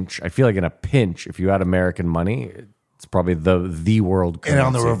pinch, I feel like in a pinch, if you had American money, it's probably the world And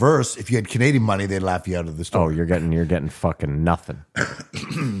on the currency. reverse, if you had Canadian money, they'd laugh you out of the Oh, store. you're getting fucking nothing.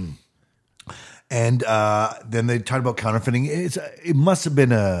 And then they talked about counterfeiting. It must have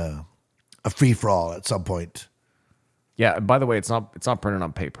been a free for all at some point. Yeah. By the way, it's not printed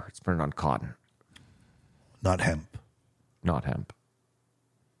on paper. It's printed on cotton, Not hemp. not hemp.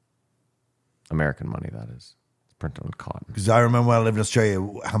 American money, that is. It's printed on cotton. Because I remember when I lived in Australia,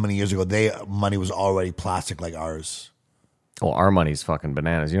 how many years ago, money was already plastic like ours. Well, our money's fucking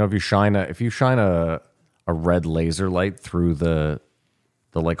bananas. You know, if you shine a red laser light through the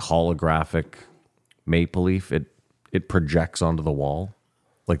like holographic maple leaf, it projects onto the wall.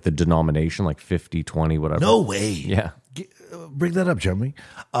 Like the denomination, like 50, 20, whatever. No way. Yeah. Bring that up, Jeremy.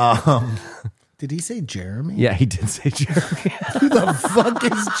 Did he say Jeremy? Yeah, he did say Jeremy. Who the fuck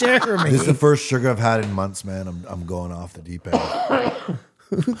is Jeremy? This is the first sugar I've had in months, man. I'm going off the deep end.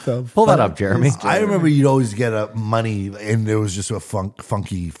 Pull that up, Jeremy. I remember you'd always get money, and there was just a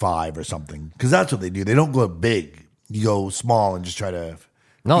funky 5 or something. Because that's what they do. They don't go big. You go small and just try to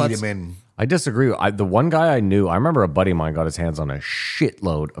feed them in. I disagree. The one guy I knew, I remember a buddy of mine got his hands on a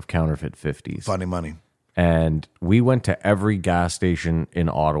shitload of counterfeit 50s. Funny money. And we went to every gas station in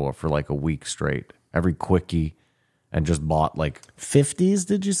Ottawa for like a week straight, every quickie, and just bought like 50s,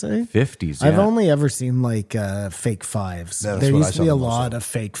 did you say? 50s. I've yeah. only ever seen like fake 5s. Yeah, that's there what I used to be saw a the most lot of. of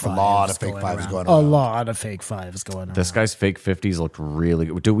fake 5s. A lot of fake 5s going A around. lot of fake 5s going around. This guy's fake 50s looked really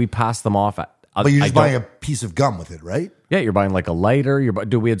good. Do we pass them off? But you're just buying a piece of gum with it, right? Yeah, you're buying like a lighter.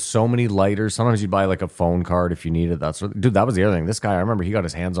 Dude, we had so many lighters. Sometimes you'd buy like a phone card if you needed that. Dude, that was the other thing. This guy, I remember he got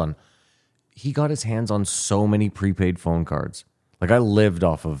his hands on so many prepaid phone cards. Like I lived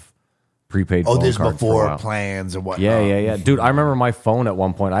off of prepaid phone cards. Oh, this before for a while. plans and whatnot. Yeah. Dude, I remember my phone at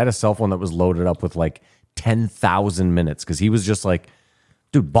one point. I had a cell phone that was loaded up with like 10,000 minutes because he was just like,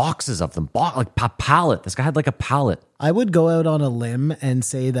 dude, boxes of them. Like a pallet. This guy had like a pallet. I would go out on a limb and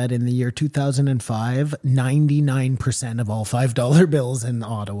say that in the year 2005, 99% of all $5 bills in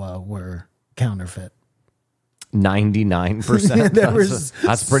Ottawa were counterfeit. 99%.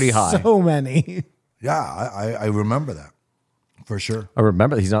 That's pretty high. So many. Yeah, I remember that for sure. I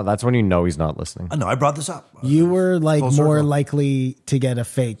remember that's when you know he's not listening. I know. I brought this up. You were like Full more circle. likely to get a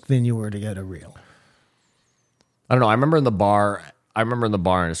fake than you were to get a real. I don't know. I remember in the bar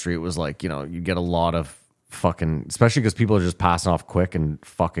industry, it was like, you know, you get a lot of fucking, especially because people are just passing off quick and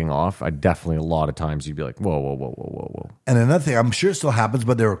fucking off. I definitely, a lot of times you'd be like, whoa. And another thing, I'm sure it still happens,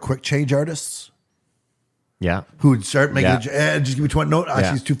 but there were quick change artists Yeah. who would start making Yeah. just give me 20. No, actually,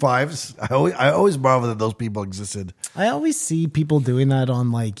 Yeah. it's 2 5s. I always marvel that those people existed. I always see people doing that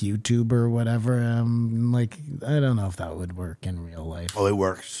on like YouTube or whatever. Like, I don't know if that would work in real life. Oh, it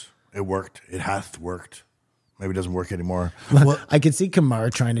works. It worked. It hath worked. Maybe it doesn't work anymore. Well, I could see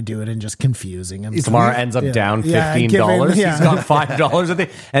Kamar trying to do it and just confusing him. Tomorrow ends up Yeah. down Yeah, $15. give him- yeah. He's got $5 a day.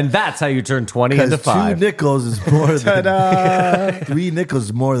 And that's how you turn 20 into because 5. 2 nickels is more than 3 nickels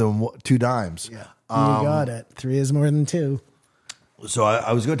is more than 2 dimes. You got it. 3 is more than 2. So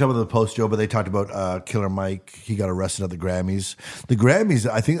I was going to talk about the post, Joe, but they talked about Killer Mike. He got arrested at the Grammys. The Grammys,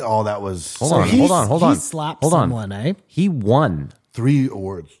 I think all that was Hold on. He slapped Hold on. someone, eh? He won 3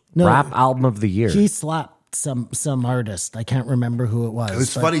 awards. No, Rap Album of the Year. He slapped some artist. I can't remember who it was. It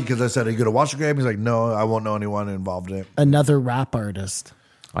was but funny because I said, "Are you going to watch the Grammys?" He's like, "No, I won't know anyone involved in it." Another rap artist.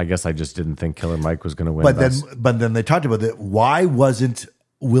 I guess I just didn't think Killer Mike was going to win. But then they talked about it. Why wasn't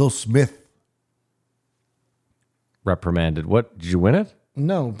Will Smith? reprimanded. What? Did you win it?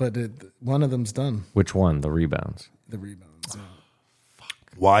 No, but one of them's done. Which one? The rebounds. The rebounds.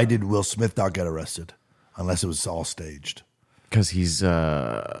 Why did Will Smith not get arrested? Unless it was all staged. Because he's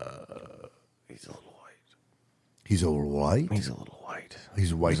a little white. He's a little white. He's a little white. He's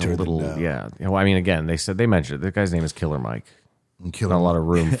He's whiter a little, than yeah. Well, I mean, again, they mentioned it. The guy's name is Killer Mike. Killer, Not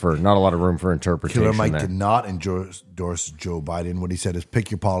a lot of room for interpretation. Killer Mike there. did not endorse Joe Biden. What he said is, "Pick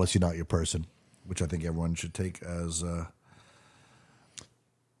your policy, not your person," which I think everyone should take as.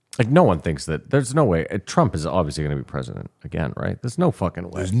 Like, no one thinks that. There's no way. Trump is obviously going to be president again, right? There's no fucking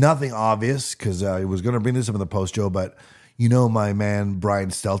way. There's nothing obvious because I was going to bring this up in the post, Joe, but you know my man Brian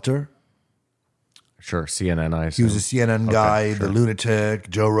Stelter. Sure, CNN. I He was a assume. CNN guy, sure. the lunatic,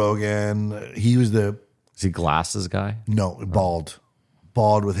 Joe Rogan. He was the Is he glasses guy? bald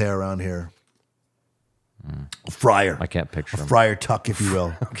with hair around here. A friar. I can't picture A him. friar tuck, if you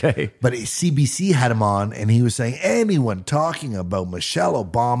will. Okay. But CBC had him on, and he was saying anyone talking about Michelle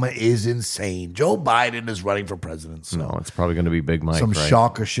Obama is insane. Joe Biden is running for president. So No, it's probably going to be Big Mike. some right?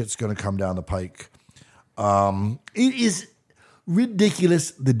 shocker shit's going to come down the pike. It is ridiculous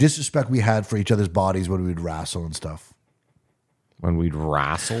the disrespect we had for each other's bodies when we'd wrestle and stuff. When we'd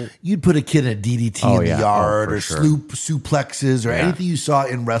wrestle. You'd put a kid in a DDT Oh, in yeah. the yard Oh, for or sure. suplexes or Yeah. anything you saw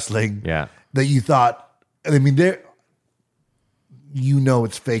in wrestling Yeah. that you thought, I mean,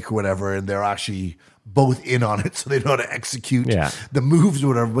 it's fake or whatever, and they're actually both in on it, so they know how to execute Yeah. the moves or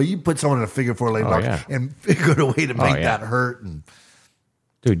whatever. But you put someone in a figure 4 leg lock yeah. and figure out a way to make yeah. that hurt. And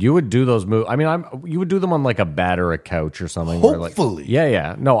Dude, you would do those moves. I mean, you would do them on like a bed or a couch or something. where, like- Hopefully.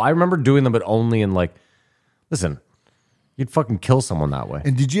 yeah. No, I remember doing them, but only in like, listen, you'd fucking kill someone that way.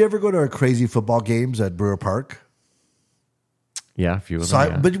 And did you ever go to our crazy football games at Brewer Park? Yeah, a few of So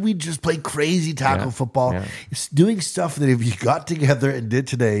them. Yeah. but we just played crazy tackle Yeah, football. yeah. It's doing stuff that if you got together and did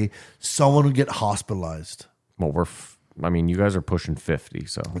today, someone would get hospitalized. Well, I mean, you guys are pushing 50,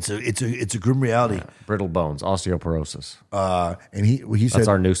 so It's a grim reality. brittle bones, osteoporosis. And he said, That's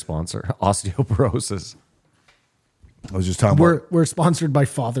our new sponsor, osteoporosis. I was just talking about. We're sponsored by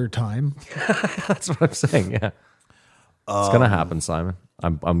Father Time. That's what I'm saying. Yeah, it's gonna happen, Simon.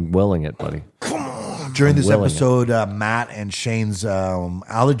 I'm willing it, buddy. During this willing episode, Matt and Shane's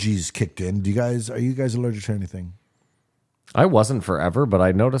allergies kicked in. Are you guys allergic to anything? I wasn't forever, but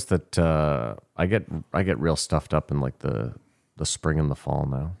I noticed that I get real stuffed up in like the spring and the fall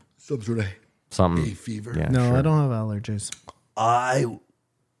now. Some sort of Something hay fever. Yeah, No, sure. I don't have allergies. I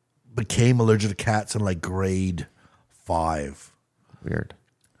became allergic to cats in like grade 5. Weird.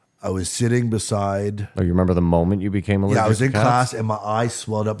 I was sitting beside. Oh, you remember the moment you became allergic? Yeah, I was to in cats? class and my eye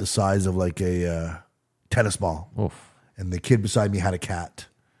swelled up the size of like a tennis ball. Oof. And the kid beside me had a cat.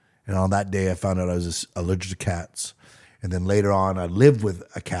 And on that day, I found out I was allergic to cats. And then later on, I lived with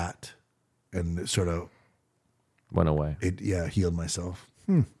a cat, and it sort of Went away. healed myself.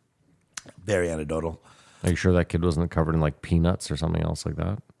 Very anecdotal. Are you sure that kid wasn't covered in like peanuts or something else like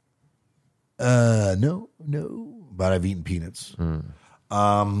that? No, but I've eaten peanuts.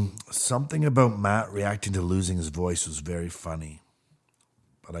 Something about Matt reacting to losing his voice was very funny,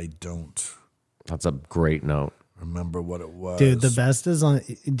 but I don't That's a great note. remember what it was. Dude, the best is on.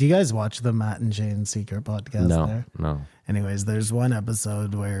 Do you guys watch the Matt and Shane Secret podcast? No, no. Anyways, there's one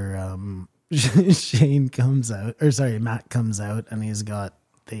episode where Shane comes out, or sorry, Matt comes out, and he's got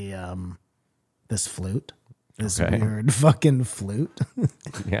the this flute, this Okay. weird fucking flute.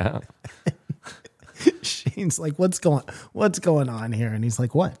 Yeah. Shane's like, what's going on here? And he's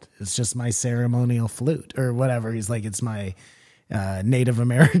like, what? It's just my ceremonial flute or whatever. He's like, it's my Native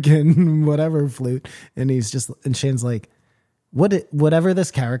American whatever flute. And Shane's like, whatever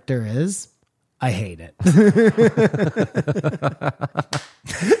this character is, I hate it.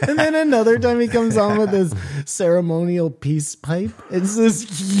 And then another time he comes on with this ceremonial peace pipe. It's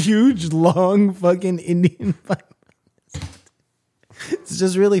this huge, long fucking Indian pipe. It's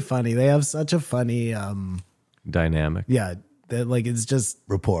just really funny. They have such a funny, Dynamic. yeah, like it's just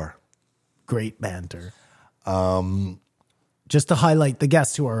rapport. great banter. Just to highlight the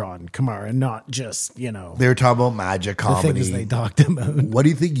guests who are on Kamara, not just, They were talking about magic the comedy. things they talked about. What do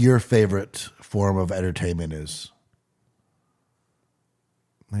you think your favorite form of entertainment is?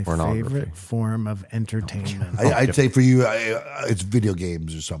 My Pornography. favorite form of entertainment. I'd say for you, it's video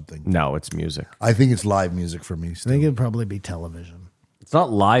games or something. No, it's music. I think it's live music for me. I Still. think it'd probably be television. It's not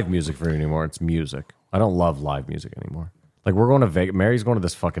live music for me anymore. It's music. I don't love live music anymore. Like we're going to Vegas. Mary's going to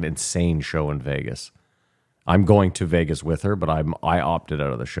this fucking insane show in Vegas. I'm going to Vegas with her, but I opted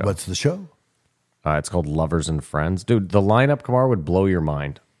out of the show. What's the show? It's called Lovers and Friends. Dude, the lineup, Kamar, would blow your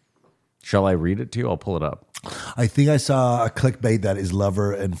mind. Shall I read it to you? I'll pull it up. I think I saw a clickbait that is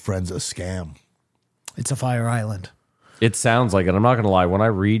Lover and Friends a scam. It's a Fire Island. It sounds like it. I'm not going to lie. When I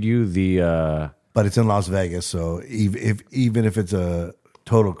read you the... But it's in Las Vegas, so even if it's a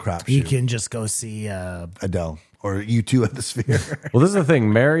total crap You shoot, can just go see. Adele or U2 at the Sphere. Well, this is the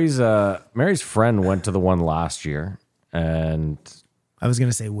thing. Mary's friend went to the one last year, and I was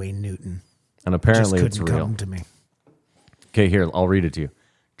gonna say Wayne Newton. and Just apparently couldn't it's real. come to me. Okay, here, I'll read it to you.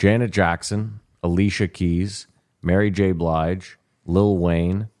 Janet Jackson, Alicia Keys, Mary J. Blige, Lil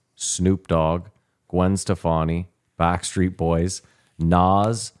Wayne, Snoop Dogg, Gwen Stefani, Backstreet Boys,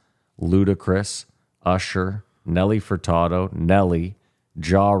 Nas, Ludacris, Usher, Nelly Furtado, Nelly,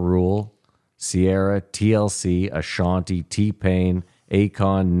 Ja Rule, Sierra, TLC, Ashanti, T-Pain,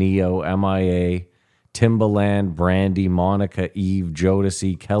 Akon, Neo, MIA, Timbaland, Brandy, Monica, Eve,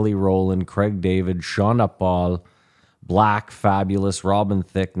 Jodeci, Kelly Rowland, Craig David, Shauna Paul, Black, Fabulous, Robin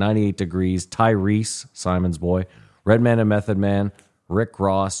Thicke, 98 Degrees, Tyrese, Simon's Boy, Redman and Method Man, Rick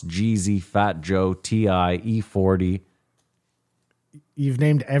Ross, Jeezy, Fat Joe, T.I., E40, You've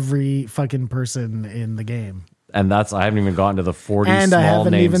named every fucking person in the game, and I haven't even gotten to the 40 and small I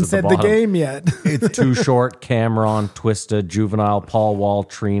haven't names even at said the the bottom. game yet. It's Too Short, Cameron, Twista, Juvenile, Paul Wall,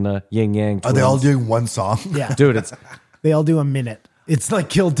 Trina, Yin Yang Are Twins. they all doing one song? Yeah, Dude, it's they all do a minute. It's like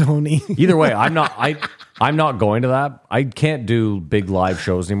Kill Tony. either way. I'm not going to that. I can't do big live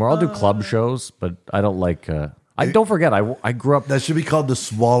shows anymore. I'll do club shows, but I don't like. Don't forget, I grew up. That should be called the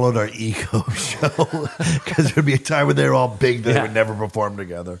Swallowed Our Ego Show because there'd be a time when they were all big that they Yeah. would never perform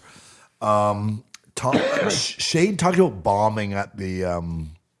together. Shane talked about bombing at the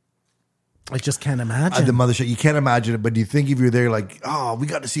I just can't imagine. mothership. You can't imagine it, but do you think if you're there, like, oh, we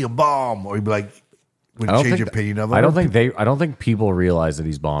got to see a bomb, or you'd be like, would I don't change think your opinion of it? I don't think people realize that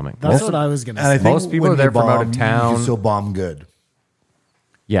he's bombing. That's what I was going And to I say. think Most people when are there you from out of bomb, town. You can still bomb good.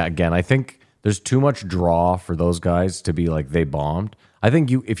 Yeah, again, I think there's too much draw for those guys to be like they bombed. I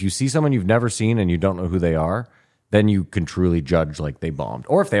think if you see someone you've never seen and you don't know who they are, then you can truly judge like they bombed.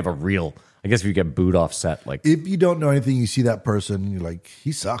 Or if they have a real, I guess if you get booed off set, like If you don't know anything, you see that person, you're like,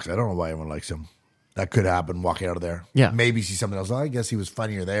 he sucks. I don't know why everyone likes him. That could happen walking out of there. Yeah. Maybe see something else. I guess he was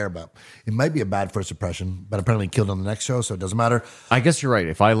funnier there, but it might be a bad first impression. But apparently killed on the next show, so it doesn't matter. I guess you're right.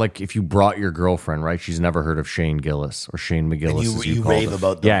 If you brought your girlfriend, right, she's never heard of Shane Gillis or Shane McGillis, And as you you called rave him.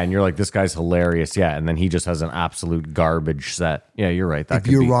 about them. Yeah, and you're like, this guy's hilarious. Yeah, and then he just has an absolute garbage set. Yeah, you're right. That If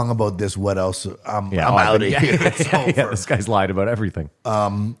could you're be. wrong about this, what else? I'm Yeah, out of yeah, here. yeah, It's yeah, over. this guy's lied about everything.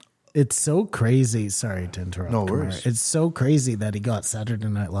 It's so crazy. Sorry to interrupt. No Kumar. worries. It's so crazy that he got Saturday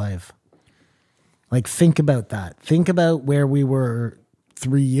Night Live. Like, think about that. Think about where we were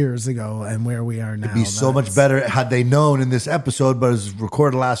 3 years ago and where we are now. It'd be so much better had they known in this episode, but it was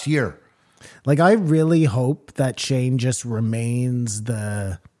recorded last year. Like, I really hope that Shane just remains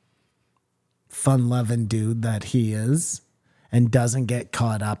the fun-loving dude that he is and doesn't get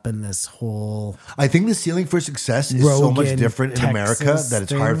caught up in this whole... I think the ceiling for success is so much Rogan, different in America Texas that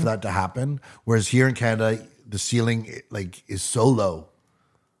it's hard thing. for that to happen. Whereas here in Canada, the ceiling like is so low.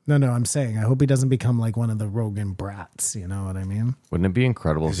 No, I'm saying I hope he doesn't become like one of the Rogan brats. You know what I mean? Wouldn't it be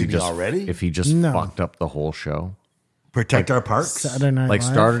incredible if Isn't he already? if he just No. fucked up the whole show? Protect our parks. Saturday Night Like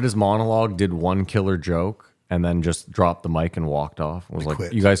Live. started his monologue, did one killer joke, and then just dropped the mic and walked off. It was like,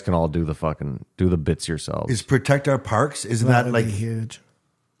 quit. you guys can all do the bits yourselves. Is protect our parks? Isn't That that would like be huge.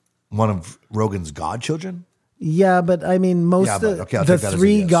 one of Rogan's godchildren? Yeah, but I mean, most Yeah, of but okay, I'll the take that as a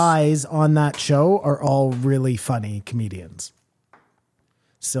three yes. guys on that show are all really funny comedians.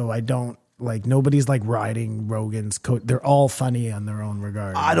 So I don't like nobody's like riding Rogan's coat. They're all funny in their own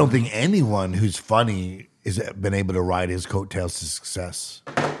regard. I don't think anyone who's funny has been able to ride his coattails to success.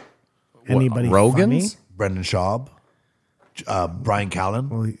 Anybody Rogan's? funny? Brendan Schaub, Brian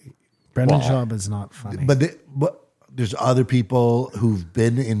Callen. Brendan Schaub is not funny. But there's other people who've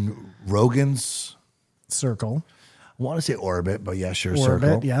been in Rogan's, Circle, I want to say orbit, but yeah, sure, Orbit,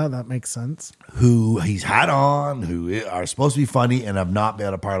 circle. yeah, that makes sense. Who he's had on, who are supposed to be funny and have not been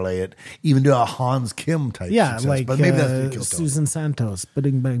able to parlay it, even to a Hans Kim type Yeah, success. like But maybe that's the kill Susan Santos,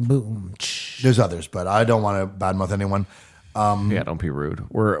 bing bang boom. There's others, but I don't want to badmouth anyone. Yeah, don't be rude.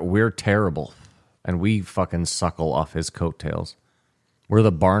 We're terrible, and we fucking suckle off his coattails. We're the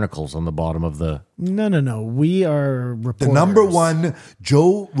barnacles on the bottom of the. No. We are The reporters. number one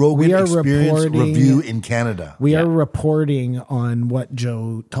Joe Rogan We are Experience reporting- review in Canada. We are reporting on what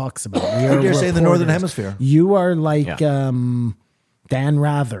Joe talks about. We are dare say the Northern reporters. Hemisphere. You are like Yeah. Dan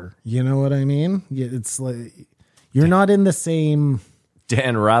Rather. You know what I mean? It's like you're not in the same.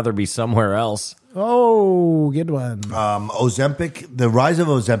 Dan rather be somewhere else. Oh, good one. Ozempic, the rise of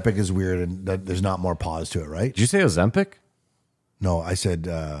Ozempic is weird, and that there's not more pause to it, right? Did you say Ozempic? No, I said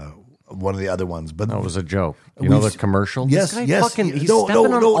one of the other ones, but That was a joke. You know We've- the commercial? Yes, This guy yes. Fucking, he's No, stepping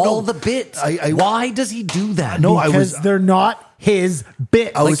no, on no, all no. the bits. I- Why does he do that? No, I because was- they're not his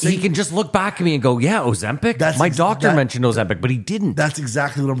bit. I was Like, he thinking- can just look back at me and go, yeah, Ozempic? That's My ex- doctor that- mentioned Ozempic, but he didn't. that's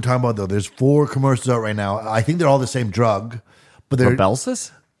exactly what I'm talking about. Though there's 4 commercials out right now. I think they're all the same drug, but they're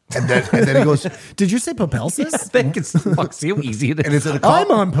Belsis? and then he goes, Did you say Papelsis? I think it's fuck, see how easy it and is. it's at a I'm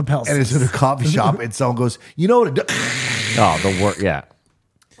on Papelsis. and it's at a coffee shop, and someone goes, you know what? It do-" Oh, the word, yeah.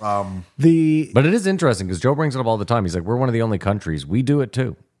 The But it is interesting because Joe brings it up all the time. He's like, we're one of the only countries. We do it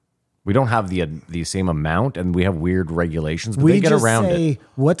too. We don't have the same amount, and we have weird regulations, but we they get just around say, it.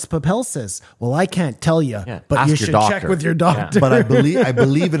 "What's Papelsis?" Well, I can't tell you, Yeah, but ask you your should doctor. check with your Yeah. doctor. But I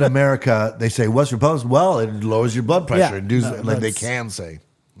believe in America they say what's repulsive? Well, it lowers your blood pressure Yeah, and does no, like they that's- can say,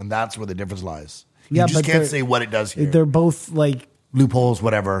 and that's where the difference lies. Yeah, You just but can't they're- say what it does here. They're both like, Loopholes,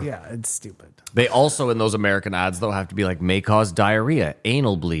 whatever. yeah, it's stupid. They also, in those American ads, though, have to be like, may cause diarrhea,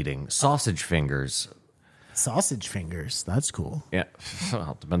 anal bleeding, sausage fingers. Sausage fingers. That's cool. Yeah,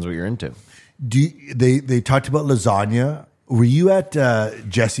 well, depends what you're into. They talked about lasagna. Were you at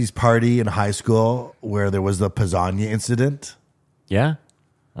Jesse's party in high school where there was the lasagna incident? Yeah?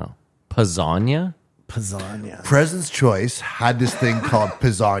 Oh. Pizzagna? Lasagna. President's Choice had this thing called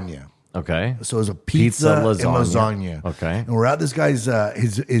pizzagna. Okay. So it was a pizza, and lasagna. lasagna. Okay. And we're at this guy's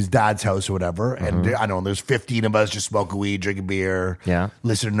his dad's house or whatever, and I don't know. There's 15 of us just smoking weed, drinking beer, Yeah.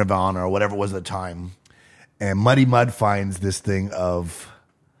 listening to Nirvana or whatever it was at the time. And Muddy Mud finds this thing of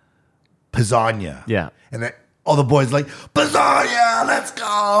pizzagna. Yeah. And all the boys like, Pizzaglia, let's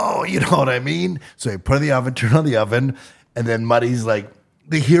go. You know what I mean? So he put it in the oven, turn on the oven, and then Muddy's like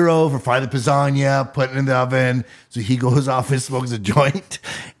the hero for finding the pizzaglia, putting it in the oven. So he goes off and smokes a joint,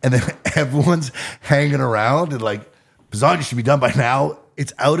 and then everyone's hanging around and like, pizzaglia should be done by now.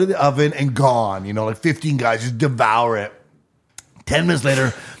 It's out of the oven and gone. You know, like 15 guys just devour it. 10 minutes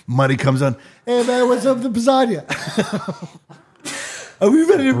later, Muddy comes on. Hey man, what's up with the pizzaglia? Are we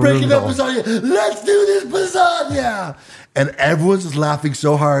ready to break it up, pizzaglia? Let's do this pizzaglia. And everyone's just laughing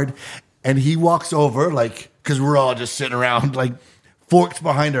so hard. And he walks over, like, because we're all just sitting around, like, forks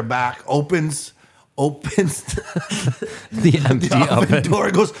behind our back, opens The empty oven door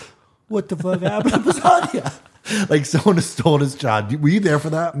and goes, what the fuck happened to pizzaglia? Like someone has stolen his job. Were you there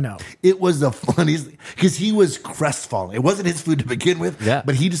for that? No. It was the funniest because he was crestfallen. It wasn't his food to begin with,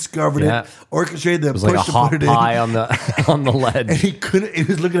 but he discovered it, orchestrated the It was like a hot pie on the ledge. And he couldn't. He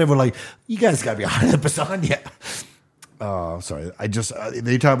was looking at everyone like, "You guys got to be out of the pizzaglia." Oh, sorry. I just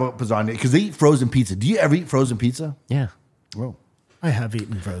they talk about pizzaglia because they eat frozen pizza. Do you ever eat frozen pizza? Yeah. Whoa, I have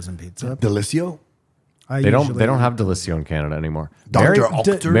eaten frozen pizza. Delicio. They don't have Delicio in Canada anymore.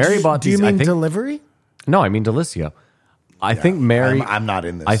 Dr. Mary Octers? bought Do you these. mean I think, delivery? no, I mean Delicio. I think Mary. I'm not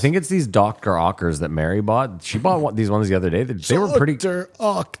in this. I think it's these Dr. Ockers that Mary bought. She bought these ones the other day. They were pretty. Dr.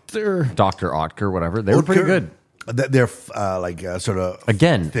 Octer. Dr. Otker, whatever. They were pretty good. They're sort of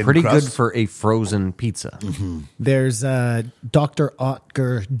Again, thin pretty crust. good for a frozen pizza. There's Dr.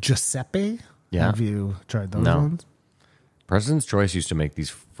 Otker Giuseppe. Yeah. Have you tried those No. ones? President's Choice used to make these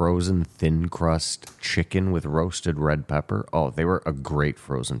frozen thin crust chicken with roasted red pepper. Oh, they were a great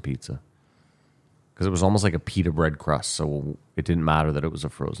frozen pizza. Because it was almost like a pita bread crust, so it didn't matter that it was a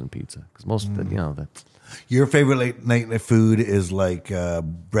frozen pizza. Because most of the, Your favorite late night food is like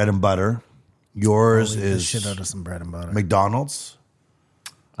bread and butter. Yours Eat the is shit out of some bread and butter. McDonald's.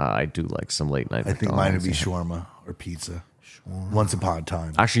 I do like some late night. I think mine would be McDonald's. shawarma or pizza. Once upon a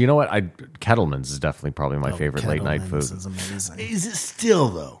time. Actually, you know what? Kettleman's is definitely probably my favorite late night food. Kettleman's is amazing. Is it still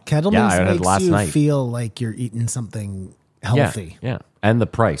though? Kettleman's Yeah, I had it makes last you night. feel like you're eating something healthy. Yeah. And the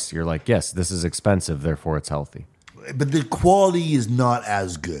price. You're like, yes, this is expensive, therefore it's healthy. But the quality is not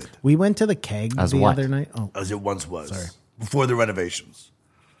as good We went to the Keg As the what? other night. Oh, as it once was before the renovations.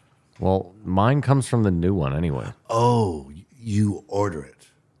 Well, mine comes from the new one anyway. Oh, you order it.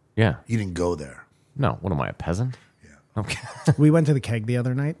 Yeah. You didn't go there. No, what am I, a peasant? Yeah. Okay. we went to the Keg the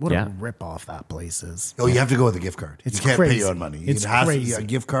other night. What Yeah. a rip off that place is. Oh, you have to go with a gift card. It's you can't crazy. pay your own money. It's it has crazy. to be a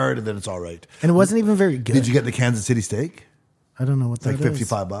gift card, and then it's all right. And it wasn't even very good. Did you get the Kansas City steak? I don't know what It's like that is.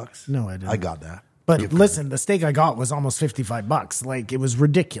 $55. No, I didn't. I got that. But Gift card. listen, the steak I got was almost $55. Like, it was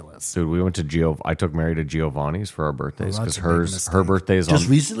ridiculous. Dude, we went to I took Mary to Giovanni's for our birthdays Oh, because that's a big her mistake. birthday's just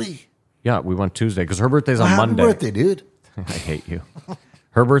on. recently. Yeah, we went Tuesday because her birthday's on Happy Monday. birthday, dude. I hate you.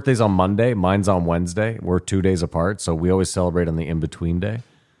 Her birthday's on Monday. Mine's on Wednesday. We're 2 days apart, so we always celebrate on the in between day.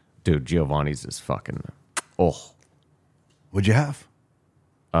 Dude, Giovanni's is fucking. Oh, What'd you have?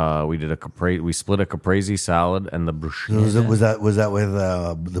 we did we split a caprese salad and the bruschetta. Was that with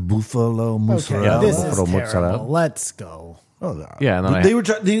the buffalo mozzarella? Okay, this is Buffalo mozzarella. terrible. Let's go. Oh, no. Yeah, and then they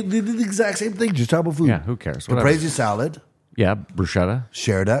did the exact same thing. Just talk about food. Yeah, who cares? Whatever. Caprese salad. Yeah, bruschetta.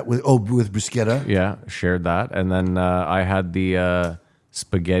 Share that with bruschetta. Yeah, shared that, and then I had the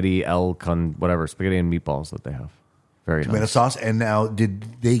spaghetti spaghetti and meatballs that they have. Very Tomato nice. sauce. And now,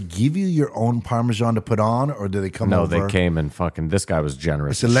 did they give you your own Parmesan to put on, or did they come No, over? they came and fucking. This guy was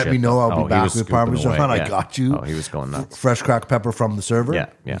generous. So as let shit, me know. though. I'll be He back was with scooping Parmesan. away, I yeah. got you. Oh, he was going nuts. Fresh cracked pepper from the server. Yeah,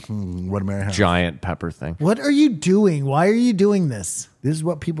 yeah. What a Mary have. Giant pepper thing. What are you doing? Why are you doing this? This is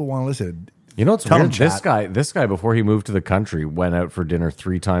what people want to listen. You know what's Tell weird? him, chat. This guy before he moved to the country went out for dinner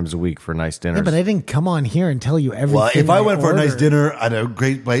 3 times a week for nice dinners. Yeah, but I didn't come on here and tell you everything. Well, if I went for a nice ordered. dinner at a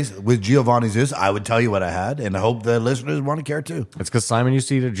great place with Giovanni's, I would tell you what I had, and I hope the listeners want to care too. It's because Simon used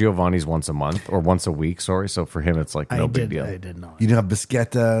to eat at Giovanni's once a month or once a week. Sorry, so for him it's like no big deal. I did not. You didn't have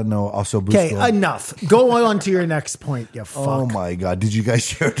bisquetta, no also Okay, busto. enough. Go on to your next point, you fuck. Oh my God! Did you guys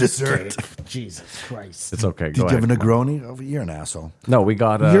share dessert? Jesus Christ. It's okay. Did Go you have ahead. a Negroni? Oh, you're an asshole. No, we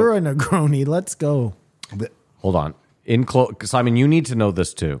got. You're a Negroni. Let's go. Hold on. Simon, you need to know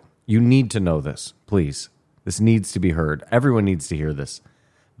this too. You need to know this, please. This needs to be heard. Everyone needs to hear this.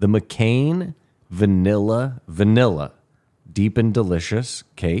 The McCain vanilla, deep and delicious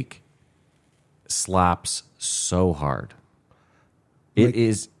cake slaps so hard. It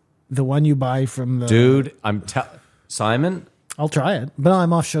is, The one you buy from the... dude. Simon. I'll try it, but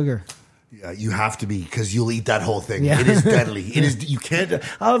I'm off sugar. Yeah, you have to be because you'll eat that whole thing. Yeah. It is deadly. It is. You can't.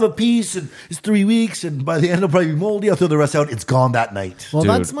 I'll have a piece, and it's 3 weeks, and by the end it'll probably be moldy. I'll throw the rest out. It's gone that night. Well, Dude.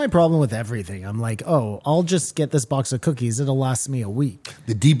 that's my problem with everything. I'm like, oh, I'll just get this box of cookies. It'll last me a week.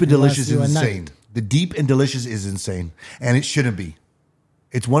 The deep and delicious is you a insane. night. The deep and delicious is insane, and it shouldn't be.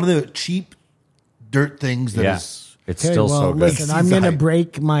 It's one of the cheap dirt things that is. It's Okay, still well, so good. listen, I'm going to Hype.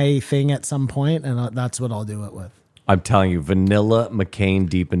 break my thing at some point, and that's what I'll do it with. I'm telling you, vanilla McCain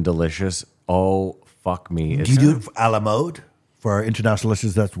deep and delicious. Oh, fuck me. Do you do it a la mode for our international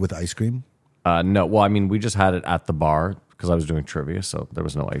listeners? That's with ice cream. No, well, I mean, we just had it at the bar because I was doing trivia, so there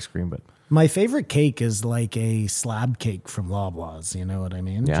was no ice cream. But My favorite cake is like a slab cake from Loblaws. You know what I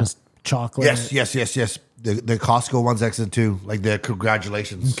mean? Yeah. Just chocolate. Yes. The Costco one's excellent too. Like the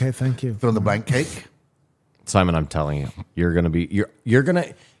congratulations. Okay, thank you. Fill in the blank cake. Simon, I'm telling you,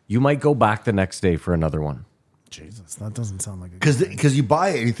 you might go back the next day for another one. Jesus, that doesn't sound like a Because you buy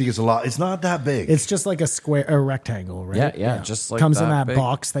it and you think it's a lot. It's not that big. It's just like a rectangle, right? Yeah, just like comes in that that big.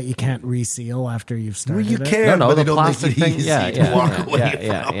 box that you can't reseal after you've started you it. can, No, but the they don't make plastic it thing. easy Yeah, to walk away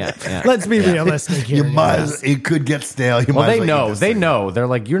from. yeah. Let's be realistic here. You might. guys. It could get stale. You Well, might they as well eat know. this They thing. know. They're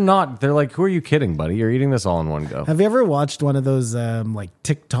like, you're not. They're like, who are you kidding, buddy? You're eating this all in one go. Have you ever watched one of those like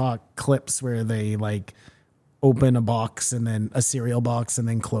TikTok clips where they like open a box and then a cereal box and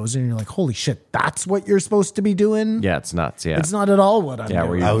then close it and you're like, holy shit, that's what you're supposed to be doing? Yeah, it's nuts. Yeah, It's not at all what I'm yeah. doing.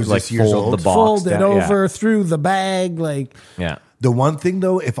 Where you I was like just years fold old. the box, Fold it down. over through the bag. Like, Yeah. The one thing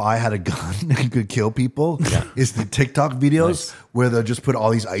though, if I had a gun and could kill people, is the TikTok videos where they'll just put all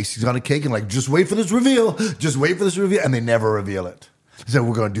these icings on a cake and like, just wait for this reveal, and they never reveal it. So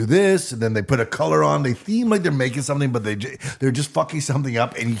we're going to do this, and then they put a color on. They seem like they're making something, but they're just fucking something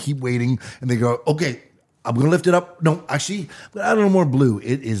up, and you keep waiting, and they go, okay, I'm going to lift it up. No, actually, I don't know more blue.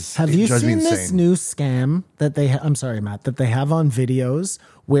 It is. have it you drives me seen this insane. new scam that I'm sorry, Matt, that they have on videos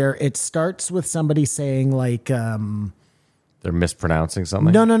where it starts with somebody saying like, They're mispronouncing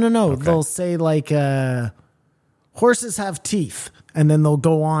something. No. They'll say like horses have teeth. And then they'll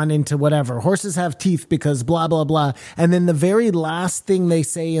go on into whatever. Horses have teeth because blah, blah, blah. And then the very last thing they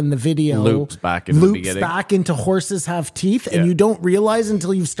say in the video Loops back into the beginning. back into horses have teeth. Yeah. And you don't realize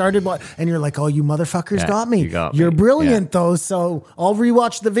until you've started. And you're like, oh, you motherfuckers Yeah, got me. you got You're me. brilliant, though. So I'll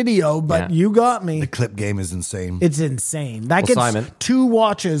rewatch the video, but Yeah. you got me. The clip game is insane. It's insane. That Well, gets Simon. 2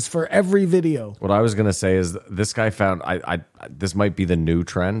 watches for every video. What I was gonna say is this guy found. This might be the new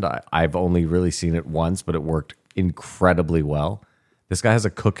trend. I've only really seen it once, but it worked incredibly well. This guy has a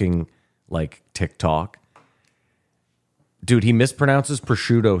cooking like TikTok. Dude, he mispronounces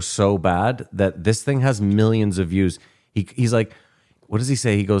prosciutto so bad that this thing has millions of views. He's like, what does he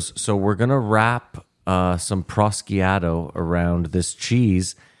say? He goes, so we're gonna wrap some prosciutto around this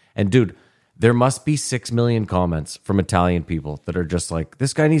cheese. And dude, there must be 6 million comments from Italian people that are just like,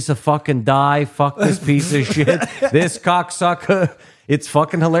 this guy needs to fucking die. Fuck this piece of shit. This cocksucker. It's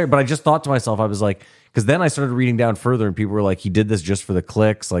fucking hilarious. But I just thought to myself, I was like, because then I started reading down further and people were like, he did this just for the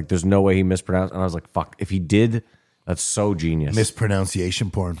clicks. Like, there's no way he mispronounced. And I was like, fuck, if he did, that's so genius.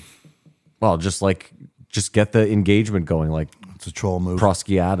 Mispronunciation porn. Well, just get the engagement going, like It's a troll move.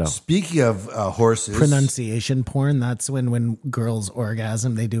 prosciutto. Speaking of horses, Pronunciation porn. That's when girls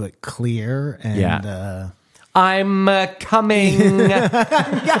orgasm, they do it clear. And Yeah. I'm coming.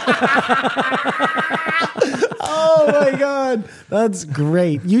 oh my God. That's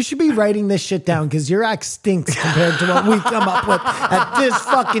great. You should be writing this shit down because your act stinks compared to what we come up with at this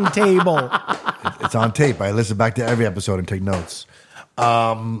fucking table. it's on tape. I listen back to every episode and take notes.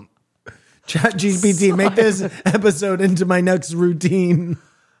 ChatGPT, make this episode into my next routine.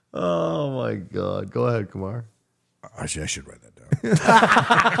 Oh my God. Go ahead, Kumar. Actually, I should write that down.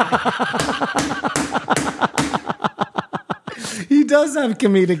 He does have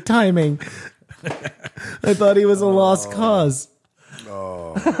comedic timing. I thought he was a lost cause.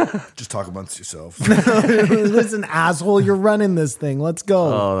 Just talk amongst yourselves. Listen, asshole, you're running this thing. Let's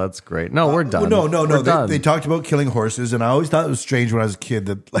go. Oh, that's great. No, we're done. Well, no. We're done. They talked about killing horses, and I always thought it was strange when I was a kid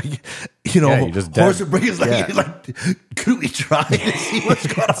that, like, Yeah, you just horse dead. would bring us like, Yeah. like, could we try to see what's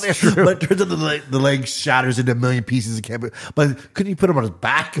going on there? But it turns out the leg shatters into a million pieces. And can't. But couldn't you put him on his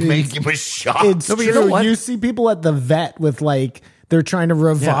back and make him a shot? It's but true. you know what? You see people at the vet with like they're trying to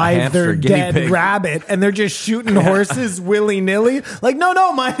revive hamster, their guinea dead pig. rabbit, and they're just shooting horses willy nilly. Like, no,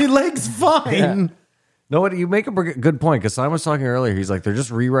 my leg's fine. Yeah. No, what you make a good point because Simon was talking earlier. He's like, they're just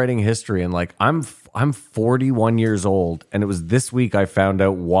rewriting history, and like, I'm 41 years old, and it was this week I found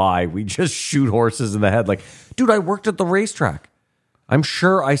out why we just shoot horses in the head. Like, dude, I worked at the racetrack. I'm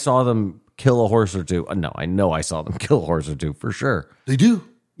sure I saw them kill a horse or two. No, I know I saw them kill a horse or two for sure. They do.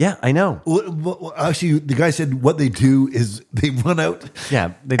 Yeah, I know. Well, actually, the guy said what they do is they run out.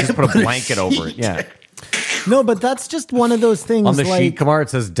 Yeah, they just put a blanket over it. Yeah. No, but that's just one of those things. On the like, sheet, Kamar, it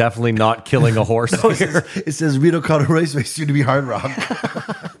says definitely not killing a horse here. It says Reno Colorado Raceway, soon to be Hard Rock.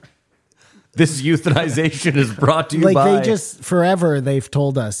 This euthanization is brought to you Like by. they just forever they've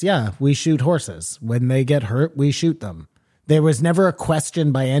told us, yeah, we shoot horses. When they get hurt, we shoot them. There was never a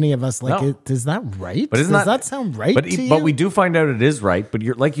question by any of us like, No. is that right? But isn't Does that sound right But, to you? but we do find out it is right. But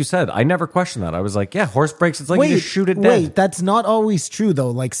you're like you said, I never questioned that. I was like, yeah, horse breaks. It's like you just shoot it dead. Wait, that's not always true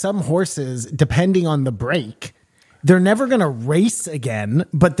though. Like some horses, depending on the break, they're never going to race again,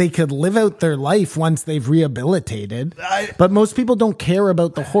 but they could live out their life once they've rehabilitated. But most people don't care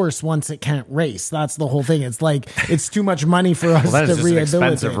about the horse once it can't race. That's the whole thing. It's like, it's too much money for us Well, that to is just an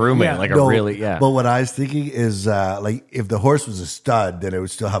rehabilitate. expensive rooming. Yeah. Like No, a really, yeah. But what I was thinking is, like, if the horse was a stud, then it would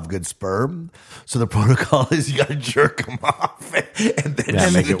still have good sperm. So the protocol is you got to jerk him off and then Yeah,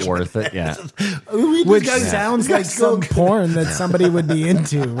 make it worth it. Yeah. Which sounds like some porn that somebody would be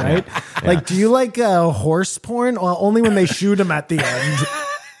into, right? Like, do you like horse porn? Well, only when they shoot him at the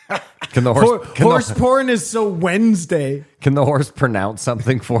end. Can the horse, Horse porn is so Wednesday. can the horse pronounce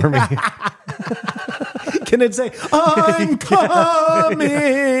something for me? Can it say, I'm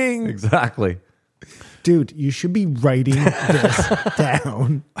coming? Exactly. Dude, you should be writing this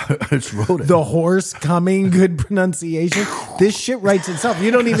down. I just wrote it. The horse coming, good pronunciation. This shit writes itself.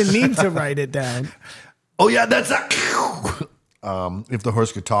 You don't even need to write it down. Oh yeah, that's a. If the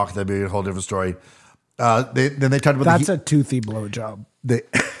horse could talk, that'd be a whole different story. Then they talked about That's a toothy blowjob.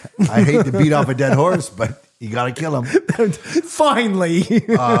 I hate to beat off a dead horse, but you got to kill him. Finally.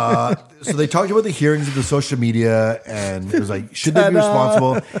 So they talked about the hearings of the social media, and it was like, should they be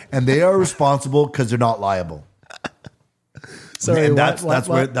responsible? And they are responsible because they're not liable. Sorry, and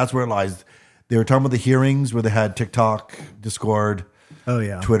what? that's where it lies. They were talking about the hearings where they had TikTok, Discord, Oh,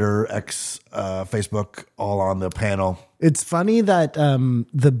 yeah. Twitter, X, Facebook, all on the panel. It's funny that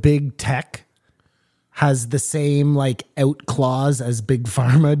the big tech has the same like out clause as Big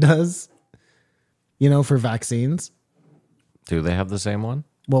Pharma does, you know, for vaccines. Do they have the same one?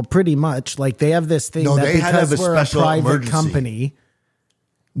 Well, pretty much. Like they have this thing No, that they had to because have a we're a special private emergency. company,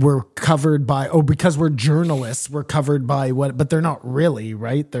 we're covered by, because we're journalists, we're covered by what, but they're not really,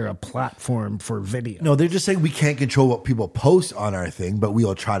 right? They're a platform for video. No, they're just saying we can't control what people post on our thing, but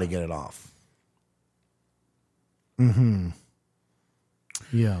we'll try to get it off.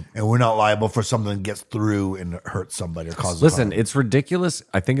 Yeah. And we're not liable for something that gets through and hurts somebody or causes Listen, harm. it's ridiculous.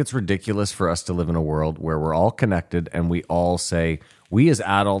 I think it's ridiculous for us to live in a world where we're all connected and we all say, we as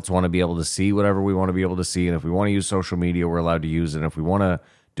adults want to be able to see whatever we want to be able to see. And if we want to use social media, we're allowed to use it. And if we want to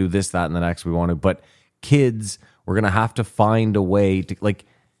do this, that, and the next, we want to. But kids, we're going to have to find a way to, like,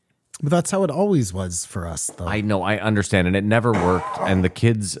 But that's how it always was for us, though. I know, I understand. And it never worked. And the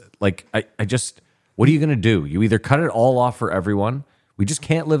kids, like, I just, what are you going to do? You either cut it all off for everyone. We just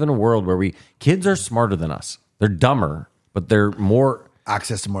can't live in a world where kids are smarter than us. They're dumber, but they're more,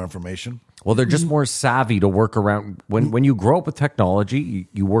 Access to more information. well, they're just more savvy to work around. When you grow up with technology,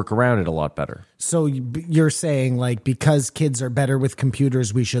 you work around it a lot better. So you're saying, like, because kids are better with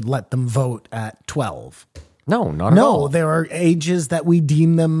computers, we should let them vote at 12? No, not at all. No, there are ages that we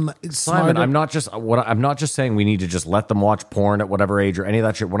deem them Simon, smarter. I'm not just saying we need to just let them watch porn at whatever age or any of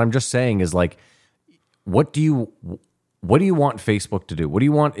that shit. What I'm just saying is, like, what do you want Facebook to do? What do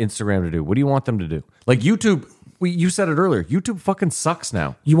you want Instagram to do? What do you want them to do? Like YouTube, you said it earlier. YouTube fucking sucks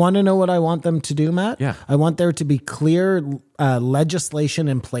now. You want to know what I want them to do, Matt? Yeah. I want there to be clear legislation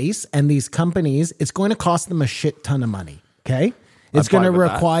in place, and these companies, it's going to cost them a shit ton of money. Okay. It's fine going to with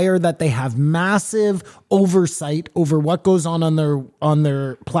that. require that they have massive oversight over what goes on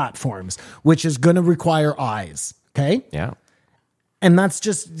their platforms, which is going to require eyes. Okay. Yeah. And that's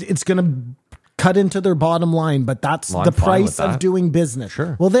just, it's going to cut into their bottom line, but that's Well, the I'm fine with price of that. doing business.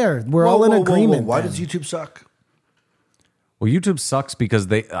 Sure. Well, we're all in agreement. Why then. does YouTube suck? Well, YouTube sucks because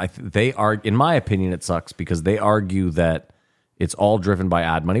they are, in my opinion, it sucks because they argue that it's all driven by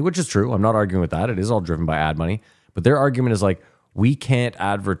ad money, which is true. I'm not arguing with that. It is all driven by ad money. But their argument is like, we can't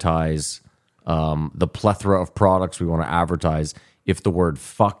advertise the plethora of products we want to advertise if the word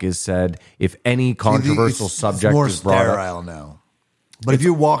fuck is said, if any controversial subject it's more is brought up. sterile now. But if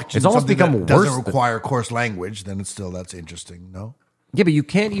you're watching it's almost something become that doesn't worse than- require coarse language, then that's interesting. No, Yeah, but you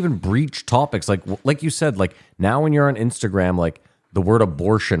can't even breach topics like you said. Like now, when you're on Instagram, like the word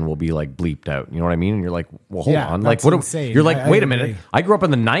abortion will be like bleeped out. You know what I mean? And you're like, well, hold Yeah, on. Like, that's what? insane. You're like, I wait a agree. minute. I grew up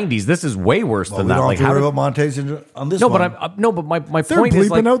in the '90s. This is way worse well, than we that. don't Like, have to how worry did- about Montes on this no, one. but my They're point bleeping is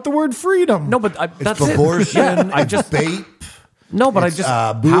like, out the word freedom. no, but that's it. abortion. Yeah, I just Bape. no, but It's,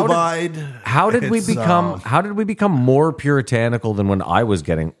 how boob-eyed. did we It's, become? How did we become more puritanical than when I was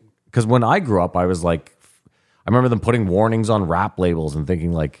getting? Because when I grew up, I was like, I remember them putting warnings on rap labels and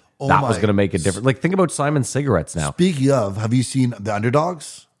thinking like Oh that was my- going to make a difference. Like think about Simon cigarettes now. Speaking of, have you seen The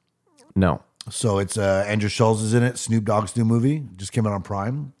Underdogs? No. So it's Andrew Schultz is in it. Snoop Dogg's new movie just came out on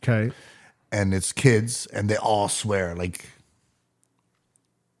Prime. Okay. and it's kids, and they all swear. Like,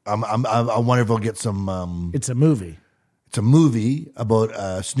 I wonder if we'll get some. It's a movie. It's a movie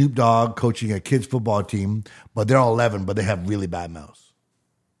about Snoop Dogg coaching a kids football team, but they're all 11, but they have really bad mouths.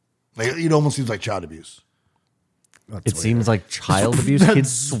 Like, it almost seems like child abuse. It seems like child abuse, kids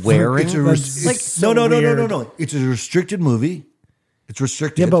swearing. No. It's a restricted movie. It's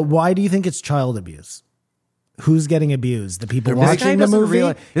restricted. Yeah, but why do you think it's child abuse? Who's getting abused? The people This guy watching the doesn't movie?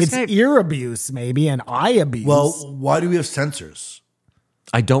 realize- this It's guy- ear abuse, maybe, and eye abuse. Well, why do we have censors?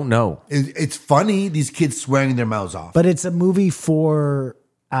 I don't know. It's funny, these kids swearing their mouths off. but it's a movie for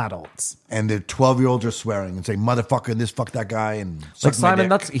adults. And the 12-year-olds are swearing and saying, motherfucker, and this, fuck that guy. And Like suck my Simon,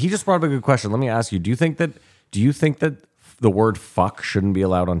 dick. he just brought up a good question. Let me ask you: Do you think that the word "fuck" shouldn't be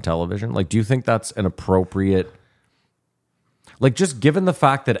allowed on television? Like, do you think that's an appropriate? Like, just given the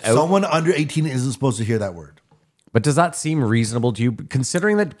fact that Someone under 18 isn't supposed to hear that word. But does that seem reasonable to you?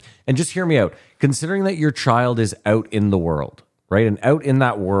 Considering that, and just hear me out, considering that your child is out in the world, right? And out in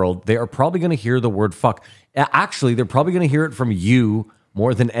that world, they are probably going to hear the word fuck. Actually, they're probably going to hear it from you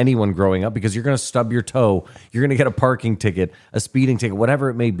more than anyone growing up because you're going to stub your toe. You're going to get a parking ticket, a speeding ticket, whatever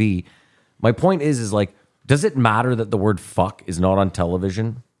it may be. My point is like, does it matter that the word fuck is not on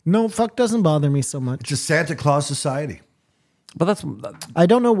television? No, fuck doesn't bother me so much. It's a Santa Claus society. But that's I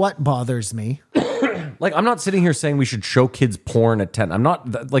don't know what bothers me. like, I'm not sitting here saying we should show kids porn at 10. I'm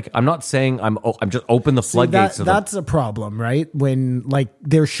not saying I'm just open the floodgates. That's a problem, right? When like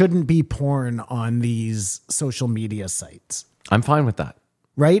there shouldn't be porn on these social media sites, I'm fine with that.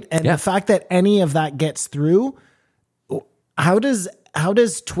 right? And Yeah. the fact that any of that gets through, how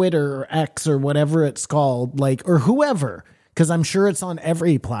does Twitter or X or whatever it's called, like, or whoever, because I'm sure it's on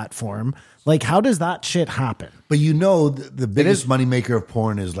every platform, like, how does that shit happen? But you know, the biggest moneymaker of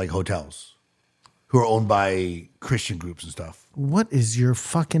porn is like hotels who are owned by Christian groups and stuff. What is your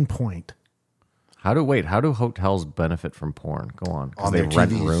fucking point? How do hotels benefit from porn? Go on. 'Cause On they their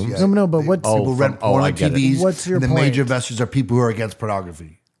rent TVs, rooms. yeah. No, but what's People rent porn I on get it. TVs. What's your and the point? major investors are people who are against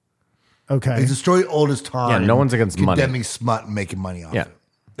pornography. okay? It's a story old as time. Yeah, no one's against money. condemning smut and making money off Yeah.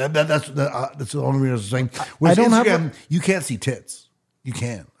 it. That's the only reason I'm saying. Whereas don't have Instagram, you can't see tits. You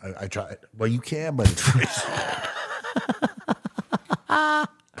can. I tried. Well, you can, but it's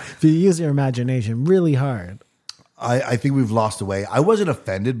If you use your imagination really hard. I think we've lost the way. I wasn't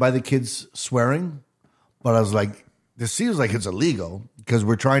offended by the kids swearing, but I was like, this seems like it's illegal because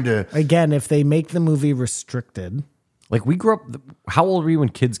we're trying to. Again, if they make the movie restricted, Like, we grew up. How old were you when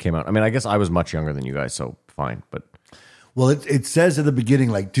Kids came out? I mean, I guess I was much younger than you guys, so fine. But Well, it says at the beginning,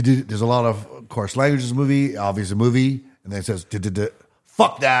 like, there's a lot of coarse language in this movie, obviously a movie, and then it says,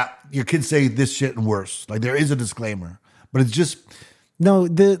 fuck that. Your kids say this shit and worse. Like, there is a disclaimer, but it's just. no,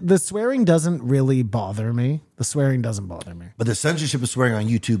 the swearing doesn't really bother me. The swearing doesn't bother me. But the censorship of swearing on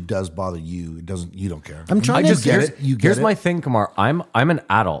YouTube does bother you. It doesn't. You don't care. I'm trying I to just get here's, it. You get here's it. my thing, Kamar. I'm an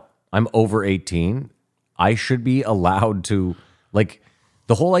adult. I'm over 18. I should be allowed to, like,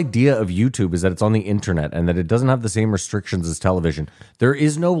 the whole idea of YouTube is that it's on the internet and that it doesn't have the same restrictions as television. There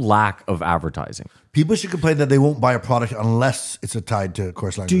is no lack of advertising. People should complain that they won't buy a product unless it's tied to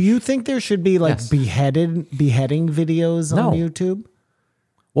coarse language. Do you think there should be like Yes. beheading videos No. on YouTube?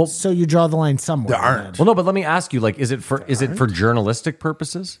 Well, So you draw the line somewhere. There aren't. well, no, but let me ask you, like, is it for journalistic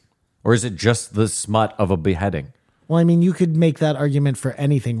purposes, or is it just the smut of a beheading? Well, I mean, you could make that argument for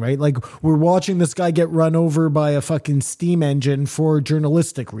anything, right? Like, we're watching this guy get run over by a fucking steam engine for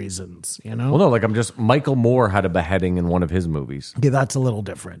journalistic reasons, you know? Well, no, like, Michael Moore had a beheading in one of his movies. Okay, that's a little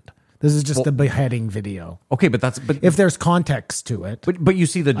different. This is just a beheading video. Okay, but If there's context to it. But you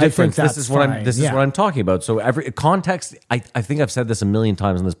see the think difference. that's This is what fine, this is yeah. what I'm talking about. So every context, I think I've said this a million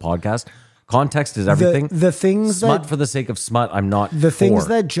times on this podcast. Context is everything. The things smut that for the sake of smut, I'm not the things for.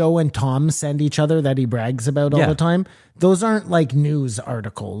 that Joe and Tom send each other that he brags about all Yeah. the time, those aren't like news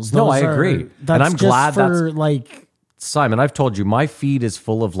articles. No, Those I are- agree. That's And I'm just glad for like Simon, I've told you my feed is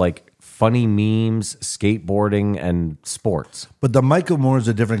full of like funny memes, skateboarding, and sports. But the Michael Moore is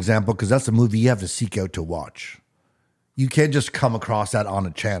a different example because that's a movie you have to seek out to watch. You can't just come across that on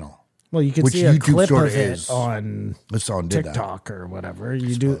a channel. well, you can Which see a YouTube clip sorta of it is. on This song did that. TikTok or whatever.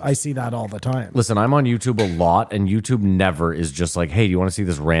 You do. I see that all the time. Listen, I'm on YouTube a lot, and YouTube never is just like, hey, do you want to see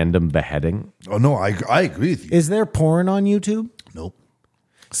this random beheading? Oh, no, I agree with you. Is there porn on YouTube? Nope.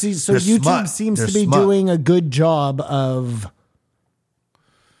 See, so There's YouTube smut. seems There's to be smut. doing a good job of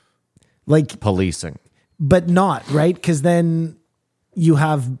like, Policing. but not right because then you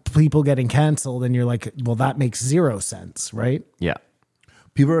have people getting canceled, and you're like, well, that makes zero sense, right? Yeah.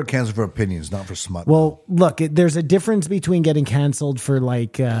 People are canceled for opinions, not for smut. Well, look, there's a difference between getting canceled for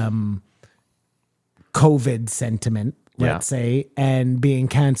like COVID sentiment, let's say, and being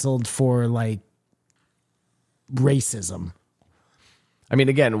canceled for like racism. I mean,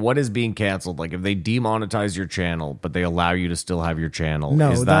 again, what is being canceled? Like if they demonetize your channel, but they allow you to still have your channel.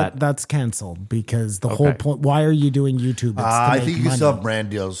 No, is that's canceled because the whole point. Why are you doing YouTube? It's to I make think you money. can still have brand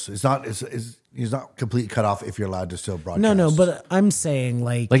deals. It's not complete cut off if you're allowed to still broadcast. No, but I'm saying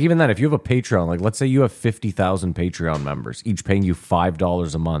like even then, if you have a Patreon, like let's say you have 50,000 Patreon members, each paying you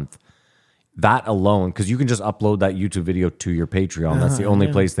 $5 a month. That alone, because you can just upload that YouTube video to your Patreon. That's the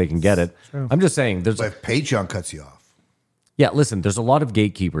only place they can get it. I'm just saying, But if Patreon cuts you off. Yeah, listen, there's a lot of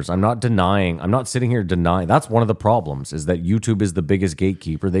gatekeepers. I'm not sitting here denying. That's one of the problems is that YouTube is the biggest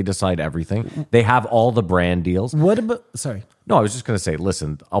gatekeeper. They decide everything. They have all the brand deals. what about? Sorry, No, I was just going to say,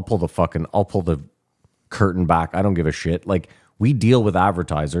 listen, I'll pull the curtain back. I don't give a shit. Like we deal with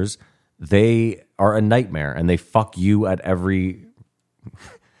advertisers. They are a nightmare and they fuck you at every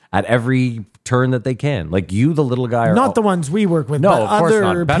turn that they can. Like you, the little guy, not the ones we work with. No, but of course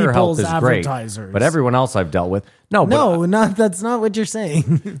other not. BetterHelp people's is great, advertisers. but everyone else I've dealt with, no, that's not what you're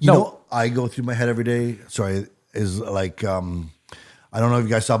saying. You know, I go through my head every day. Sorry, is like, I don't know if you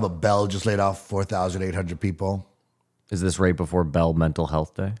guys saw, but Bell just laid off 4,800 people. Is this right before Bell Mental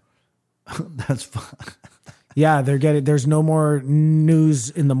Health Day? That's fine. Yeah, there's no more news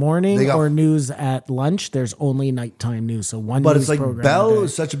in the morning They got- or news at lunch. There's only nighttime news. So one But news it's like program a Bell day.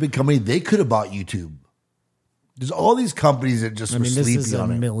 is such a big company. They could have bought YouTube. There's all these companies that just I were mean, this is sleeping a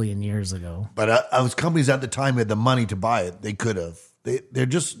on it. million years ago. But those companies at the time had the money to buy it. They could have. They're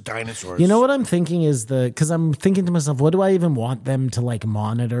just dinosaurs. You know what I'm thinking is because I'm thinking to myself, what do I even want them to like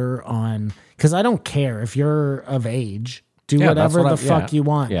monitor on? Because I don't care if you're of age. Do Yeah, that's whatever what the fuck you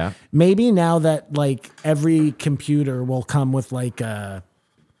want. Yeah. Maybe now that like every computer will come with like a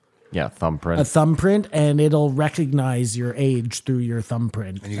thumbprint and it'll recognize your age through your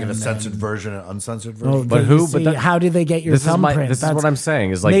thumbprint. And you get a censored version and uncensored Oh, version. But you who- see, but that- how do they get your This is thumbprint? this is what I'm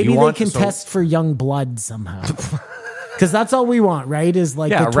saying. Is like maybe you want they can so- test for young blood somehow. Because that's all we want, right? Is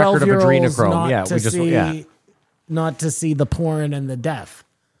like Yeah, the a record of 12-year-olds adrenochrome. not Yeah, to we just- see, yeah. not to see the porn and the death.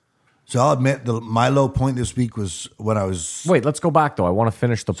 So I'll admit, my low point this week was when I was. Wait, let's go back though. I want to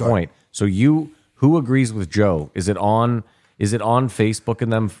finish the point. So who agrees with Joe? Is it on Facebook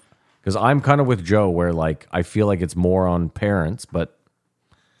and them? Because I'm kind of with Joe, where like I feel like it's more on parents, but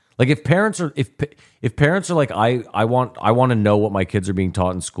like if parents are like I want to know what my kids are being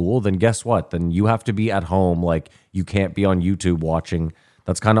taught in school, then guess what? Then you have to be at home. Like you can't be on YouTube watching.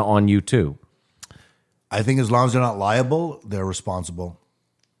 That's kind of on you too. I think as long as they're not liable, they're responsible.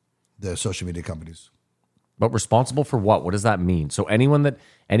 The social media companies. But responsible for what? What does that mean? So anyone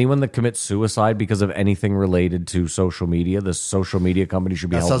that commits suicide because of anything related to social media, the social media company should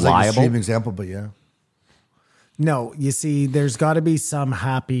be That held sounds like an liable. extreme example, but yeah. No, you see, there's got to be some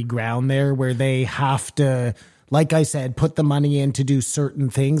happy ground there where they have to, like I said, put the money in to do certain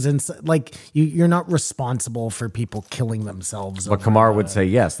things. And like you're not responsible for people killing themselves. But Kamar would say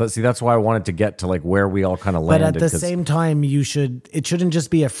yes. That's why I wanted to get to like where we all kind of But landed. at the 'cause- same time, it shouldn't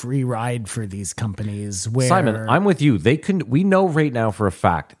just be a free ride for these companies. Where Simon, I'm with you. We know right now for a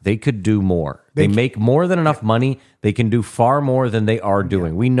fact they could do more. They make more than enough money. They can do far more than they are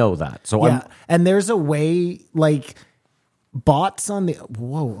doing. We know that. So yeah, and there's a way like bots on the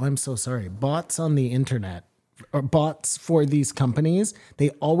bots on the internet or bots for these companies, they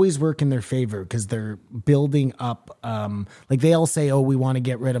always work in their favor because they're building up like they all say, oh, we want to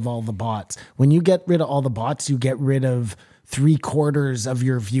get rid of all the bots. When you get rid of all the bots, you get rid of 3/4 of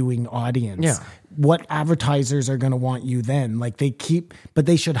your viewing audience. Yeah. What advertisers are going to want you then? Like but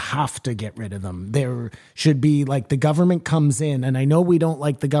they should have to get rid of them. There should be like the government comes in, and I know we don't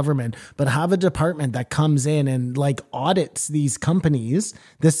like the government, but have a department that comes in and like audits these companies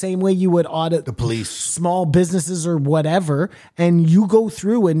the same way you would audit The police. small businesses or whatever. And you go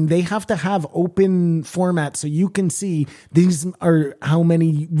through and they have to have open format so you can see these are how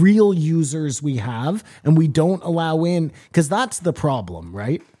many real users we have, and we don't allow in, because that's the problem,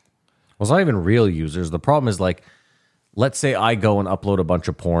 right? Well, it's not even real users. The problem is like, let's say I go and upload a bunch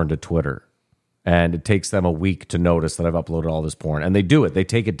of porn to Twitter and it takes them a week to notice that I've uploaded all this porn, and they do it. They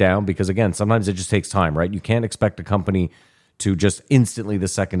take it down because again, sometimes it just takes time, right? You can't expect a company to just instantly, the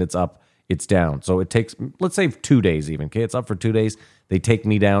second it's up, it's down. So it takes, let's say 2 days even. Okay. It's up for 2 days. They take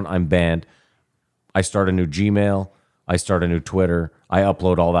me down. I'm banned. I start a new Gmail. I start a new Twitter. I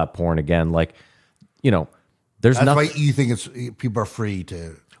upload all that porn again. Like, there's That's nothing. why you think people are free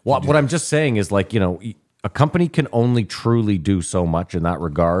to. What I'm just saying is like, a company can only truly do so much in that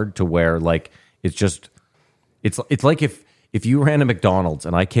regard to where like, it's like if you ran a McDonald's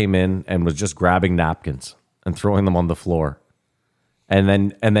and I came in and was just grabbing napkins and throwing them on the floor And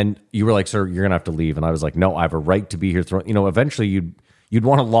then you were like, "Sir, you're gonna have to leave." And I was like, "No, I have a right to be here." Eventually you'd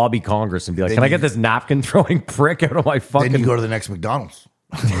want to lobby Congress and be like, Then "Can I you- get this napkin throwing prick out of my fucking?" Then you go to the next McDonald's.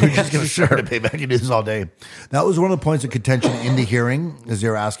 We're just going to start to pay back. You do this all day. That was one of the points of contention in the hearing, is they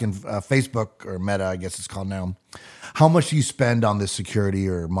were asking Facebook, or Meta, I guess it's called now, how much do you spend on this security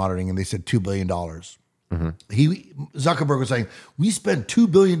or monitoring? And they said $2 billion. Zuckerberg was saying, we spend $2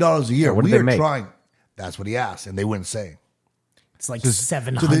 billion a year. what did We they are make? trying. That's what he asked, and they wouldn't say. It's like So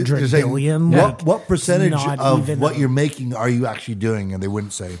 700 they're saying, billion. What percentage not of even what a- you're making are you actually doing? And they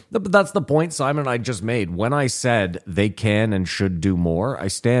wouldn't say. But that's the point Simon and I just made. When I said they can and should do more, I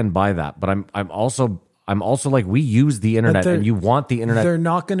stand by that. But I'm also like, we use the internet, they're- and you want the internet. They're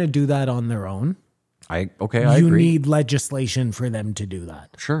not going to do that on their own. I You agree. need legislation for them to do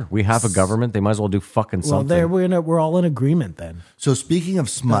that. Sure, we have a government. They might as well do fucking Well, something. we're all in agreement then. So speaking of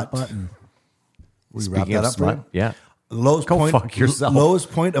smut, Button. we wrap Speaking that of up, smut, right? yeah. Lowest Go point, fuck yourself.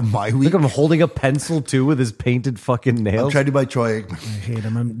 Lowest point of my week. Look at him holding a pencil too with his painted fucking I'm nails. tried to by Troy. I hate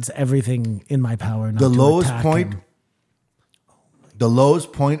him. It's everything in my power. Not The to lowest attack point. him. The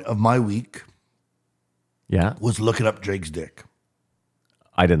lowest point of my week Yeah, was looking up Drake's dick.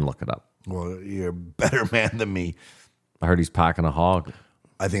 I didn't look it up. Well, you're a better man than me. I heard he's packing a hog.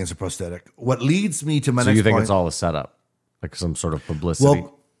 I think it's a prosthetic. What leads me to my So next you think point. it's all a setup, like some sort of publicity?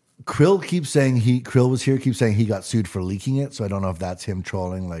 Well, Krill keeps saying Krill was here, keeps saying he got sued for leaking it. So I don't know if that's him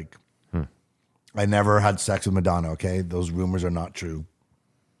trolling. Like, I never had sex with Madonna. Okay, those rumors are not true.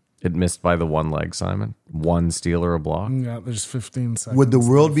 It missed by the one leg, Simon. One stealer a block. Yeah, there's 15 seconds. Would the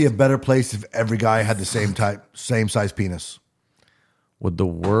world be a better place if every guy had the same size penis? Would the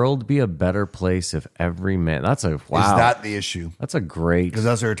world be a better place if every man? That's a wow. Is that the issue? That's a great. Because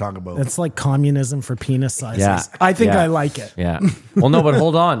that's what we're talking about. It's like communism for penis sizes. Yeah, I think yeah. I like it. Yeah. Well, no, but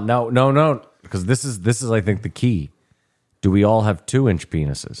hold on. No. Because this is I think the key. Do we all have 2-inch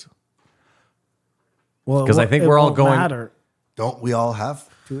penises? Well, 'Cause I think it we're all won't going- matter. Don't we all have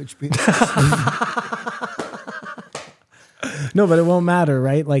 2-inch penis? No, but it won't matter,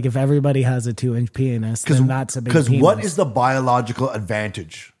 right? Like if everybody has a 2-inch penis, then that's a big Because penis what is the biological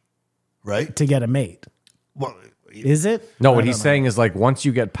advantage, right? to get a mate. Well, Is it? No, I what don't he's know. saying is like once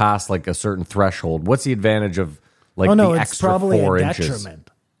you get past like a certain threshold, what's the advantage of like Oh no, the it's extra probably 4 a inches?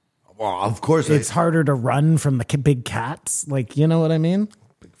 detriment. well, of course, It's harder to run from the big cats. Like, you know what I mean?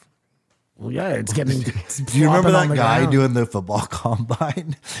 Well, yeah, it's getting. Do you remember that guy doing the football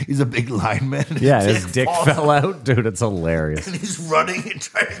combine? He's a big lineman. and Yeah, his his dick falls fell out, dude. It's hilarious. and he's running and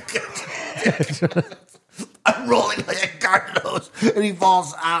trying to catch it. I'm rolling like a Carlos, and he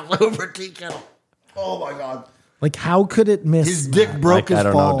falls out over tea kettle. Oh my god! Like, how could it miss? His dick broke his I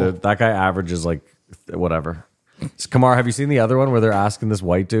don't fall. know, dude. That guy averages like whatever. Kamar, have you seen the other one where they're asking this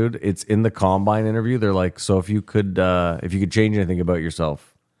white dude? It's in the combine interview. They're like, "So if you could change anything about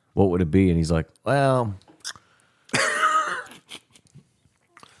yourself, what would it be?" And he's like, "Well,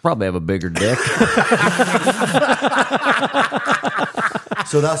 probably have a bigger dick."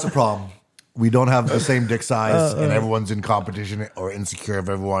 So that's the problem. We don't have the same dick size, and everyone's in competition or insecure of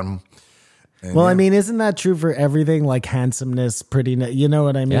everyone. And Well, yeah. I mean, isn't that true for everything? Like handsomeness, prettiness. You know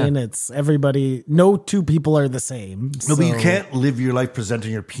what I mean? Yeah. It's everybody. No two people are the same. no, but you so- can't live your life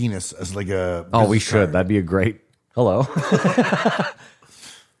presenting your penis as like a. Oh, we business should. card. That'd be a great. Hello.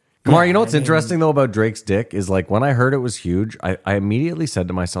 Kamar, you know what's interesting though about Drake's dick is like when I heard it was huge, I immediately said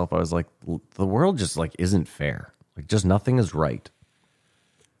to myself, I was like, the world just like isn't fair. Like just nothing is right.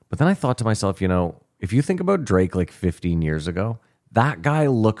 But then I thought to myself, you know, if you think about Drake like 15 years ago, that guy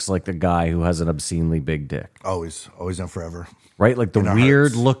looks like the guy who has an obscenely big dick, Always and forever. right? Like the In our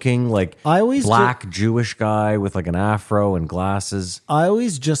weird hearts. looking, like I always black Jewish guy with like an afro and glasses. I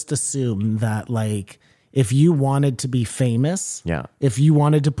always just assume that like if you wanted to be famous, Yeah. if you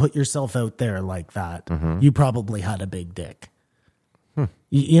wanted to put yourself out there like that, you probably had a big dick.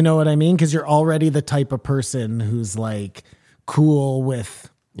 You know what I mean? Because you're already the type of person who's like cool with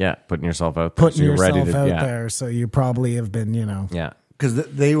Yeah, putting yourself out there. putting so you're yourself ready to, out yeah, there. So you probably have been, you know. Yeah. Because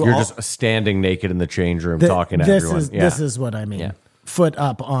they were You're all, just standing naked in the change room Th- talking to this everyone. is Yeah. this is what I mean. Yeah. Foot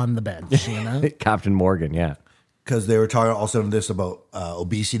up on the bench, you know. Captain Morgan, yeah. because they were talking also in this about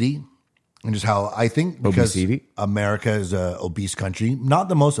obesity and just how I think because Obesity? America is a obese country, not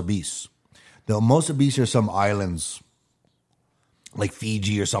the most obese. The most obese are some islands like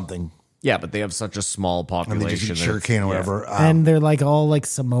Fiji or something, Yeah, but they have such a small and population. they just eat that sugar it's- cane or yeah. whatever. And they're like all like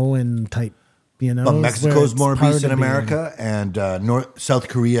Samoan type, you know. But where Mexico's it's more part obese than of being- America, and South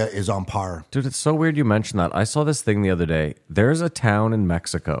Korea is on par. Dude, it's so weird you mentioned that. I saw this thing the other day. There's a town in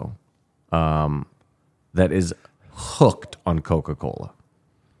Mexico that is hooked on Coca-Cola.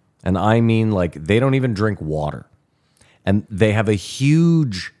 And I mean, like, they don't even drink water. and they have a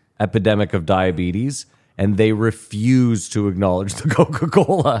huge epidemic of diabetes, and they refuse to acknowledge the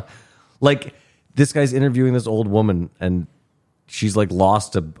Coca-Cola. Like, this guy's interviewing this old woman, and she's like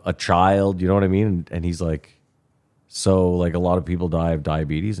lost a child, you know what I mean? And he's like, so like a lot of people die of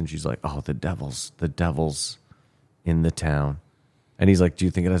diabetes, and she's like, oh, the devil's in the town. And he's like, do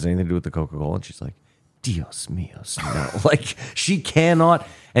you think it has anything to do with the Coca-Cola? And she's like, Dios míos, no. Like, she cannot.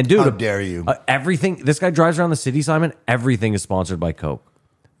 And dude, How dare you? Everything, this guy drives around the city, Simon, everything is sponsored by Coke.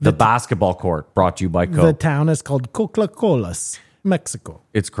 The basketball court brought to you by Coke. The town is called Coca-Colas, Mexico.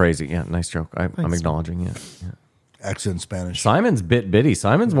 It's crazy. Yeah, nice joke. I'm acknowledging it. Yeah. Excellent Spanish. Simon's bitty.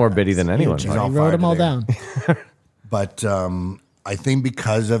 Simon's more bitty than anyone. He He's on wrote fire them all today. down. But I think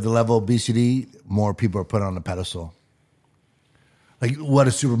because of the level of obesity, more people are put on a pedestal. Like what a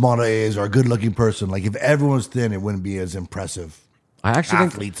supermodel is, or a good-looking person. Like if everyone's thin, it wouldn't be as impressive. I actually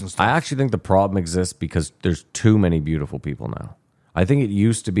Athletes and stuff. I actually think the problem exists because there's too many beautiful people now. I think it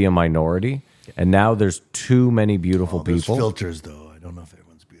used to be a minority, and now there's too many beautiful There's people. filters, though. I don't know if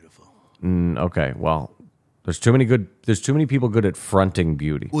everyone's beautiful. Okay, well, there's too many people good at fronting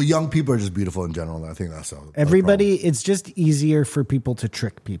beauty. Well, young people are just beautiful in general. I think that's how. Everybody, it's just easier for people to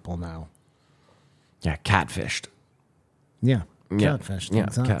trick people now. Yeah, catfished. Yeah. Yeah, Catfished. yeah,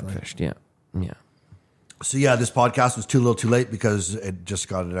 exactly. catfished. Yeah. So yeah, this podcast was too little, too late because it just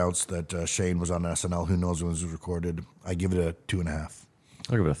got announced that Shane was on SNL. Who knows when it was recorded? I give it a 2.5.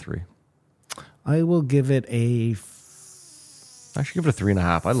 I'll give it a 3. I will give it a Actually, give it a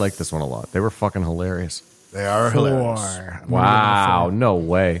 3.5. I like this one a lot. They were fucking hilarious. They are hilarious. 4. Wow, no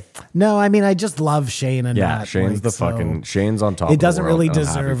way. No, I mean, I just love Shane and Yeah, Matt. Shane's like, the so fucking Shane's on top. It of the doesn't world, really and I'm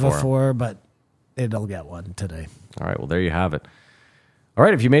happy deserve a for him. 4, but it'll get one today. All right, well, there you have it. All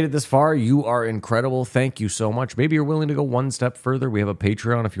right, if you made it this far, you are incredible. Thank you so much. Maybe you're willing to go one step further. We have a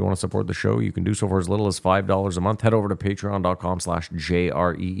Patreon. If you want to support the show, you can do so for as little as $5 a month. Head over to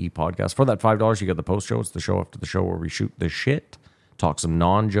patreon.com/JREE podcast. For that $5, you get the post show. It's the show after the show where we shoot the shit, talk some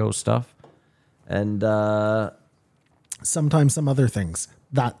non-Joe stuff, and Sometimes some other things.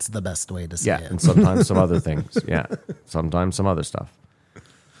 That's the best way to say it. and sometimes some other things. Yeah, sometimes some other stuff.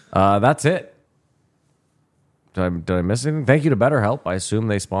 That's it. Did I miss anything? Thank you to BetterHelp. I assume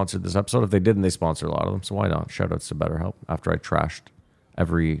they sponsored this episode. If they didn't, they sponsored a lot of them. So why not? Shout-outs to BetterHelp after I trashed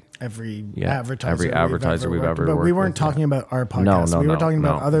every advertiser we've ever But we worked weren't with, talking about our podcast. We were talking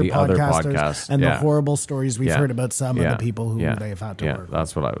about other the other podcasters podcasts, and the yeah. horrible stories we've Yeah. heard about some of Yeah. the people who Yeah. they've had to Yeah, work with.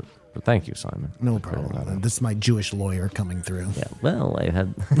 that's what I would. But thank you, Simon. No for clearing that problem. up. This is my Jewish lawyer coming through. Yeah, well, I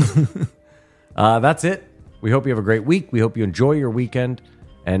had. That's it. We hope you have a great week. We hope you enjoy your weekend.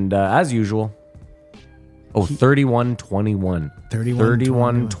 And as usual, 31-21.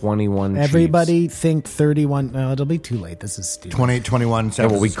 31-21. Everybody think 31. No, it'll be too late. This is stupid. 28-21 Yeah, San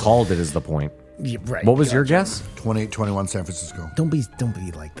well, we Francisco. called it is the point. Yeah, right. What was your Gotcha. guess? 28-21 San Francisco. Don't be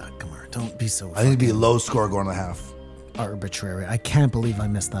like that, Kamar. Don't be so I think it'd be a low score going to half. arbitrary. I can't believe I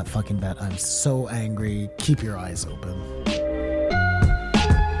missed that fucking bet. I'm so angry. Keep your eyes open.